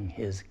giving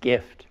his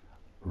gift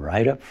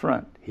right up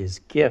front, his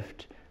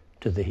gift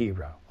to the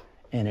hero.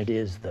 And it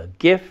is the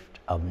gift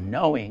of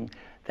knowing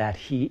that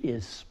he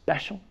is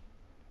special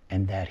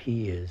and that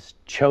he is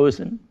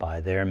chosen by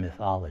their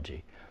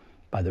mythology,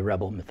 by the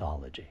rebel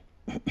mythology.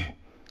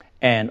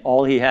 And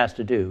all he has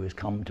to do is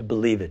come to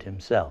believe it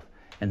himself.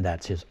 And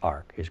that's his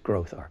arc, his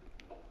growth arc.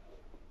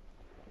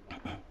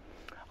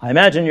 I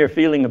imagine you're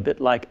feeling a bit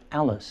like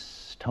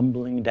Alice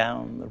tumbling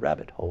down the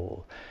rabbit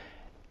hole.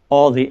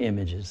 All the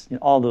images,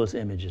 all those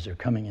images are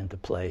coming into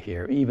play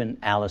here. Even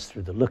Alice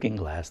through the looking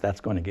glass,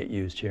 that's going to get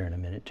used here in a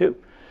minute too.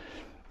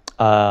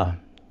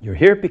 You're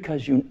here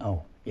because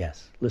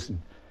listen.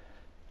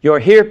 You're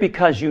here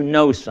because you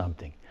know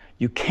something.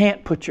 You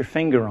can't put your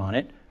finger on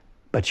it,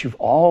 but you've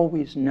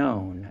always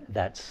known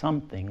that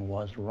something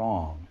was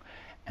wrong.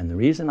 And the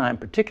reason I'm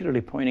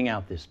particularly pointing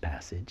out this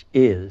passage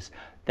is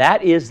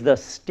that is the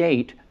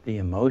state, the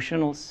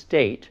emotional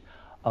state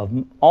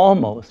of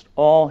almost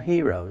all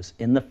heroes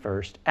in the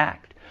first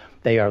act.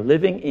 They are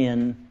living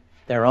in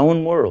their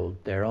own world,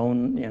 their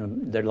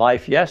own, their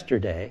life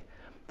yesterday,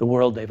 the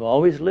world they've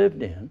always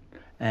lived in,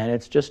 and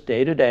it's just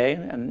day to day,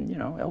 and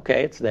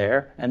okay, it's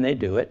there, and they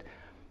do it.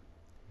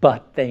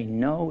 But they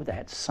know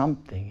that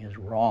something is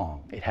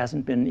wrong. It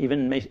hasn't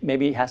been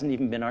maybe it hasn't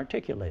even been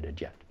articulated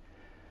yet.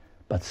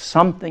 But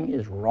something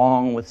is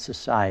wrong with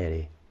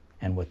society,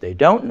 and what they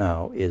don't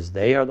know is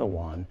they are the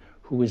one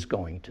who is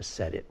going to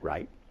set it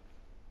right.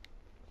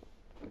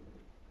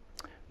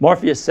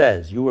 Morpheus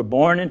says, you were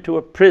born into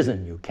a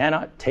prison you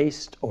cannot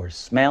taste or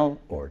smell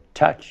or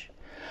touch,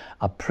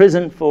 a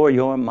prison for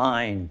your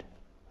mind.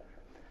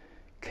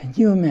 Can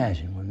you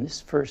imagine when this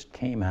first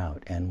came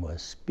out and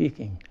was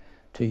speaking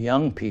to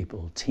young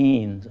people,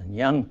 teens and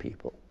young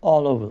people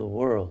all over the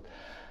world,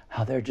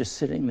 how they're just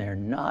sitting there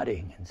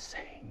nodding and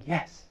saying,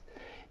 yes,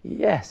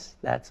 yes,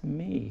 that's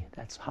me.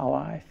 That's how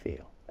I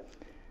feel.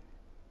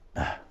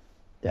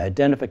 The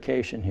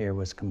identification here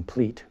was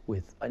complete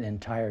with an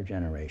entire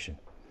generation.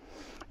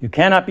 You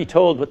cannot be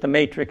told what the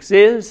Matrix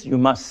is. You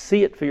must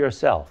see it for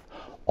yourself.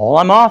 All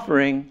I'm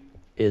offering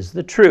is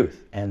the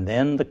truth. And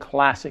then the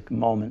classic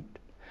moment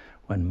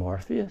when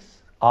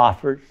Morpheus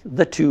offers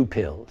the two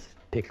pills.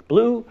 Pick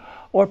blue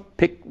or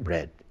pick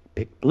red.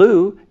 Pick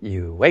blue,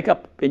 you wake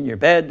up in your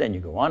bed and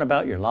you go on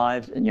about your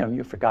lives, and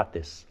you forgot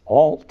this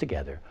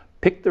altogether.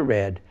 Pick the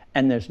red,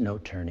 and there's no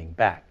turning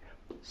back.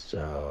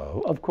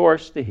 So, of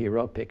course, the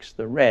hero picks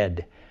the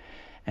red.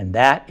 And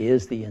that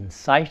is the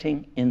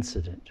inciting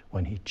incident.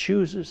 When he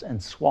chooses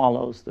and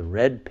swallows the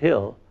red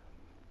pill,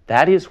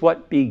 that is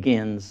what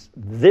begins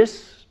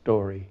this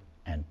story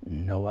and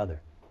no other.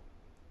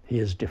 He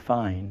is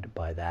defined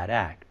by that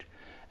act.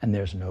 And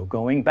there's no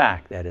going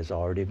back. That has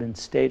already been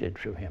stated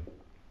through him.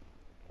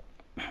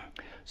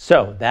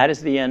 So that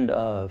is the end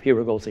of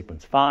Hero Goal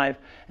Sequence 5,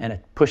 and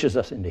it pushes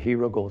us into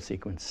Hero Goal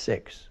Sequence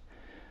 6.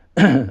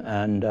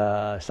 And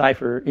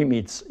Cypher, he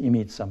meets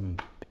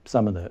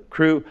some of the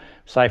crew.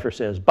 Cypher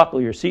says,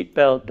 "Buckle your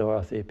seatbelt,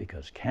 Dorothy,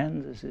 because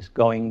Kansas is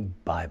going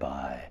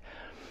bye-bye."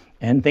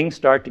 And things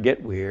start to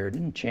get weird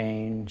and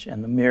change,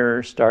 and the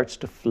mirror starts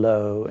to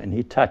flow, and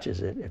he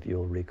touches it, if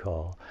you'll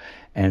recall.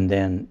 And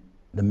then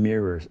the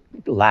mirror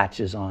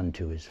latches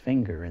onto his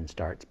finger and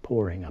starts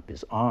pouring up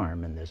his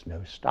arm, and there's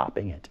no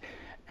stopping it.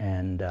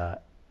 And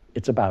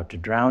it's about to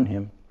drown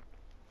him.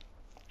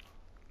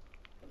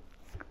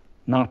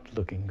 Not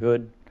looking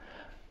good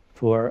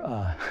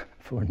for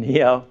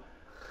Neo.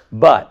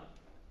 But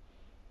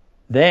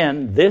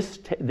then this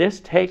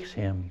takes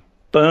him,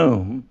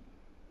 boom,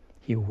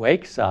 he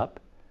wakes up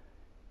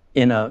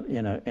in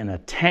a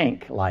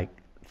tank-like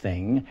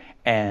thing,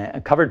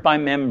 covered by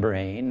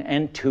membrane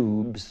and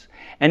tubes,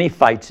 and he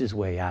fights his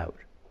way out,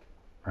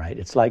 right?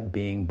 It's like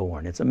being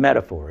born. It's a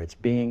metaphor. It's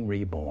being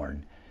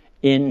reborn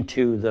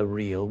into the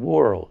real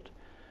world.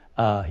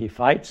 He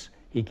fights,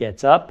 he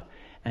gets up,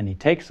 and he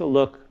takes a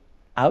look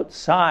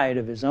outside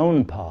of his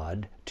own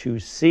pod to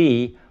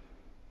see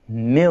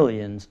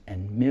millions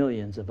and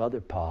millions of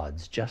other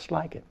pods just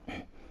like it.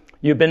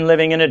 You've been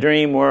living in a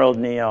dream world,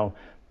 Neo.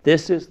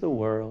 This is the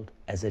world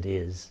as it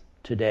is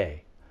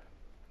today.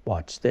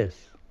 Watch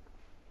this.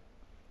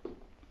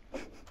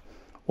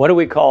 What do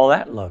we call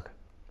that look?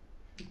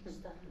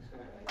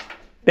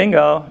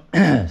 Bingo.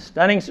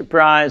 Stunning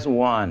surprise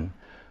 1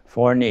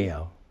 for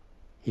Neo.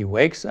 He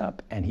wakes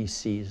up and he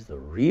sees the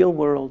real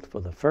world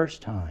for the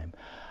first time.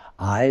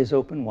 Eyes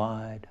open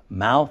wide,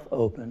 mouth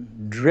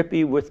open,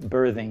 drippy with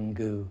birthing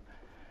goo.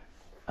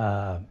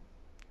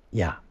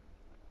 It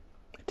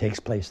takes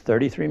place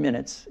 33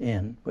 minutes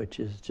in, which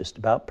is just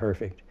about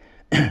perfect.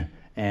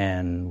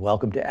 And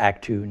welcome to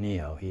Act 2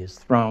 Neo. He is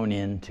thrown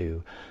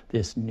into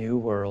this new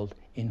world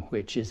in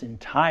which his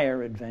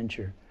entire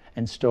adventure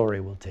and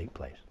story will take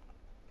place.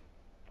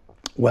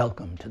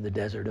 Welcome to the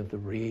desert of the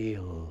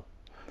real.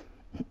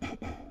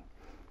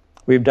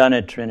 We've done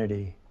it,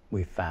 Trinity.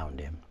 We found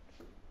him.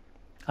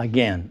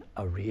 Again,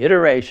 a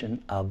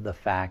reiteration of the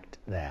fact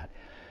that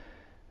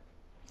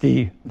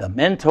the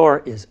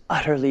mentor is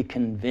utterly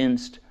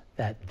convinced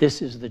that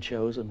this is the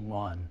chosen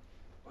one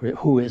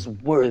who is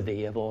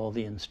worthy of all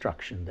the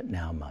instruction that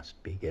now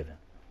must be given.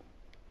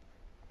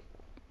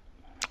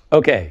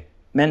 Okay,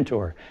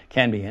 mentor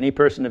can be any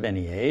person of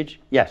any age.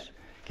 Yes,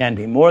 can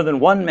be more than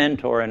one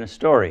mentor in a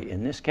story.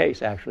 In this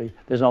case, actually,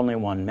 there's only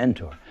one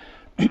mentor.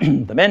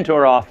 The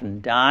mentor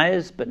often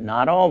dies, but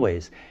not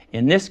always.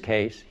 In this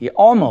case, he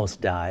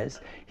almost dies.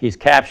 He's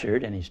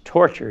captured and he's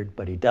tortured,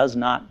 but he does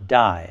not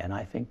die. And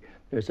I think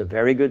there's a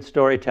very good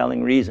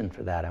storytelling reason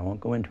for that. I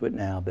won't go into it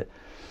now, but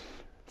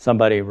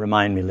somebody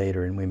remind me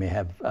later, and we may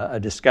have a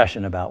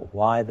discussion about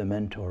why the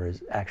mentor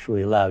is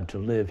actually allowed to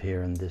live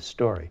here in this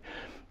story.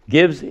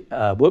 Gives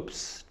the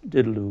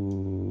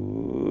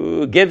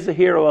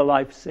hero a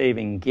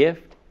life-saving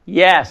gift.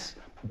 Yes,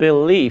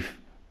 belief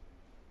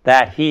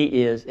that he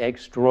is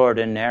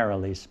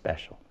extraordinarily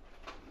special.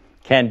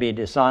 Can be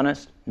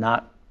dishonest,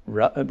 not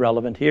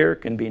relevant here.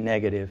 Can be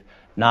negative,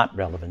 not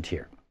relevant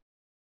here.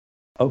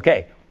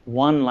 Okay,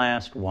 one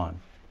last one.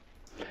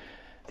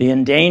 The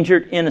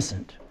endangered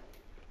innocent.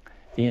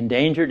 The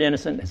endangered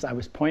innocent, as I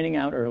was pointing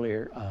out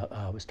earlier,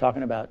 I was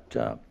talking about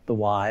the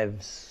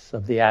wives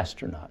of the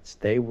astronauts.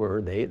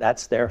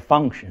 That's their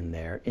function,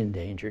 their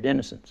endangered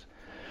innocents.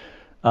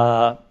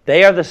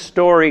 They are the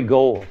story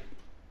goal.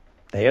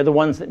 They are the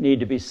ones that need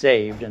to be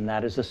saved, and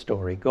that is a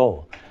story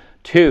goal.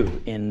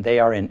 2, they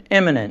are in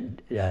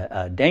imminent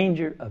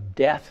danger of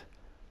death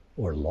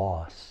or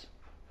loss.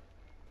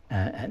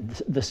 And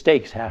the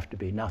stakes have to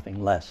be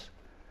nothing less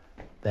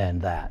than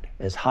that,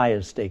 as high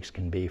as stakes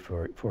can be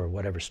for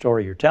whatever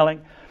story you're telling.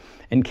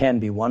 And can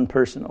be one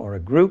person or a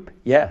group.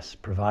 Yes,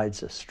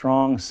 provides a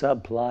strong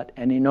subplot,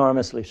 an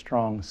enormously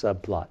strong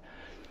subplot.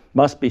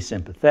 Must be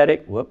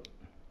sympathetic.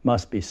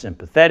 Must be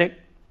sympathetic.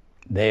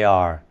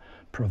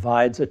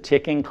 Provides a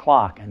ticking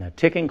clock, and a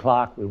ticking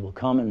clock we will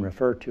come and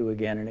refer to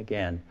again and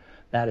again.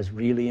 That is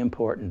really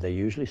important. They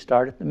usually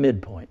start at the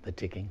midpoint, the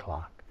ticking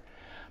clock.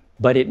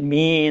 But it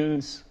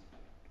means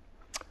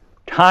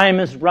time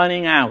is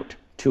running out.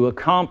 to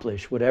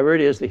accomplish whatever it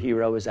is the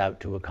hero is out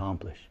to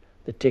accomplish.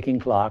 The ticking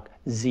clock,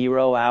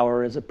 0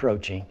 hour is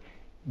approaching.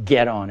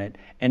 Get on it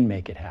and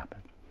make it happen.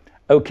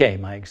 Okay,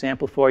 my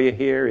example for you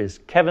here is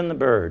Kevin the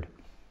bird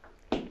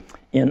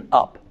in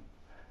Up.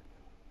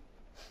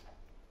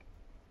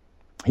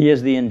 He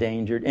is the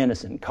endangered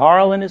innocent.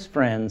 Carl and his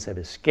friends have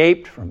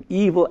escaped from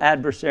evil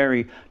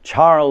adversary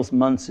Charles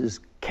Muntz's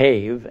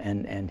cave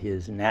and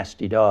his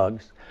nasty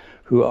dogs,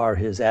 who are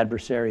his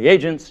adversary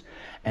agents,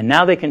 and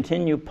now they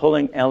continue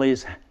pulling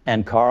Ellie's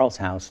and Carl's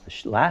house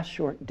the last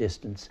short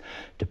distance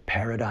to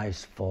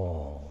Paradise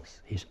Falls.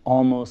 He's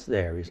almost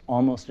there. He's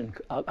almost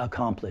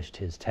accomplished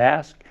his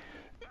task.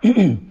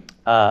 Kevin,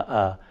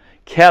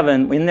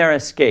 in their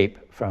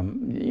escape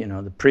from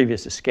the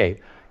previous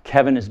escape,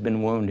 Kevin has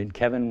been wounded.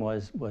 Kevin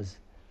was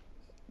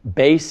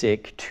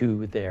basic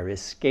to their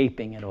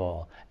escaping it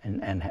all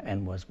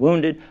and was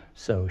wounded,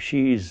 so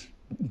she's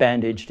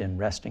bandaged and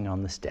resting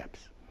on the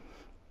steps.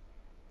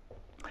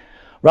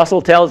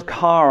 Russell tells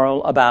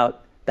Carl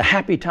about the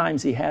happy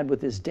times he had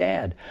with his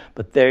dad,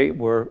 but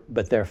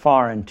they're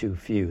far and too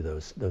few,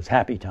 those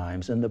happy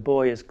times, and the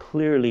boy is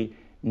clearly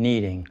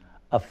needing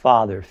a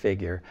father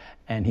figure,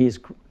 and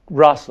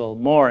Russell,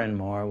 more and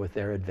more with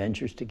their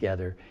adventures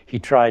together. He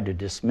tried to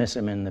dismiss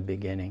him in the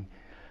beginning,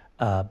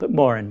 but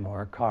more and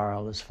more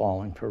Carl is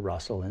falling for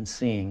Russell and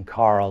seeing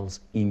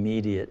Carl's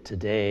immediate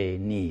today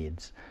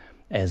needs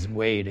as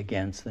weighed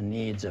against the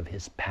needs of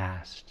his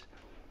past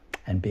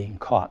and being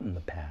caught in the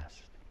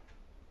past.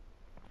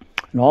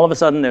 And all of a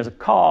sudden there's a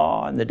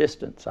caw in the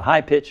distance, a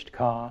high-pitched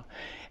caw,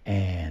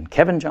 and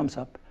Kevin jumps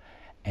up,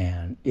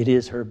 and it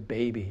is her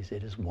babies.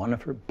 It is one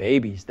of her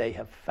babies. They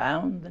have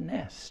found the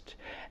nest.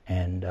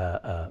 And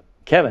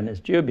Kevin is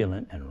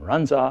jubilant and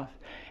runs off,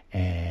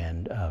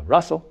 and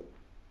Russell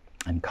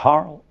and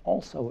Carl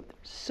also are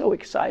so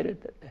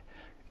excited that they're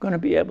going to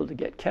be able to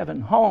get Kevin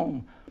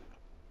home.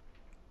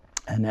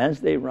 And as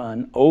they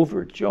run,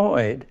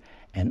 overjoyed,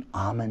 an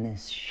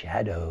ominous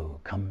shadow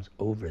comes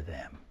over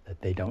them that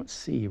they don't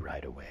see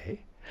right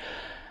away.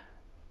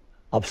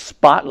 A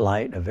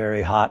spotlight, a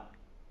very hot,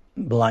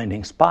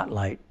 blinding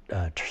spotlight,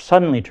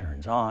 suddenly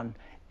turns on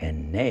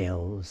and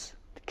nails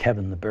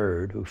Kevin the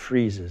bird, who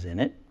freezes in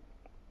it.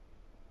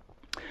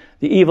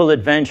 The evil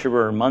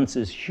adventurer,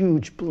 Muntz's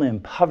huge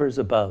blimp, hovers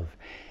above,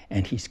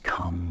 and he's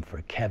come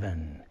for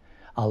Kevin.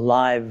 A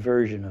live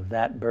version of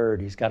that bird.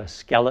 He's got a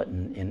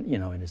skeleton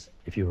in his,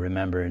 if you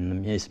remember,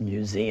 in his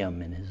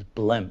museum, in his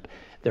blimp.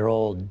 They're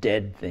all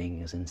dead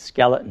things and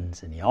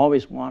skeletons, and he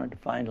always wanted to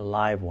find a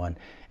live one,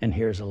 and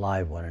here's a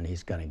live one, and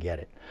he's going to get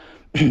it.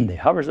 He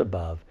hovers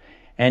above,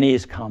 and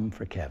he's come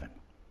for Kevin.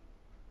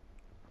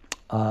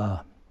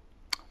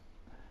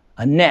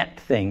 A net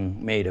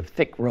thing made of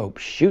thick rope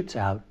shoots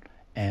out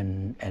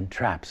and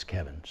traps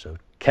Kevin, so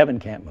Kevin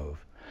can't move.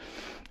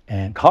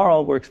 And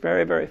Carl works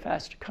very, very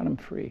fast to cut him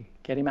free,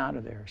 get him out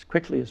of there as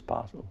quickly as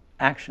possible.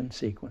 Action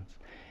sequence.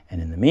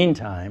 And in the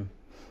meantime,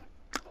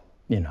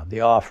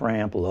 the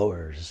off-ramp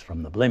lowers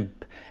from the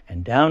blimp,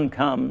 and down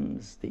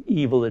comes the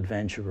evil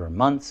adventurer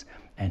Muntz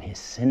and his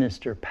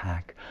sinister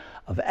pack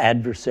of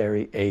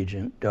adversary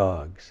agent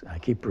dogs. I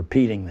keep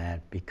repeating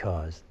that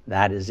because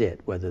that is it.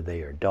 Whether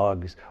they are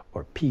dogs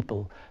or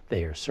people,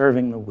 they are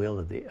serving the will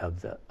of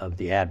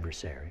the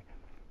adversary.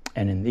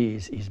 And in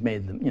these, he's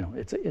made them.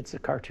 It's a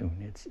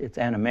cartoon. It's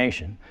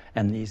animation,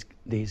 and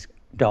these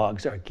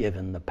dogs are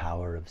given the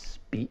power of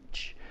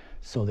speech,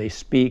 so they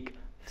speak,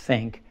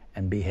 think,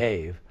 and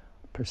behave,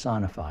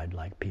 personified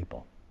like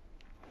people.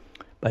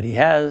 But he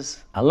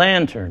has a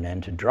lantern,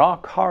 and to draw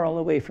Carl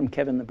away from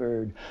Kevin the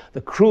bird, the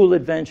cruel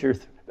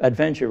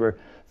adventurer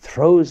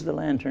throws the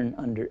lantern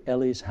under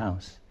Ellie's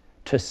house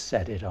to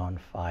set it on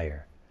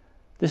fire.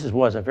 This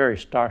was a very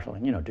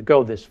startling, to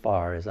go this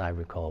far, as I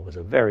recall, was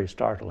a very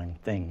startling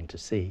thing to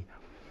see,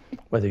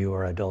 whether you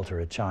were an adult or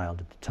a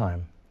child at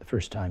the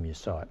first time you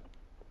saw it.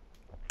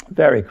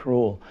 Very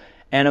cruel.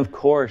 And of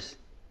course,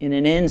 in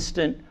an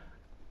instant,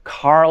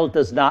 Carl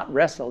does not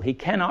wrestle. He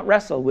cannot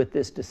wrestle with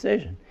this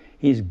decision.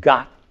 He's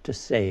got to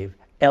save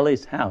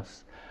Ellie's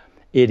house.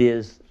 It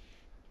is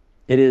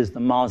the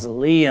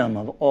mausoleum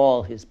of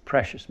all his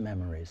precious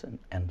memories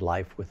and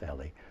life with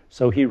Ellie.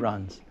 So he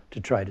runs to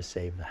try to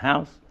save the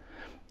house,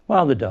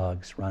 while the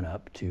dogs run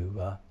up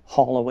to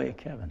haul away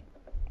Kevin.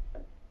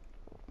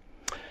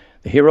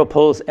 The hero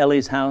pulls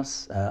Ellie's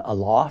house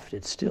aloft.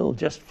 It's still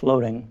just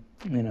floating,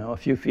 a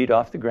few feet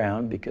off the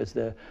ground because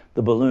the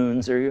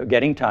balloons are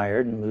getting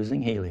tired and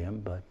losing helium,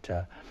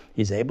 but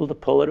he's able to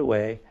pull it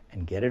away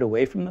and get it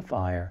away from the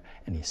fire,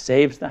 and he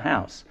saves the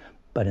house.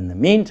 But in the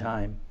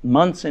meantime,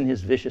 Muntz and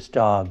his vicious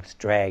dogs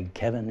drag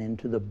Kevin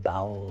into the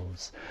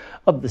bowels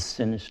of the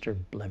sinister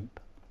blimp.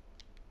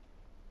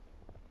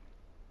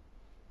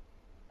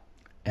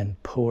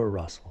 And poor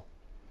Russell,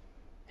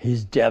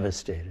 he's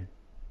devastated.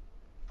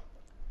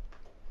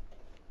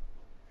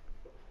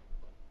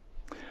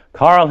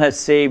 Carl has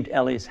saved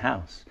Ellie's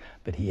house,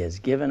 but he has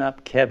given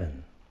up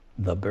Kevin,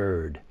 the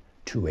bird,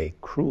 to a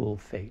cruel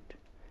fate.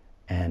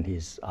 And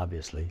he's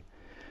obviously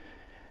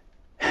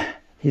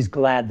He's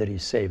glad that he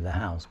saved the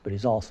house, but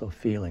he's also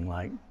feeling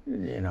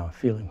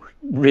feeling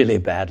really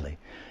badly.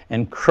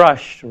 And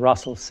crushed,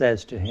 Russell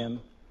says to him,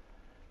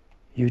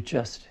 "You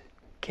just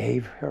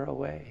gave her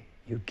away.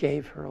 You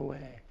gave her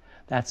away."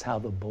 That's how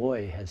the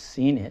boy has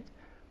seen it,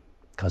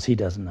 because he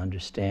doesn't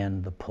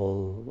understand the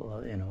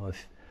pull,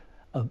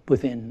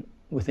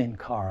 within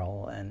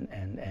Carl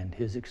and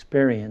his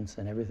experience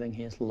and everything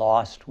he has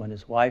lost when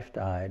his wife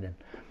died. And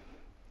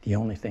the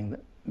only thing that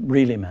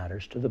really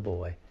matters to the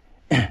boy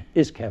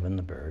is Kevin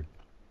the bird.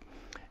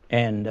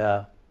 And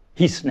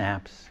he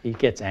snaps. He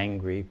gets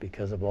angry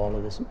because of all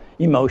of this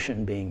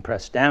emotion being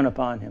pressed down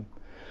upon him.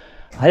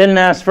 "I didn't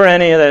ask for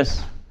any of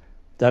this."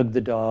 Doug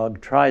the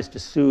dog tries to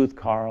soothe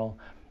Carl,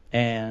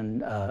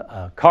 and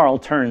Carl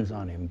turns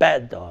on him.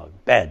 "Bad dog,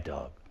 bad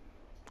dog."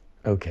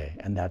 Okay,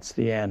 and that's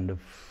the end of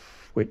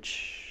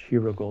which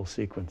hero goal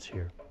sequence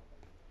here?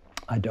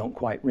 I don't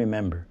quite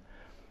remember.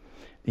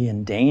 The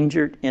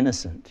endangered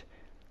innocent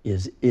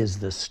is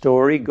the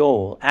story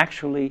goal.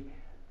 Actually,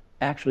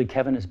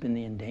 Kevin has been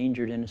the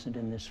endangered innocent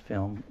in this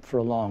film for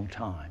a long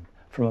time,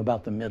 from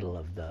about the middle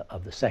of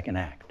the second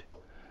act.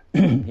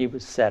 He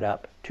was set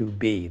up to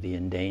be the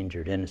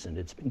endangered innocent.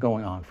 It's been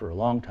going on for a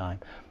long time,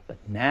 but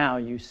now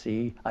you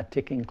see a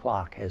ticking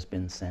clock has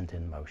been sent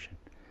in motion.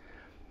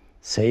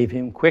 Save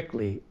him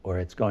quickly, or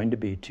it's going to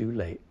be too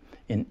late.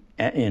 In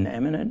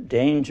imminent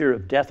danger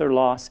of death or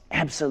loss,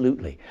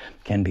 absolutely.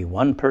 Can be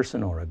one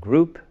person or a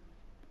group.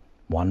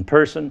 One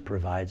person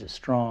provides a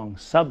strong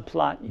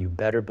subplot, you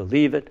better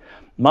believe it.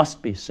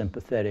 Must be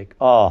sympathetic.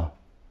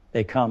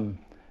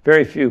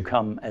 Very few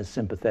come as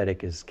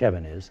sympathetic as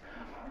Kevin is,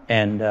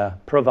 and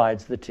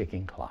provides the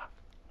ticking clock.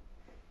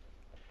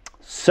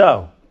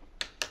 So,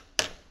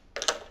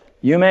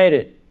 you made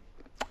it.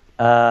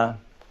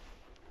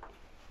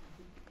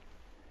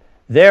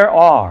 There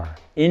are,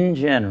 in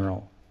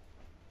general,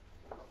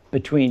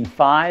 between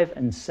 5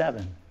 and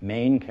 7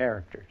 main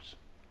characters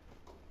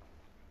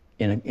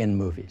in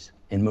movies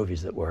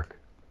that work.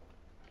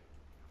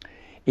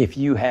 If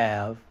you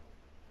have,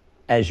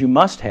 as you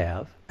must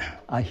have,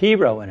 a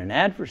hero and an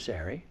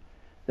adversary,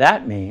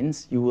 that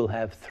means you will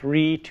have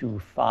 3 to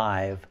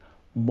 5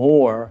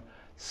 more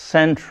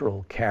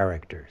central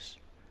characters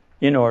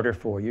in order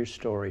for your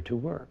story to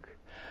work.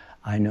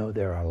 I know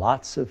there are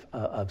lots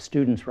of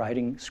students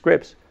writing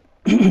scripts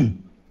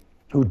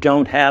who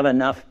don't have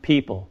enough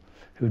people,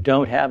 who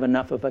don't have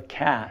enough of a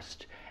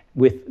cast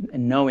with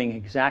knowing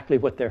exactly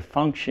what their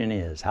function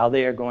is, how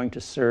they are going to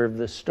serve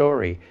the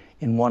story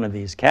in one of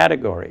these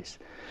categories.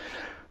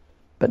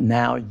 But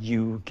now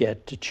you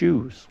get to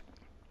choose.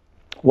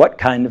 What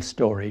kind of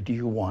story do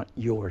you want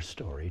your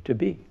story to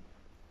be?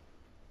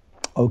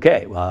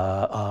 Okay,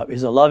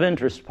 is a love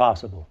interest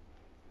possible?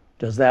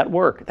 Does that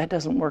work? That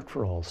doesn't work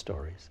for all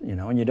stories,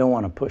 and you don't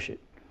want to push it.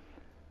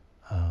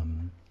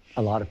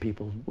 A lot of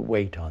people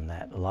wait on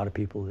that. A lot of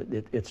people,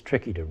 it's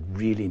tricky to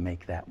really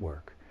make that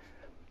work.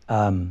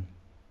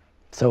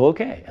 So,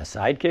 okay, a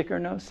sidekick or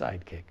no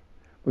sidekick?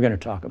 We're going to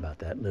talk about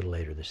that a little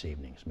later this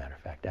evening, as a matter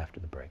of fact, after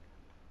the break.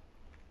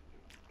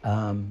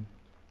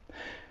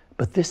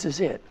 But this is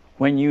it.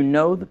 When you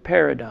know the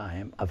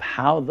paradigm of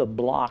how the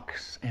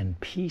blocks and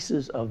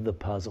pieces of the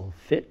puzzle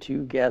fit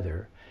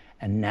together,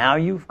 and now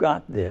you've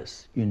got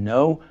this, you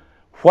know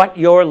what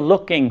you're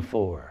looking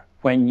for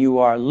when you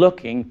are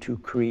looking to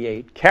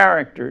create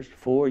characters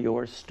for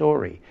your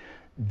story.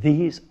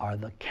 These are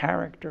the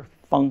character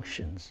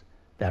functions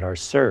that are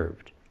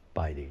served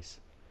by these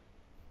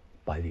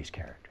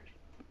characters.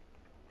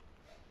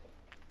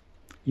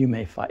 You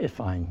may fight it,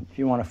 fine. If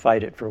you want to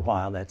fight it for a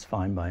while, that's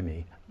fine by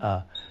me.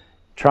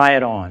 Try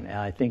it on.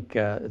 I think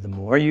the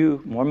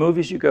more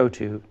movies you go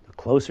to, the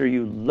closer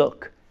you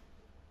look,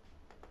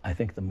 I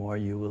think the more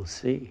you will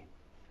see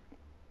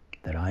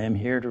that I am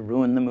here to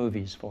ruin the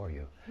movies for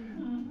you.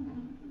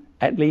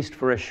 At least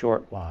for a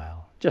short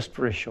while, just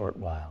for a short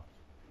while.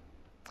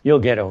 You'll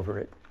get over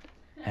it,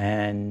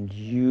 and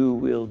you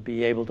will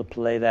be able to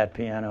play that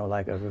piano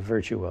like a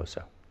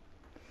virtuoso.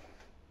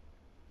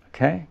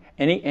 Okay?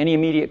 Any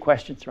immediate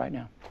questions right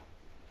now?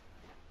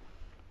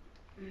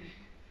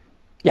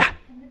 Yeah?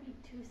 Can there be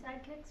 2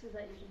 sidekicks, or is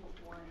that usually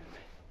just one?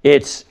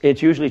 It's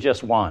usually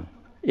just one.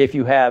 If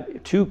you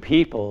have 2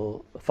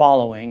 people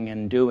following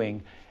and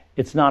doing,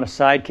 it's not a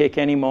sidekick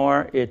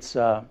anymore. It's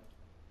a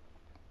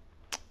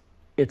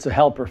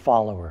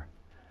helper-follower.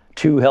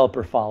 2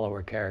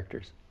 helper-follower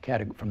characters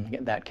from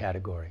that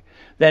category.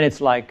 Then it's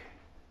like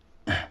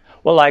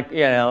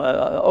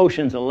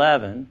Ocean's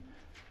 11,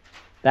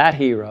 that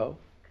hero,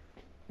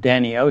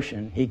 Danny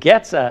Ocean, he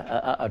gets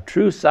a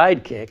true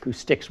sidekick who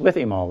sticks with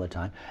him all the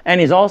time.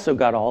 And he's also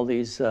got all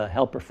these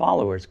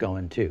helper-followers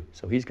going too.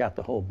 So he's got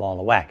the whole ball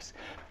of wax.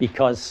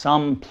 Because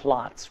some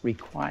plots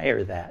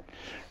require that.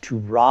 To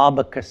rob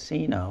a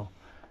casino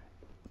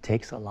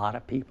takes a lot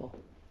of people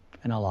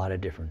and a lot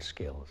of different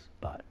skills.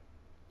 But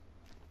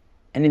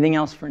anything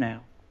else for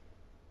now?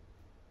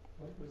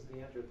 What was the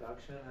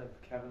introduction of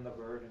Kevin the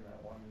Bird in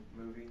that one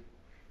movie?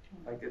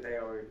 Like, did they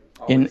always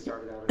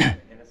started out as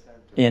innocent?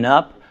 In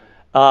Up?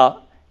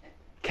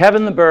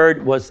 Kevin the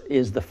Bird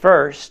is the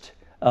first.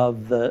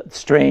 of the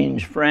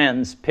strange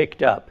friends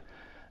picked up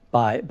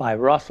by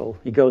Russell.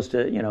 He goes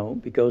to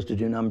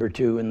do number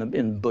 2 in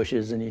the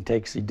bushes, and he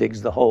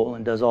digs the hole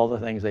and does all the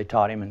things they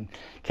taught him in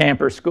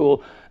camper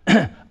school.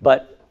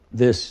 But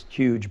this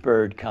huge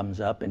bird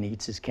comes up and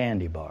eats his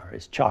candy bar,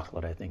 his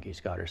chocolate, I think he's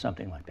got, or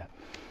something like that.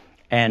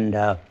 And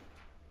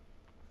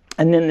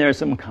then there's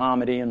some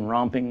comedy and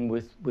romping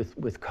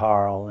with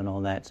Carl and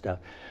all that stuff.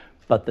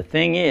 But the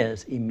thing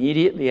is,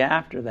 immediately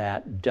after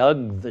that,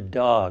 Doug the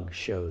dog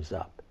shows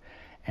up.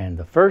 And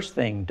the first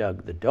thing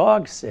Doug the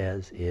dog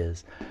says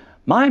is,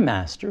 "My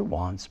master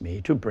wants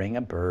me to bring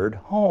a bird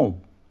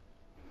home.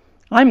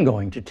 I'm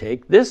going to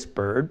take this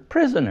bird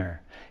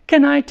prisoner.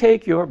 Can I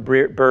take your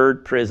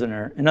bird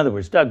prisoner?" In other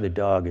words, Doug the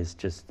dog is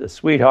just a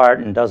sweetheart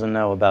and doesn't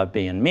know about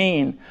being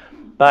mean,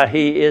 but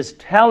he is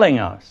telling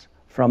us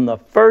from the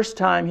first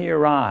time he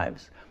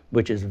arrives,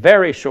 which is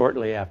very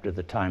shortly after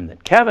the time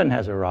that Kevin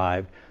has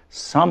arrived,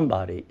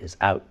 somebody is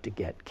out to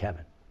get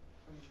Kevin.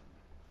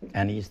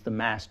 And he's the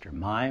master.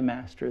 My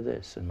master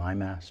this and my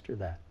master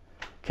that.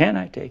 Can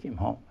I take him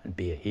home and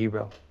be a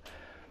hero?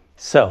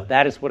 So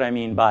that is what I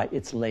mean by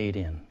it's laid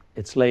in.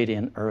 It's laid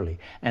in early.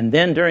 And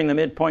then during the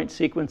midpoint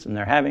sequence, and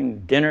they're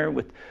having dinner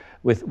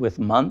with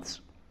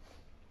Months,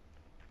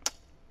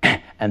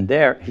 and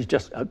there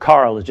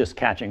Carl is just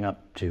catching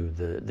up to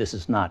this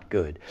is not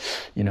good.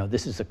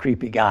 This is a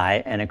creepy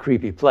guy and a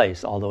creepy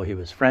place, although he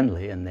was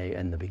friendly, and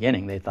in the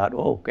beginning they thought,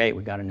 oh, great,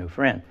 we got a new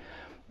friend.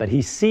 But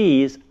he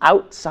sees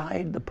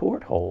outside the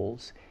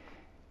portholes,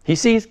 he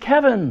sees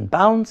Kevin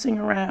bouncing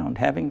around,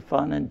 having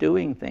fun and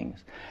doing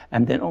things.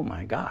 And then, oh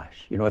my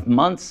gosh, if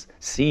Months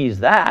sees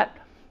that,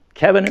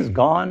 Kevin is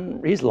gone,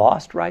 he's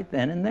lost right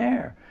then and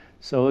there.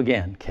 So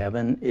again,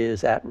 Kevin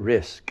is at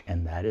risk,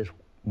 and that is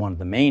one of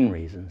the main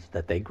reasons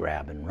that they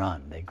grab and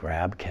run. They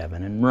grab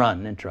Kevin and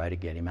run and try to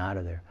get him out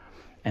of there.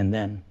 And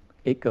then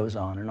it goes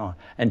on and on.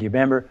 And do you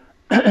remember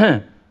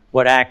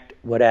what Act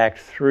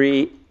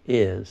 3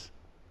 is?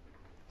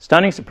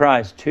 Stunning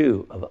Surprise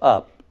 2 of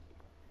Up.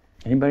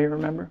 Anybody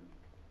remember?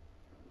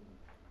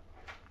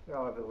 They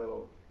all have the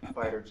little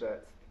fighter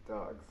jets,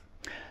 dogs.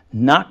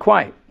 Not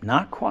quite.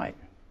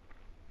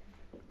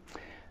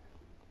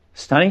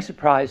 Stunning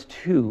Surprise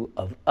 2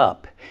 of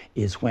Up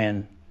is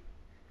when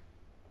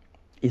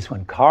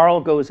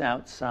Carl goes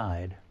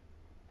outside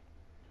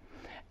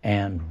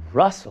and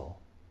Russell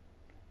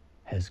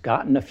has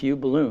gotten a few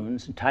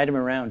balloons and tied them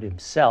around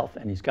himself,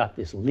 and he's got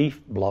this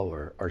leaf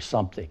blower or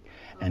something.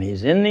 And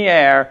he's in the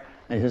air,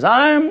 and he says,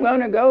 "I'm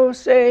going to go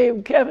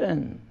save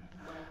Kevin."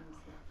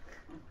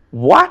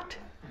 What?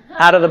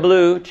 Out of the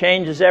blue,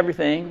 changes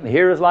everything. The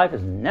hero's life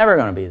is never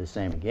going to be the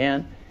same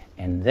again.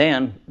 And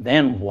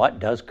then what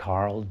does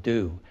Carl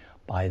do?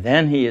 By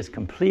then he has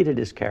completed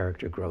his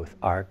character growth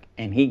arc,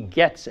 and he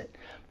gets it.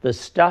 The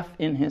stuff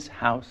in his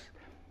house,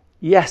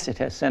 yes, it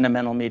has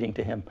sentimental meaning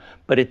to him,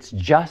 but it's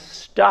just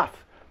stuff.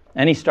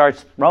 And he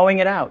starts throwing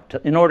it out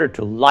in order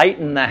to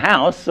lighten the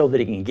house so that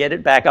he can get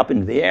it back up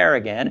into the air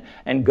again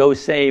and go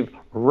save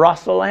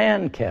Russell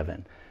and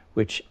Kevin,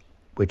 which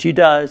he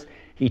does.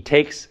 He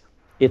takes,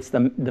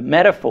 the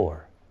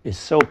metaphor is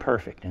so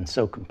perfect and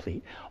so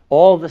complete.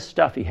 All the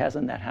stuff he has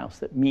in that house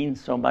that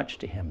means so much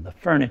to him, the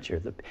furniture,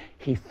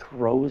 he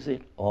throws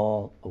it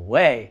all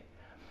away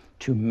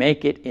to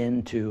make it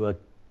into a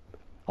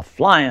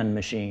flying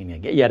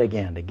machine yet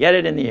again, to get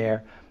it in the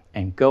air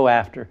and go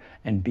after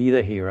and be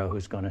the hero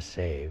who's going to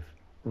save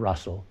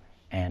Russell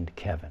and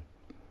Kevin.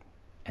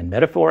 And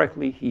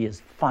metaphorically, he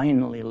has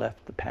finally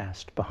left the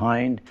past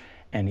behind,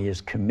 and he is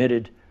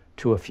committed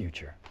to a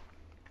future.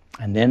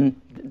 And then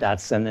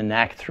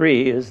Act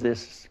 3 is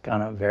this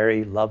kind of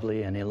very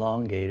lovely and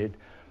elongated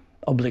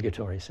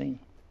obligatory scene.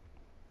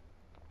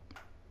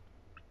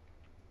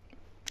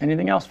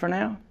 Anything else for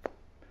now?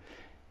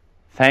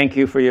 Thank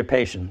you for your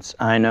patience.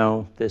 I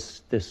know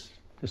this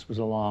was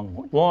a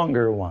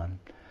longer one.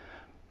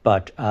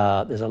 But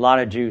there's a lot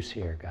of juice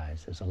here,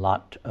 guys. There's a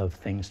lot of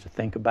things to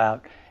think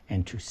about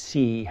and to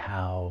see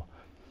how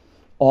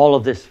all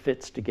of this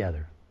fits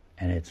together.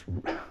 And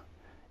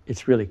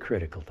it's really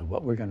critical to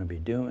what we're going to be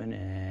doing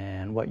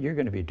and what you're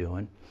going to be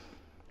doing,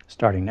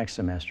 starting next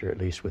semester, at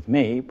least with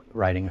me,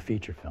 writing a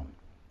feature film.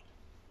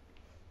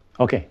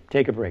 Okay,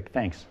 take a break.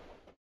 Thanks.